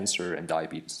treat cancer and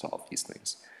diabetes, all of these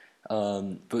things.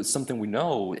 But something we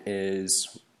know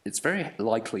is it's very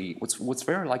likely. What's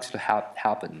very likely to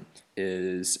happen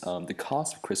is the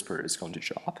cost of CRISPR is going to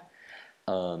drop,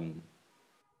 and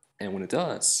when it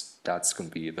does, that's going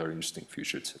to be a very interesting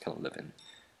future to kind of live in.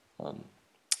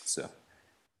 So,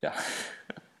 yeah.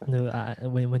 No,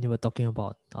 when you were talking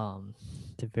about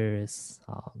the various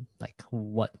like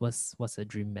what's a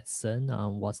dream medicine,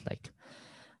 what's like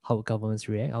how governments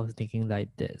react, I was thinking like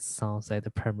that sounds like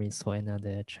the premise for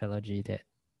another trilogy that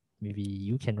maybe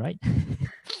you can write.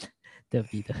 That'll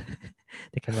be the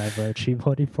that can rival a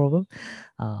three-body problem.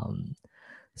 Um,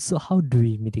 so how do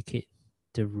we mitigate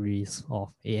the risk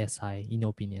of ASI, in your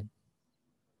opinion?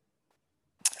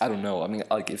 I don't know. I mean,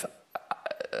 like if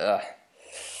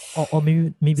Or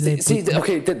maybe let me see, put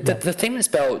okay, yeah. the thing is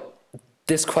about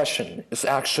this question is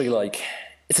actually like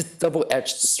it's a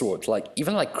double-edged sword. Like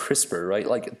even like CRISPR, right?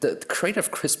 Like the creator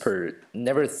of CRISPR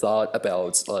never thought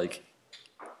about like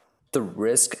the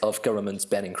risk of governments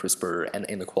banning CRISPR and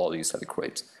inequalities that it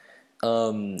creates.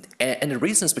 And the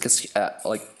reason is because,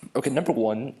 like, okay, number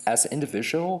one, as an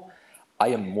individual, I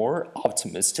am more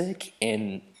optimistic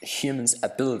in humans'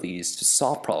 abilities to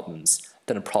solve problems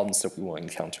than the problems that we will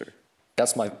encounter.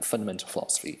 That's my fundamental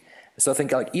philosophy. So I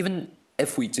think, like, even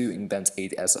if we do invent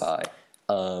ASI,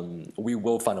 we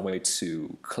will find a way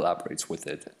to collaborate with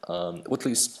it, or at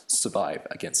least survive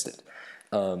against it.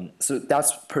 So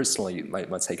that's personally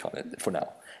my take on it for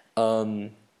now.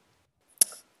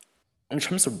 In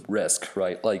terms of risk,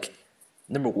 right? Like,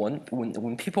 number one,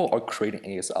 when people are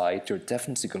creating ASI, they're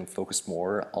definitely going to focus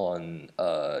more on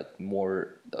they're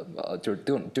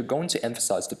going to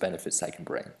emphasize the benefits I can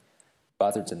bring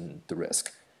rather than the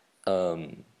risk.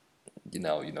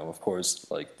 Of course,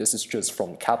 like this is just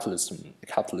from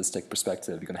capitalistic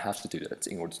perspective. You're gonna have to do that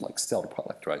in order to like sell the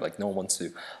product, right? Like no one wants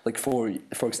to, like for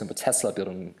example, Tesla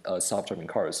building self-driving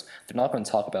cars. They're not going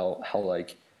to talk about how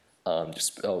like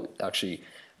actually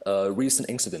a recent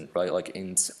incident, right? Like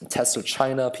in Tesla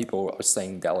China, people are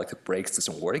saying that like the brakes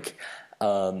doesn't work.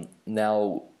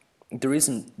 Now the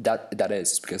reason that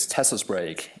is because Tesla's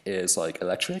brake is like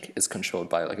electric, it's controlled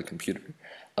by like a computer.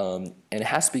 And it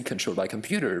has to be controlled by a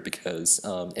computer because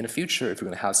in the future, if we're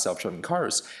going to have self-driving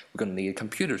cars, we're going to need a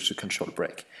computer to control the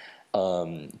brake.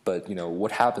 But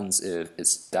what happens if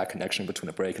it's that connection between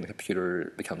the brake and the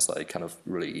computer becomes like kind of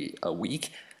really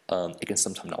weak? It can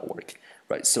sometimes not work,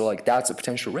 right? So like that's a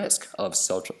potential risk of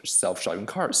self-driving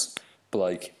cars, but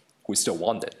like we still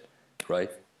want it, right?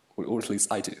 Or at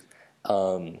least I do.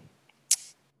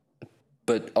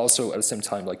 But also at the same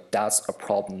time, like that's a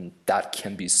problem that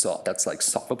can be solved. That's like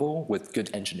solvable with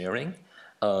good engineering,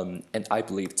 and I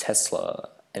believe Tesla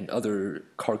and other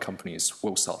car companies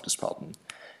will solve this problem.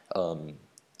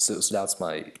 So that's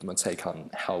my take on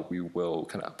how we will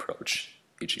kind of approach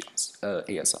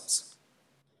ASIs.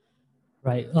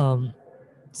 Right.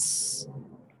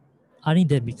 I think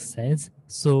that makes sense.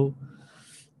 So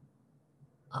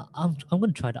I'm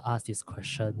gonna try to ask this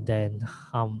question. Then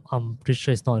I'm pretty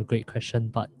sure it's not a great question,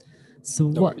 but so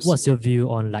No what's worries. your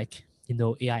view on like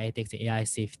AI ethics and AI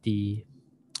safety?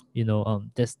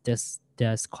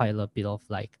 There's quite a little bit of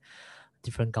like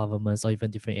different governments or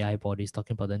even different AI bodies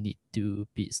talking about the need to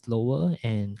be slower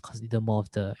and consider more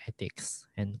of the ethics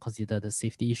and consider the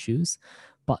safety issues.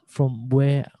 But from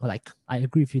where, like, I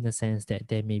agree with you in the sense that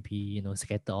there may be,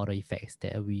 scatter order effects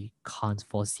that we can't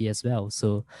foresee as well.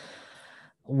 So,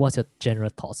 what's your general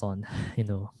thoughts on, you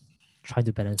know, trying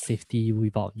to balance safety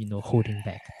without, holding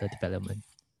back the development?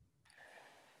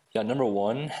 Yeah, number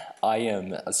one, I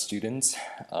am a student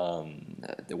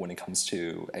when it comes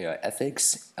to AI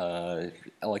ethics,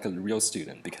 like a real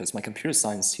student, because my computer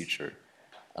science teacher,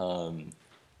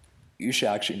 you should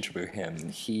actually interview him.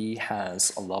 He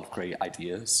has a lot of great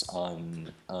ideas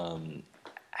on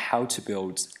how to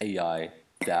build AI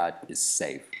that is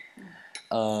safe.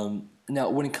 Now,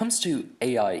 when it comes to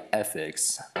AI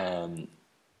ethics,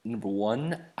 number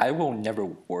one, I will never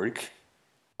work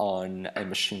on a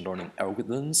machine learning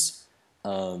algorithms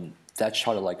that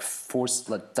try to like force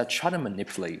that try to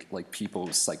manipulate like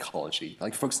people's psychology.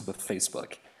 Like for example,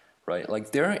 Facebook, right?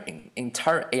 Like their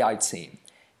entire AI team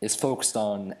is focused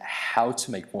on how to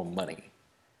make more money.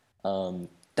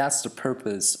 That's the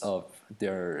purpose of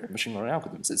their machine learning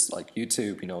algorithms. It's like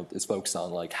YouTube, is focused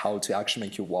on like how to actually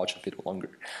make you watch a video longer.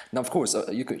 Now, of course,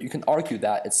 you can argue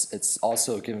that it's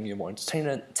also giving you more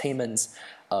entertainment,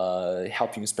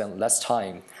 helping you spend less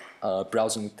time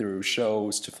browsing through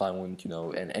shows to find one,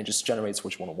 and just generates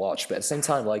what you want to watch. But at the same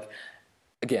time, like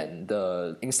again,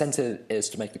 the incentive is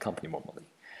to make the company more money.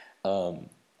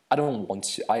 I don't want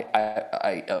to.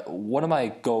 One of my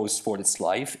goals for this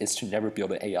life is to never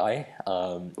build an AI,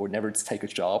 or never to take a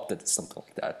job that is something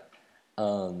like that.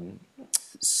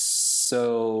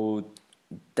 So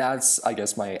that's, I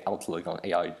guess, my outlook on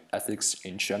AI ethics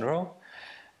in general.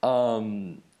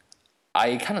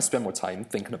 I kind of spend more time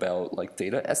thinking about like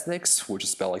data ethics, which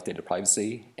is about like data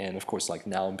privacy, and of course, like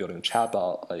now I'm building a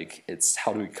chatbot. Like it's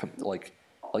how do we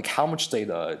like how much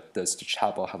data does the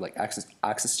chatbot have like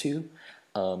access to?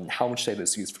 How much data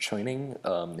is used for training?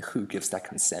 Who gives that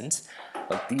consent?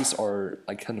 Like these are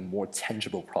like kind of more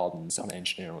tangible problems on an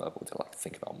engineering level that I like to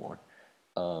think about more.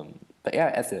 But AI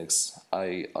ethics,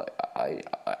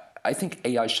 I think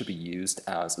AI should be used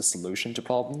as a solution to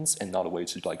problems and not a way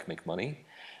to like make money.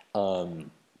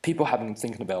 People have been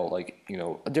thinking about like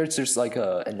there's like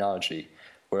a analogy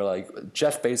where like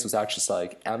Jeff Bezos actually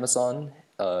like Amazon.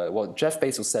 Well, Jeff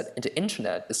Bezos said the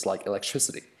internet is like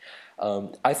electricity.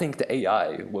 I think the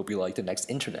AI will be like the next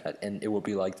internet, and it will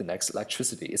be like the next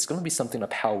electricity. It's going to be something that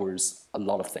powers a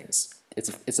lot of things.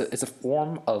 It's a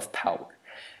form of power,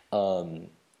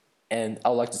 and I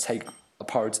would like to take a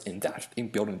part in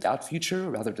building that future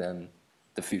rather than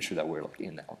the future that we're like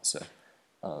in now. So,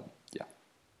 yeah.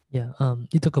 Yeah,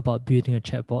 you talk about building a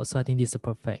chatbot, so I think this is a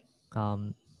perfect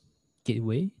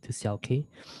gateway to CLK.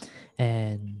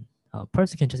 And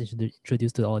perhaps you can just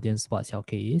introduce to the audience what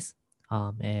CLK is,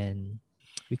 and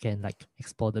we can like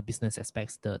explore the business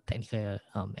aspects, the technical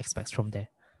aspects from there.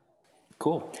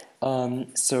 Cool.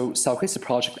 So Salk is a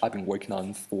project I've been working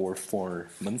on for 4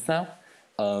 months now.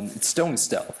 It's still in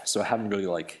stealth, so I haven't really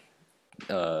like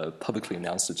publicly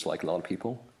announced it to like a lot of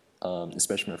people,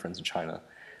 especially my friends in China.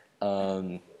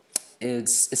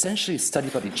 It's essentially a study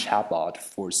buddy chatbot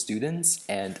for students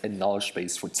and a knowledge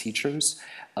base for teachers,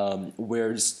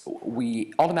 where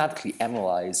we automatically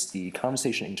analyze the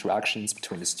conversation interactions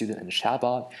between the student and the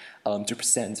chatbot to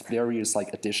present various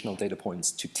like additional data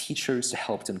points to teachers to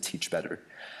help them teach better.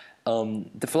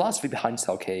 The philosophy behind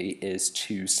Telk is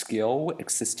to scale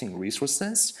existing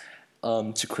resources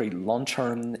to create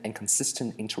long-term and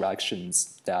consistent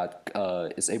interactions that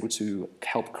is able to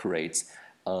help create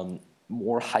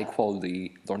more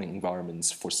high-quality learning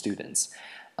environments for students.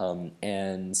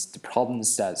 And the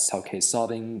problems that Telk is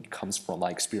solving comes from my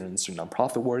experience in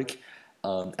nonprofit work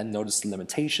and notice the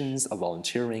limitations of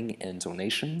volunteering and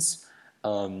donations.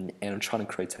 And I'm trying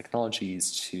to create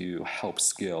technologies to help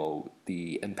scale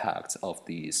the impact of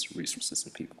these resources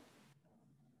and people.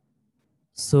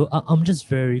 So I'm just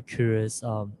very curious.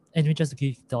 Anyway, just to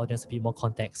give the audience a bit more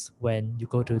context, when you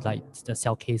go to like the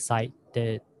CLK site,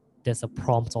 there's a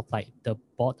prompt of like the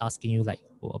bot asking you like,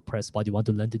 oh, press what you want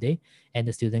to learn today, and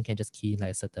the student can just key in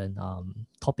like a certain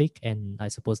topic, and I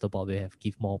suppose the bot will have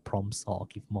give more prompts or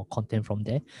give more content from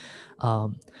there.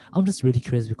 I'm just really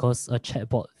curious because a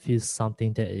chatbot feels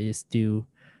something that is still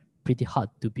pretty hard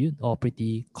to build or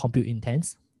pretty compute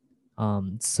intense.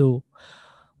 So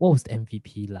what was the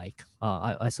MVP like?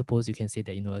 I suppose you can say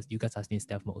that you guys are in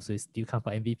stealth mode, so it's still come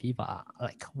for MVP. But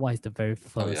like, what is the very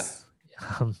Oh yeah. first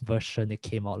version that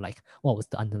came out? Like, what was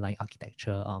the underlying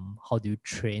architecture? How do you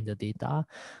train the data?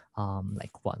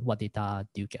 Like what data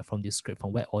do you get from this script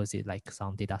from where, or is it like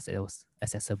some data set that was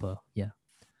accessible? Yeah.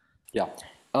 Yeah.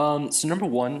 So number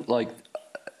one, like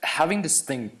having this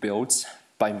thing built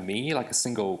by me, like a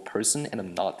single person, and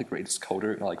I'm not the greatest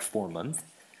coder in like 4 months,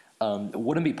 it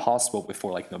wouldn't be possible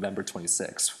before like November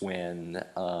 26th when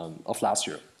of last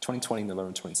year, 2020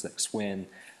 November 26th, when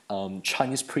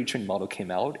Chinese pre-trained model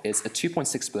came out. It's a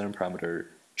 2.6 billion parameter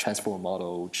transformer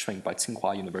model trained by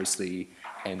Tsinghua University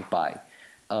and by.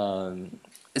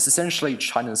 It's essentially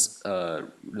China's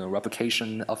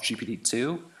replication of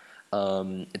GPT-2.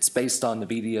 It's based on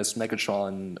NVIDIA's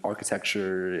Megatron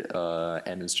architecture,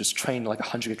 and it's just trained like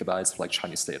 100 gigabytes of like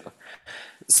Chinese data.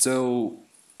 So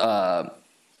I've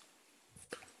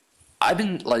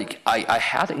been like I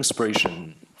had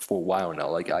inspiration for a while now.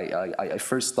 Like I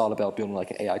first thought about building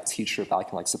like an AI teacher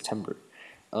back in like September.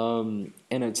 And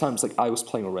at times like I was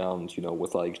playing around,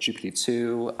 with like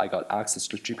GPT-2. I got access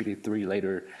to GPT-3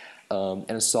 later,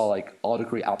 and I saw like all the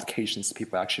great applications that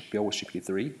people actually build with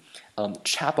GPT-3.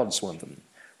 Chatbot is one of them.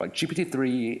 Right,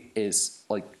 GPT-3 is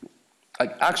like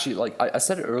actually like I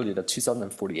said it earlier that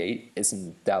 2048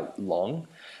 isn't that long,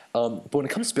 but when it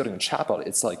comes to building a chatbot,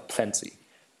 it's like plenty.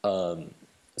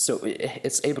 So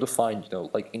it's able to find,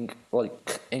 like in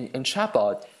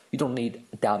chatbot, you don't need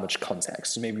that much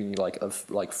context. Maybe you need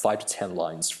like 5 to 10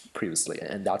 lines previously,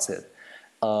 and that's it.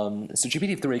 So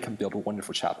GPT-3 can build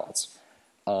wonderful chatbots.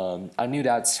 I knew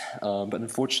that, but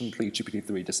unfortunately,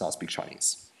 GPT-3 does not speak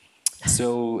Chinese.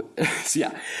 So, so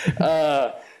yeah,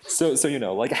 so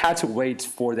like I had to wait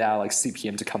for that like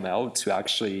CPM to come out to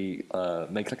actually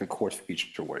make like a core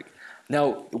feature work.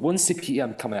 Now, once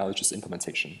CPM come out, it's just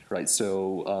implementation, right?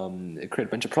 So it create a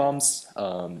bunch of prompts.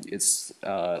 It's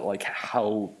like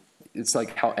how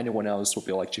anyone else will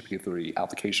build like GPT-3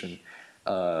 application.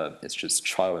 It's just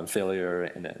trial and failure,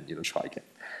 and then try again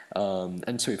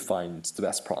until you find the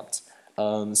best prompt.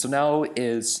 So now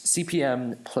is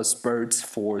CPM plus BERT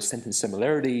for sentence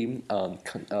similarity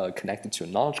connected to a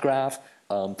knowledge graph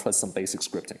plus some basic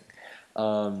scripting.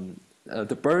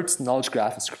 The BERT knowledge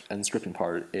graph and scripting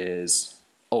part is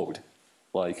old.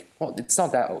 Like, well, it's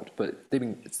not that old, but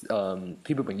people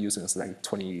have been using it since like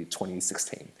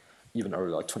 2016, even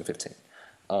earlier, like 2015.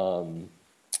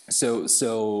 So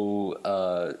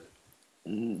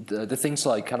the things to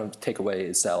like kind of take away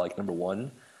is that like number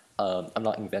one, I'm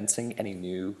not inventing any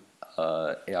new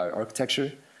AI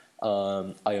architecture.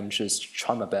 I am just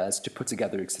trying my best to put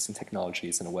together existing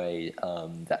technologies in a way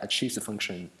that achieves the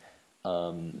function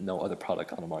no other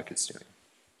product on the market is doing.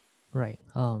 Right.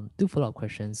 Two follow-up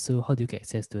questions. So how do you get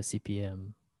access to a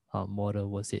CPM model?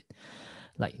 Was it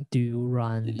like, do you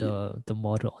run Yeah, the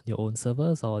model on your own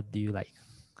servers, or do you like,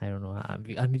 I don't know, I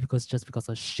mean because just because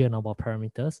of sheer number of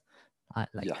parameters, like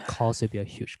yeah, cost will be a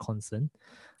huge concern.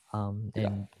 Um, yeah.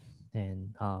 and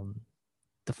and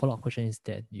the follow-up question is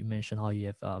that you mentioned how you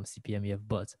have CPM, you have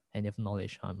BERT, and you have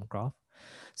knowledge graph.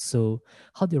 So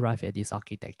how do you arrive at this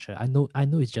architecture? I know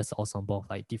it's just ensemble of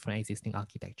like different existing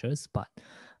architectures, but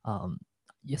um,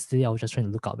 yesterday I was just trying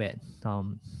to look up at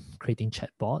creating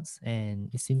chatbots,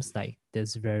 and it seems like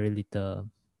there's very little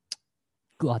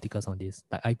good articles on this.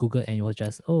 Like I googled and it was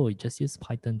just, oh, you just use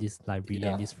Python, this library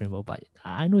Yeah. and this framework, but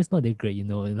I know it's not that great, you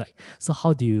know. Like, so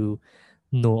how do you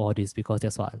know all this? Because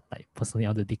that's what like personally I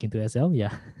want to dig into as well.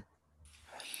 Yeah.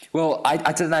 Well, I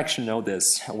didn't actually know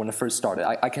this when I first started.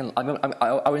 I can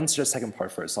I'll answer the second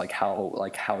part first, like how I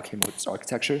came up with this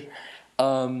architecture.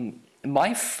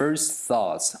 My first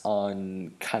thoughts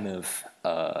on kind of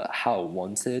how I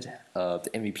wanted the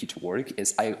MVP to work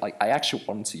is I actually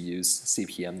wanted to use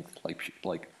CPM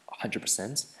like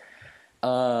 100%.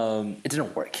 It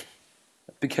didn't work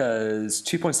because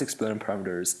 2.6 billion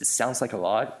parameters, it sounds like a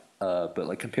lot, but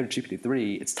like compared to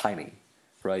GPT-3, it's tiny,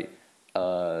 right?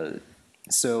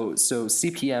 So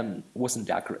CPM wasn't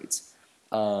that great.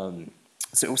 So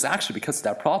it was actually because of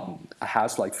that problem I had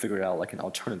to like figure out like an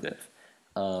alternative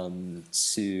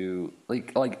to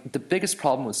like the biggest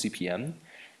problem with CPM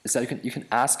is that you can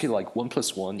ask it like 1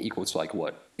 + 1 equals like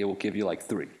what? It will give you like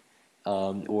 3,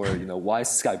 or why is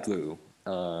the sky blue?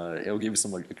 It will give you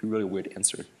some like a really weird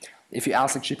answer. If you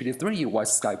ask like GPT-3 why is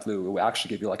the sky blue, it will actually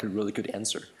give you like a really good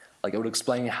answer. Like it would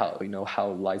explain how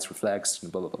light reflects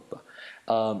and blah blah blah blah.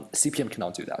 CPM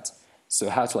cannot do that, so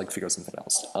it has to like figure out something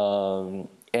else.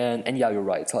 And yeah, you're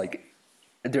right. Like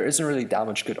there isn't really that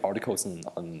much good articles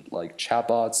on like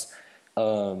chatbots,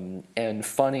 and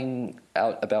finding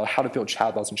out about how to build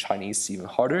chatbots in Chinese is even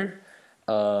harder.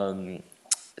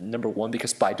 Number one,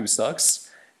 because Baidu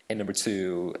sucks, and number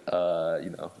two,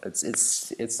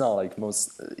 it's not like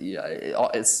most yeah,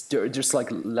 it's just like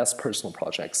less personal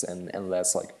projects and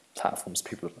less like platforms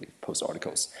people like post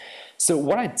articles. So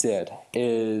what I did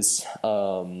is,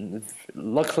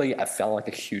 luckily I found like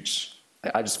a huge.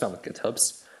 I just found like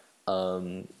GitHubs.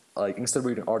 Like instead of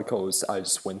reading articles, I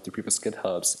just went through people's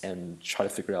GitHubs and try to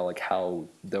figure out like how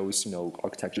those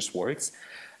architectures works.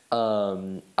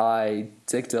 I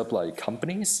digged up like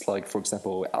companies, like for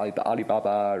example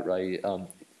Alibaba, right?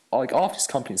 Like all of these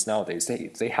companies nowadays,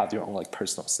 they have their own like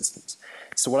personal assistants.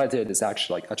 So what I did is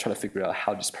actually like I try to figure out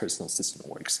how this personal assistant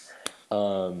works.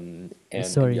 And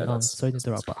Sorry, yeah, sorry to that's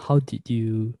interrupt, but basically how did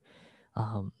you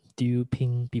do you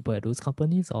ping people at those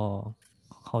companies, or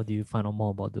how do you find out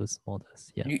more about those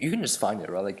models? Yeah. you can just find it,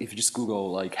 right? Like if you just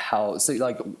Google like how, say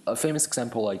like a famous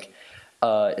example like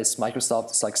is Microsoft.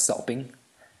 It's like Xiaoping.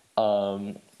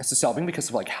 It's Xiaoping because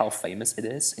of like how famous it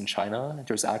is in China.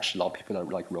 There's actually a lot of people that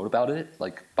like wrote about it,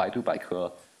 like Baidu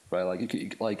Baike, right?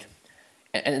 Like like,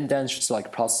 and then it's just like a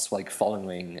process of, like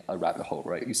following a rabbit hole,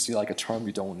 right? You see like a term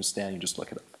you don't understand, you just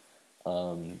look it up,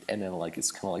 and then like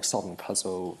it's kind of like solving a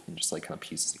puzzle and just like kind of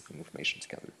piecing information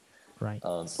together. Right.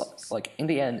 But like in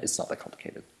the end, it's not that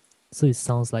complicated. So it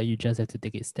sounds like you just have to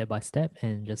take it step by step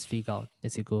and just figure out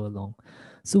as you go along.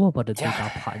 So what about the Yeah,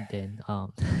 data part then?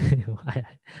 I,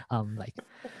 like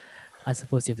I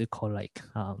suppose you have to call like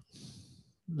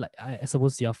I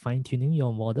suppose you are fine tuning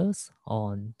your models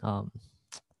on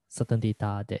certain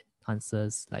data that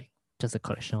answers like just a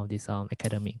collection of these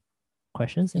academic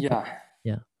questions and yeah.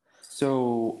 yeah.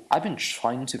 So I've been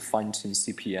trying to fine tune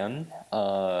CPM,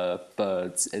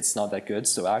 but it's not that good.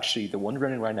 So actually, the one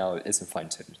running right now isn't fine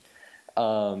tuned.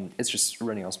 It's just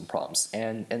running on some problems,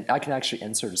 and I can actually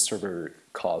answer the server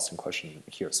calls in question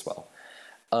here as well.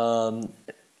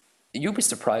 You'll be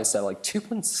surprised that like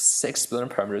 2.6 billion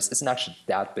parameters isn't actually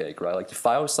that big, right? Like the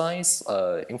file size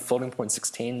in floating point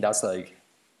 16, that's like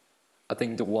I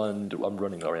think the one that I'm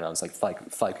running right now is like 5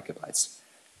 gigabytes.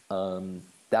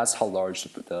 That's how large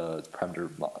the parameter.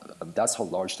 That's how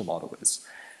large the model is,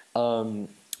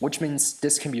 which means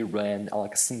this can be ran on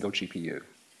like a single GPU,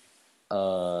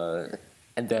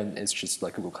 and then it's just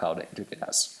like Google Cloud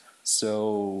AWS.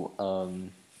 So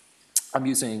I'm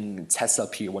using Tesla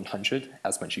P100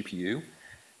 as my GPU,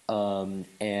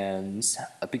 and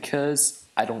because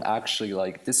I don't actually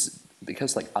like this,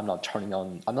 because like I'm not running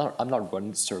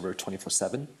the server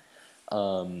 24/7.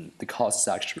 the cost is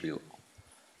actually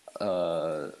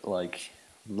like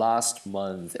last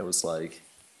month it was like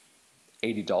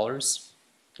 $80,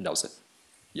 and that was it.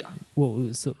 Yeah.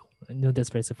 Whoa, so no, that's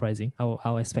very surprising.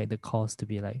 I'll expect the cost to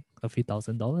be like a few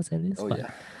 $1,000s at least, Oh but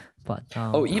yeah. but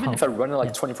Oh, even if I how run it like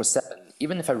yeah. 24/7,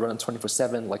 even if I run it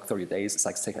 24/7, like 30 days, it's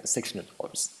like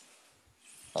 $600.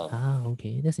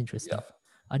 Okay, that's Yeah. interesting.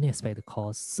 I didn't expect the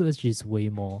cost. Search is way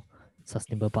more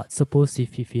sustainable. But suppose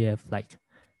if you have like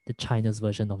the China's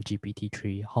version of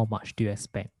GPT-3, how much do you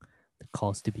expect the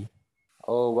cost to be?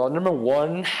 Oh well, number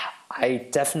one, I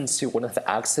definitely want to have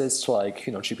access to like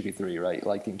GPT-3, right?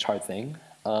 Like the entire thing.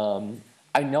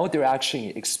 I know they're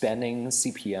actually expanding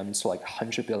CPM to like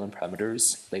 100 billion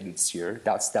parameters later this year.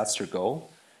 That's their goal.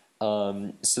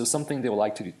 So something they would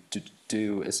like to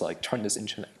do is like turn this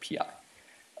into an API.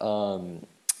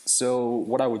 So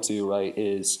what I would do, right,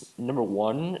 is number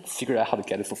one, figure out how to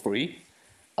get it for free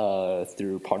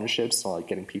through partnerships or like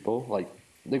getting people. Like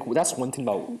that's one thing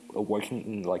about working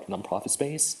in like nonprofit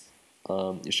space.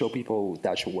 You show people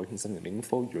that you're working something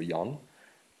meaningful. You're young,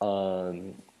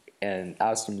 and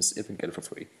ask them if you can get it for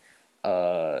free.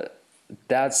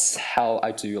 That's how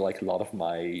I do like a lot of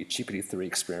my GPT-3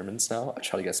 experiments now. I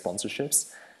try to get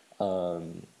sponsorships.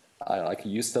 I like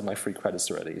used up my free credits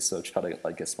already, so try to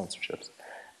like get sponsorships.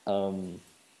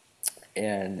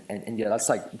 And yeah,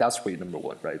 that's way number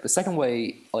one, right? The second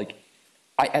way, like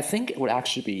I think it would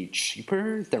actually be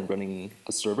cheaper than running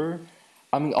a server.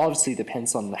 I mean, obviously, it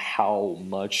depends on how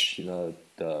much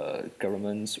the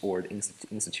government or the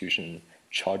institution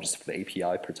charges for the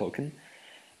API per token.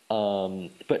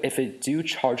 But if they do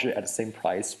charge it at the same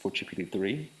price for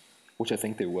GPT-3, which I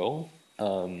think they will,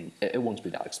 it won't be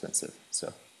that expensive.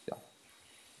 So yeah.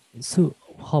 So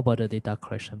how about the data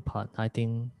collection part? I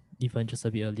think even just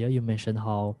a bit earlier, you mentioned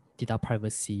how data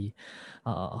privacy,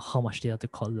 how much data to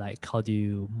collect, how do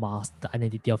you mask the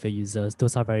identity of your users?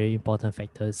 Those are very important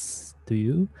factors to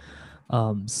you.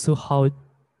 So how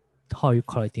are you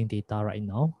collecting data right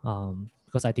now?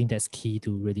 Because I think that's key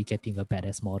to really getting a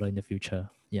badass model in the future.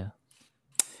 Yeah.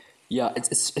 Yeah,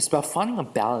 it's about finding a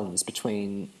balance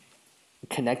between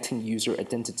connecting user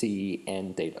identity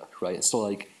and data, right? So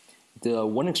like the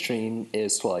one extreme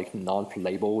is to like not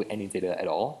label any data at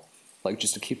all, like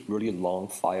just to keep really long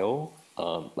file.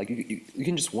 Like you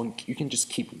can just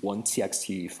keep one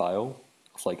txt file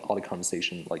of like all the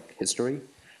conversation like history.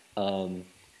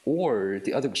 Or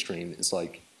the other extreme is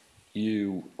like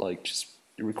you like just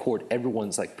record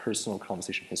everyone's like personal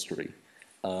conversation history.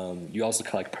 You also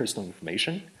collect personal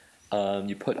information.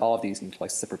 You put all of these into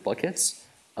like separate buckets,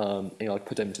 and you like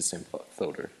put them into the same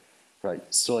folder, right?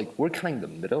 So like we're kind of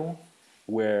in the middle,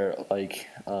 where like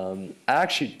I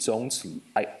actually don't.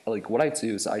 I like what I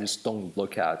do is I just don't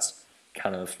look at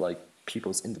kind of like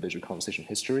people's individual conversation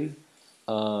history.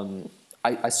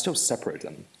 I still separate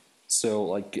them. So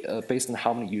like based on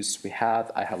how many users we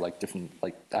have, I have like different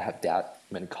like I have that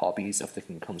many copies of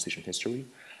different conversation history,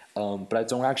 but I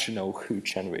don't actually know who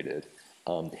generated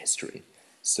the history.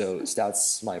 So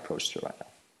that's my approach to it right now.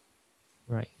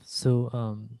 Right. So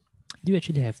you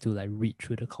actually have to like read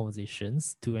through the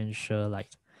conversations to ensure like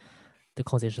the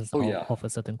conversations Oh are yeah, of a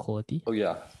certain quality. oh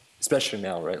yeah. Especially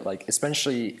now, right? Like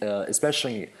especially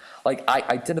like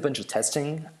I did a bunch of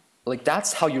testing. Like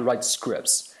that's how you write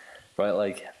scripts, right?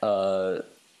 Like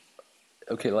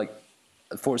okay, like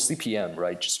for CPM,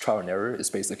 right? Just trial and error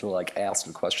is basically like I ask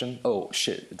the question, oh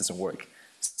shit, it doesn't work.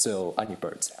 So I need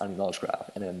birds, I need knowledge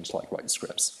graph, and then just like write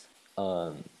scripts.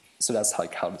 So that's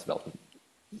like how the development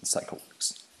cycle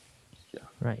works. Yeah.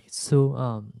 Right.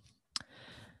 So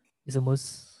it's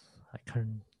almost I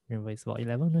can't remember, it's about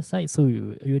 11 on the side. So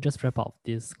you just wrap up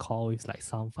this call with like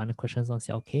some final questions on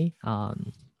CLK.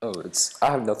 Oh, it's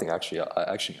I have nothing actually.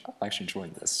 I actually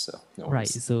joined this, so no Right.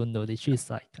 worries. So no, the issue is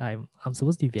like I'm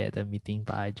supposed to be at the meeting,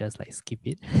 but I just like skip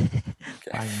it. Okay.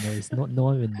 But I know it's not no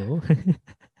one will know.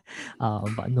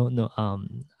 But no.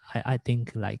 I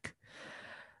think like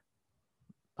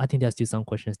I think there's still some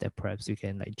questions that perhaps you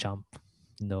can like jump,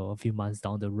 a few months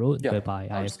down the road, Yeah, whereby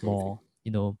I I'll have just go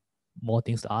with you. more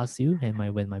things to ask you, and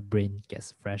when my brain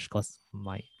gets fresh, cause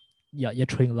you're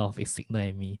throwing a lot of signal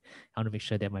at me. I want to make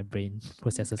sure that my brain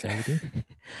processes Okay. everything.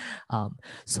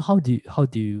 So how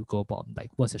do you go about like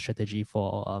what's your strategy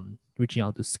for reaching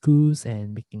out to schools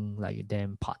and making like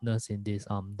them partners in this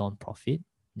non-profit?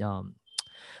 Like,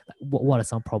 what are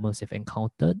some problems you've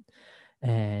encountered?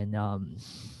 And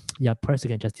yeah, perhaps you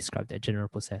can just describe that general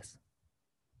process.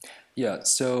 Yeah.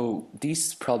 So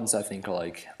these problems I think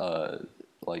are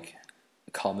like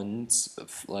common,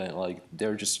 like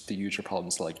they're just the usual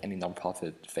problems like any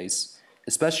nonprofit face,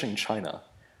 especially in China,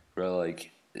 where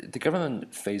like the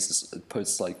government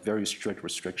puts like very strict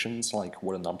restrictions, like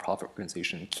what a nonprofit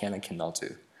organization can and cannot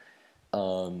do.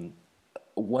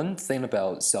 One thing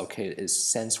about Self-K is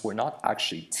since we're not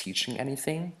actually teaching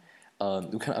anything,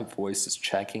 we can avoid this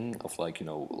checking of like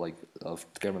of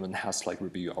the government has to like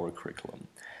review our curriculum.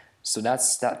 So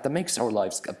that makes our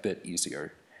lives a bit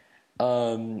easier.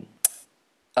 Now,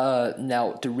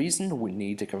 the reason we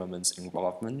need the government's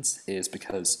involvement is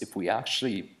because if we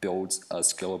actually build a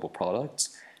scalable product,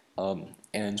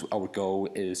 and our goal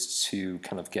is to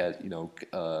kind of get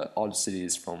all the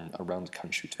cities from around the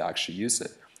country to actually use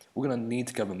it, we're gonna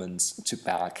need governments to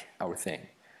back our thing,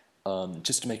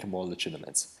 just to make it more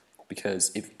legitimate.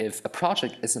 Because if a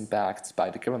project isn't backed by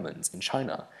the government in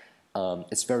China,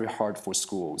 it's very hard for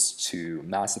schools to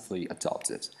massively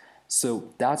adopt it. So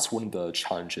that's one of the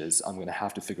challenges I'm gonna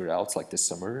have to figure out like this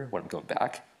summer when I'm going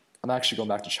back. I'm actually going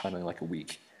back to China in like a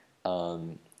week,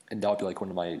 and that'll be like one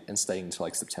of my and staying until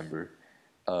like September.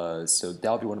 So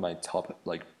that'll be one of my top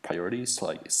like priorities to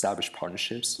like establish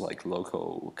partnerships like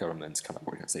local government kind of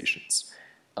organizations,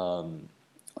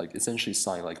 like essentially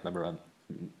sign like memorandums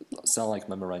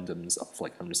of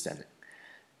like understanding.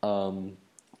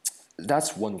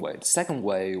 That's one way. The second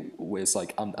way was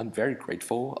like I'm very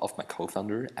grateful of my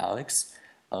co-founder Alex.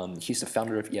 He's the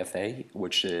founder of EFA,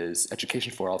 which is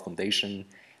Education for All Foundation.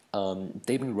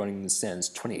 They've been running since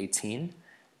 2018,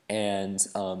 and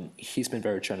he's been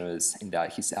very generous in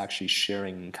that he's actually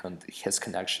sharing kind of his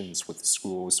connections with the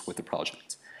schools with the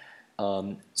project.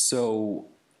 So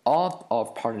all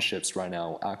of partnerships right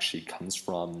now actually comes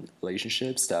from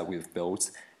relationships that we've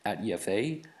built at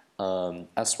EFA,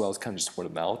 as well as kind of just word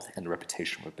of mouth and the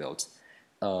reputation we built.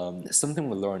 Something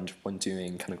we learned when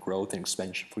doing kind of growth and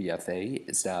expansion for EFA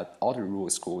is that all the rural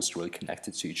schools are really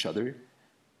connected to each other.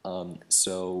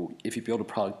 So if you build a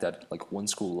product that like one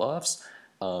school loves,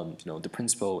 the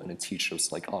principal and the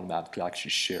teachers like automatically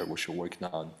actually share what you're working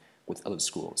on with other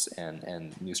schools,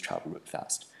 and news travel really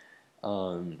fast.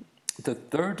 The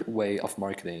third way of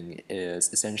marketing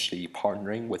is essentially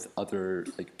partnering with other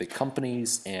like big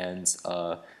companies and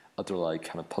other like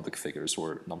kind of public figures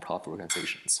or nonprofit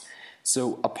organizations.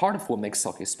 So a part of what makes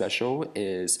Selkie special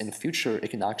is in the future it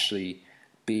can actually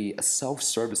be a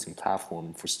self-servicing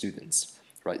platform for students,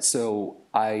 right? So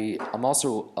I'm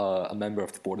also a member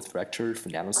of the board of directors for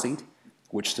NanoSeed,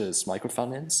 which does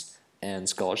microfinance and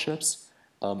scholarships.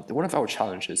 One of our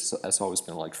challenges has always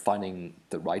been like finding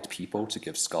the right people to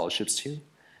give scholarships to.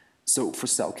 So for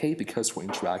Selkie, because we're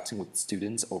interacting with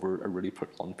students over a really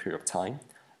long period of time,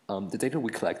 the data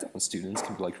we collect on students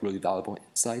can be like really valuable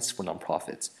insights for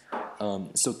nonprofits.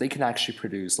 So they can actually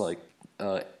produce like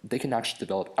they can actually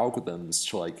develop algorithms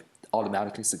to like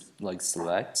automatically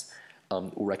select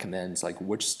or recommend like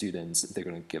which students they're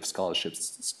going to give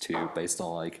scholarships to based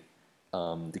on like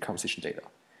the conversation data.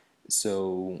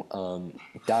 So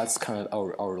that's kind of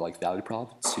our like value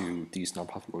prop to these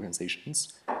nonprofit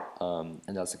organizations, and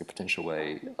that's like a potential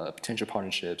way, potential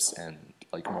partnerships and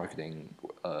like marketing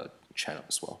channel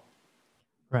as well.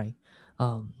 Right.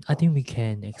 I think we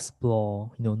can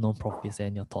explore, non-profits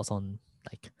and your thoughts on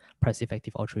like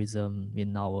price-effective altruism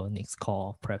in our next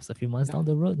call, perhaps a few months Yeah. down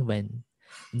the road when,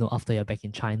 after you're back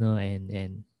in China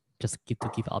and just give an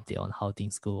update on how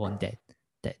things go on that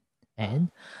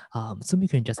end. So we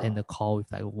can just end the call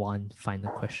with like one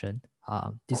final question.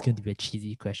 This is going to be a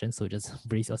cheesy question, so just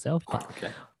brace yourself. But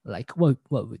Okay. like, what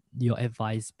would your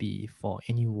advice be for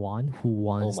anyone who Oh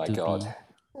wants my to God. be?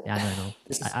 Yeah, I know.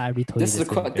 This is I already told you this is that's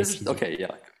going to be very this is cheesy. okay. Yeah.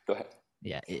 Go ahead.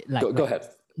 Yeah, Go ahead.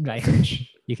 right.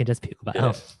 Finish. You can just pick, but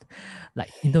Yeah.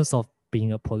 like in terms of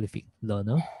being a prolific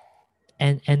learner,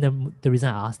 and the reason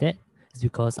I asked that is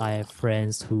because I have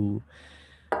friends who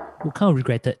kind of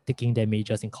regretted taking their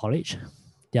majors in college.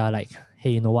 They are like,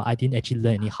 hey, you know what? I didn't actually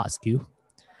learn any hard skill,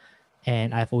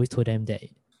 and I've always told them that,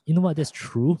 you know what, that's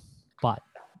true, but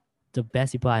the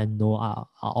best people I know are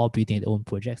all building their own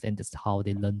projects, and that's how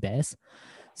they learn best.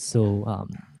 So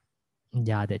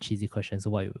yeah, that cheesy question. So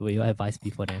what will your advice be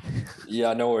for them?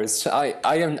 Yeah, no worries.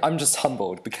 I'm just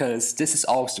humbled because this is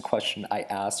always the question I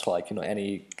ask like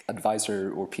any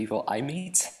advisor or people I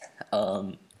meet.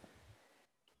 And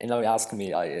now you ask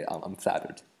me, I'm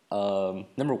flattered.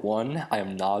 Number one, I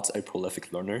am not a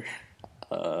prolific learner.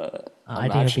 I I'm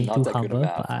think you're actually being not too that good at humble,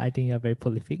 but math. I think you're very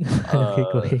prolific. Okay,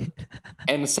 go ahead.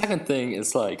 And the second thing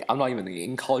is like I'm not even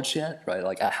in college yet, right?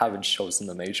 Like I haven't chosen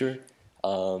the major.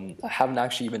 I haven't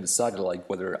actually even decided like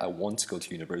whether I want to go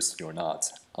to university or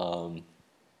not.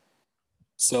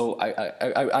 So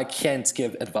I can't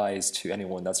give advice to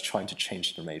anyone that's trying to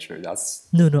change their major. That's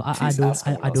No, I please don't ask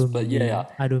someone I else. don't But yeah, mean yeah,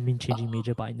 I don't mean changing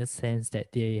major, but in the sense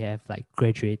that they have like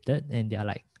graduated and they're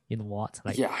like, you know what,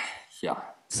 like yeah, yeah.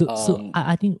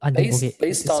 I think okay.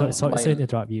 Based Sorry, on sorry my to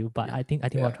interrupt you, but yeah I think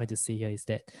what I'm yeah trying to say here is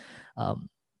that, um,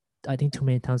 I think too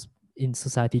many times in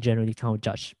society generally kind of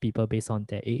judge people based on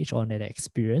their age or their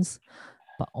experience.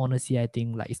 But honestly, I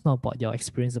think like it's not about your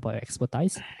experience, about your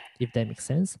expertise, if that makes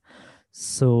sense.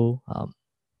 So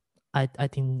I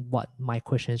think what my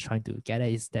question is trying to get at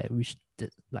is that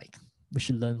like we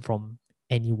should learn from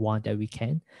anyone that we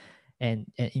can. And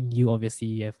in you, obviously,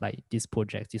 you have like these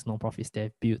projects, these non-profits that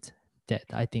have built that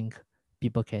I think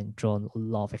people can draw a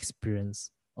lot of experience,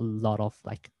 a lot of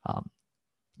like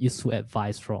useful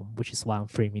advice from, which is why I'm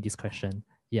framing this question.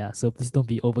 Yeah, so please don't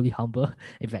be overly humble.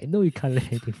 If I know you can't learn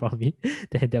anything from me,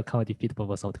 then they'll kind of defeat the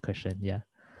purpose of the question. Yeah.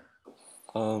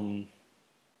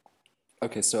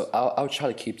 Okay, so I'll try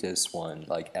to keep this one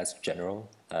like as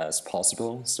general as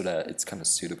possible so that it's kind of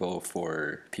suitable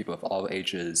for people of all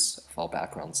ages, of all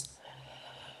backgrounds.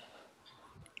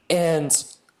 And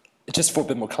just for a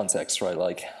bit more context, right?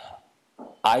 Like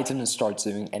I didn't start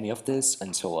doing any of this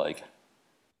until like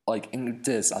in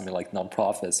this, I mean like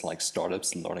nonprofits, like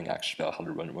startups, learning actually about how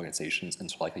to run organizations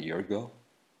until like a year ago.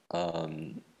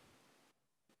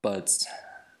 But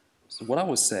what I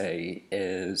would say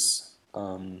is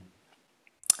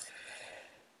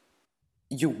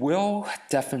you will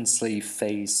definitely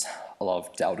face a lot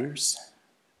of doubters,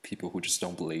 people who just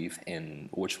don't believe in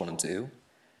what you want to do.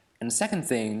 And the second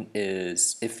thing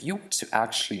is if you were to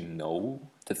actually know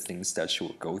the things that you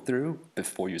will go through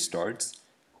before you start,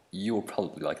 you will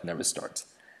probably like never start.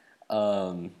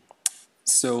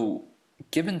 So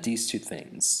given these two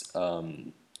things,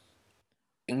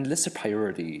 in list of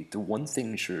priority, the one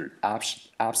thing you should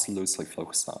absolutely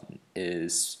focus on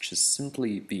is just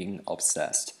simply being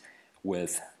obsessed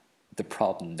with the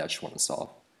problem that you want to solve.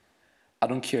 I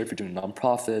don't care if you're doing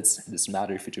nonprofits, it doesn't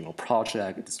matter if you're doing a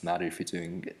project, it doesn't matter if you're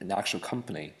doing an actual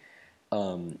company.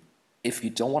 If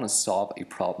you don't want to solve a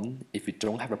problem, if you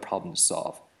don't have a problem to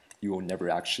solve, you will never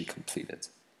actually complete it.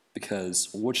 Because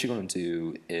what you're going to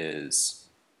do is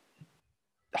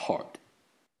hard.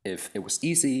 If it was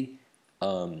easy,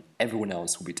 everyone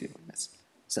else will be doing this.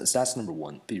 So that's number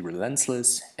one. Be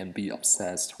relentless and be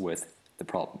obsessed with the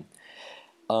problem.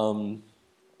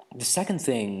 The second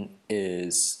thing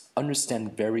is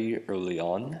understand very early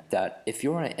on that if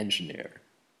you're an engineer,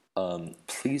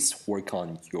 please work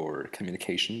on your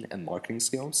communication and marketing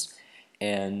skills.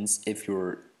 And if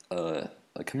you're a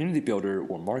community builder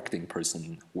or marketing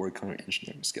person, work on your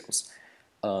engineering skills.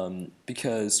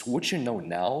 Because what you know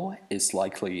now is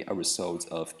likely a result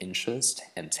of interest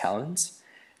and talent,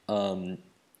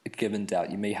 given that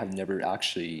you may have never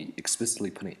actually explicitly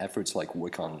put in effort to like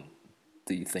work on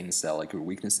the things that like your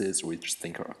weaknesses or you just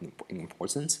think are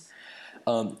important.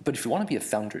 But if you want to be a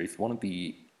founder, if you want to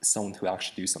be someone who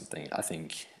actually do something, I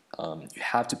think you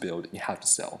have to build and you have to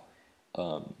sell.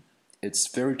 It's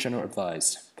very general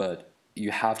advice, but you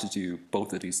have to do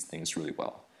both of these things really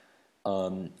well.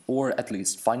 Or at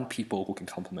least find people who can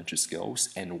complement your skills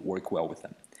and work well with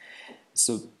them.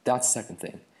 So that's the second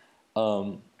thing.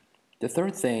 The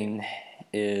third thing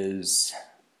is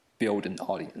build an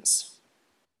audience.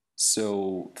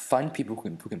 So find people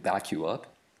who can back you up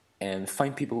and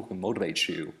find people who can motivate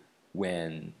you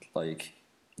when like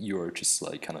you're just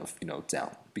like kind of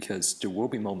down, because there will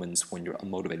be moments when you're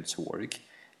unmotivated to work.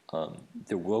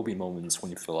 There will be moments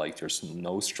when you feel like there's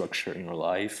no structure in your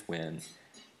life, when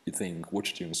you think what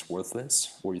you're doing is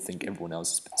worthless, or you think everyone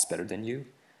else is better than you.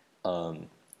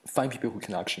 Find people who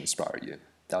can actually inspire you.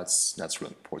 That's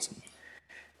really important.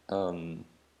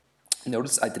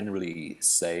 Notice I didn't really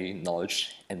say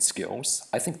knowledge and skills.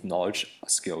 I think knowledge,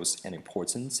 skills, and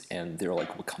importance, and they're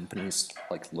like what companies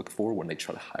like look for when they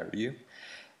try to hire you.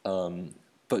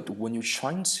 But when you're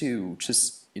trying to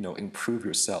just improve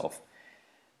yourself,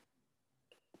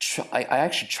 I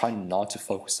actually try not to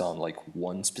focus on like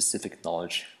one specific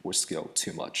knowledge or skill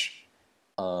too much.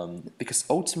 Because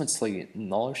ultimately,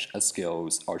 knowledge and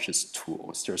skills are just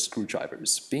tools. They're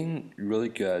screwdrivers. Being really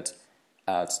good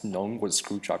at knowing what a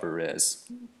screwdriver is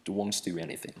won't do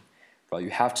anything, right? You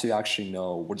have to actually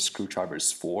know what a screwdriver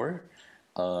is for,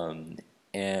 and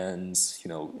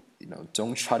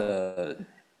don't try to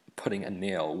putting a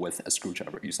nail with a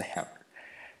screwdriver. Use a hammer,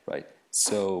 right?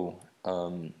 So,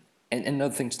 and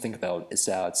another thing to think about is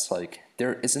that like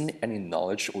there isn't any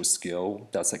knowledge or skill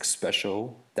that's like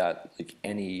special that like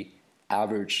any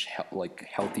average like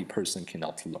healthy person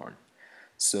cannot learn.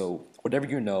 So whatever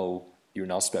you know, you're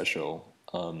not special.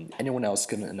 Anyone else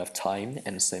given enough time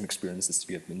and the same experiences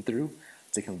you have been through,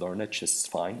 they can learn it just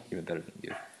fine, even better than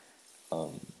you.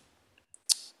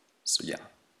 So yeah,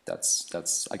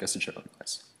 that's I guess the general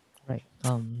advice. Right.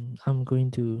 I'm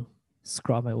going to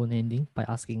screw up my own ending by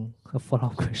asking a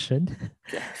follow-up question.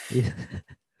 Yeah.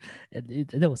 it,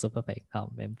 that was a perfect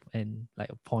and like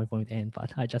a point for me to end.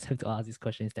 But I just have to ask this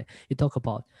question: is that you talk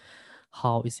about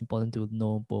how it's important to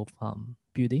know both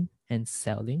building and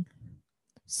selling.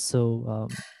 So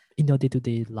in your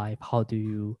day-to-day life, how do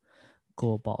you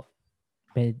go about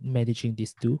managing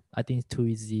these two? I think it's too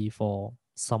easy for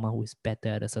someone who is better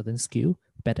at a certain skill,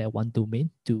 better at one domain,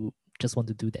 to just want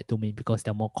to do that domain because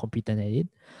they're more competent at it.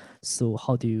 So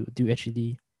how do you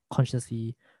actually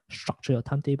consciously structure your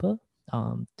timetable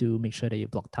to make sure that you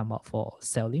block time out for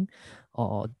selling,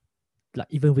 or like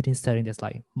even within selling, there's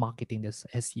like marketing, there's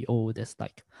SEO, there's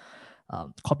like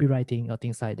copywriting or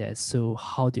things like that. So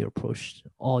how do you approach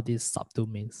all these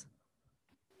subdomains?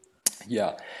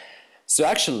 Yeah. So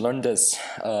I actually learned this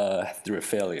through a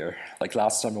failure. Like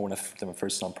last summer when I did my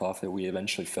first nonprofit, we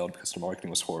eventually failed because the marketing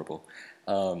was horrible.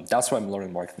 That's why I'm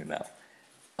learning marketing now.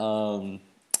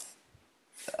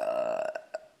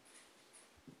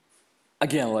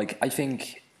 Again, like I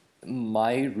think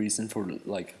my reason for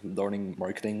like learning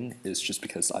marketing is just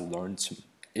because I learned to,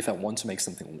 if I want to make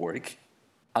something work,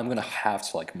 I'm gonna have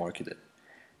to like market it.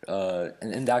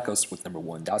 And that goes with number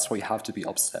one. That's why you have to be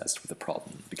obsessed with the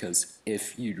problem, because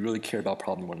if you really care about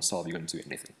problem you want to solve, you're going to do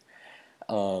anything.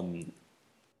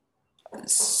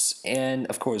 And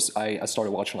of course, I started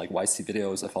watching like YC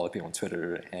videos. I follow people on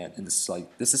Twitter, and this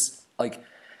is like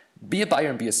be a buyer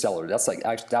and be a seller. That's like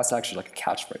that's actually like a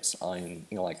catchphrase on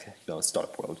like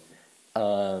startup world.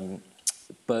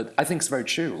 But I think it's very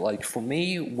true. Like for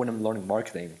me, when I'm learning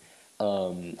marketing,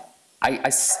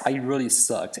 I really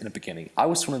sucked in the beginning. I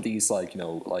was one of these like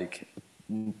like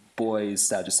boys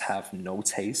that just have no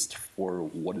taste for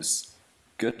what is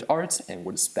good art and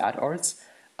what is bad art.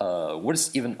 What is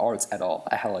even art at all?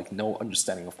 I had like no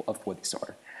understanding of what these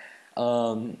are.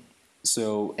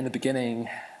 So in the beginning,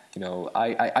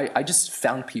 I just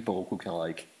found people who can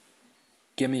like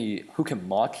who can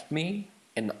mock me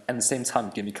and at the same time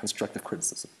give me constructive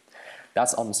criticism.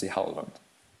 That's honestly how I learned.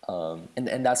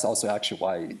 And that's also actually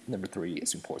why number three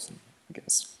is important, I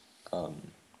guess.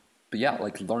 But yeah,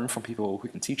 like learn from people who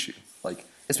can teach you, like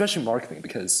especially marketing,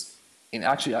 because in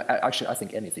actually I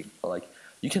think anything, like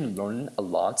you can learn a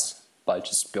lot by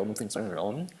just building things on your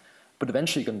own, but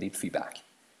eventually you're gonna need feedback,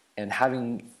 and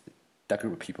having that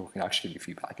group of people who can actually give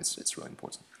you feedback is it's really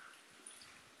important.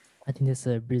 I think that's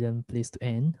a brilliant place to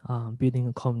end. Building a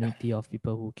Yeah. community of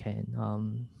people who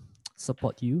can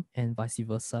support you and vice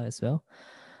versa as well.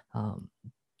 Um,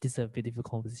 this is a beautiful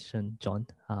conversation, John.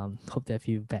 Hope to have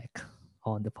you back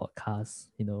on the podcast,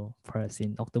 perhaps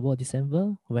in October or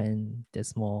December when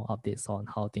there's more updates on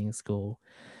how things go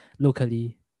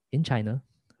locally in China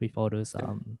with all those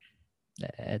Yeah.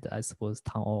 at I suppose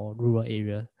town or rural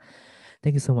area.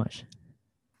 Thank you so much.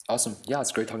 Awesome. Yeah,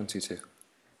 it's great talking to you too.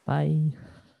 Bye.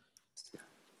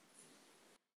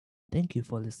 Thank you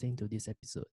for listening to this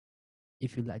episode.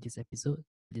 If you like this episode,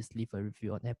 please leave a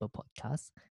review on Apple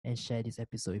Podcasts and share this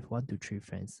episode with 1 to 3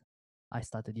 friends. I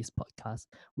started this podcast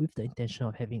with the intention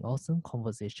of having awesome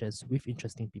conversations with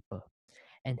interesting people,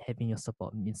 and having your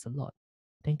support means a lot.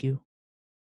 Thank you.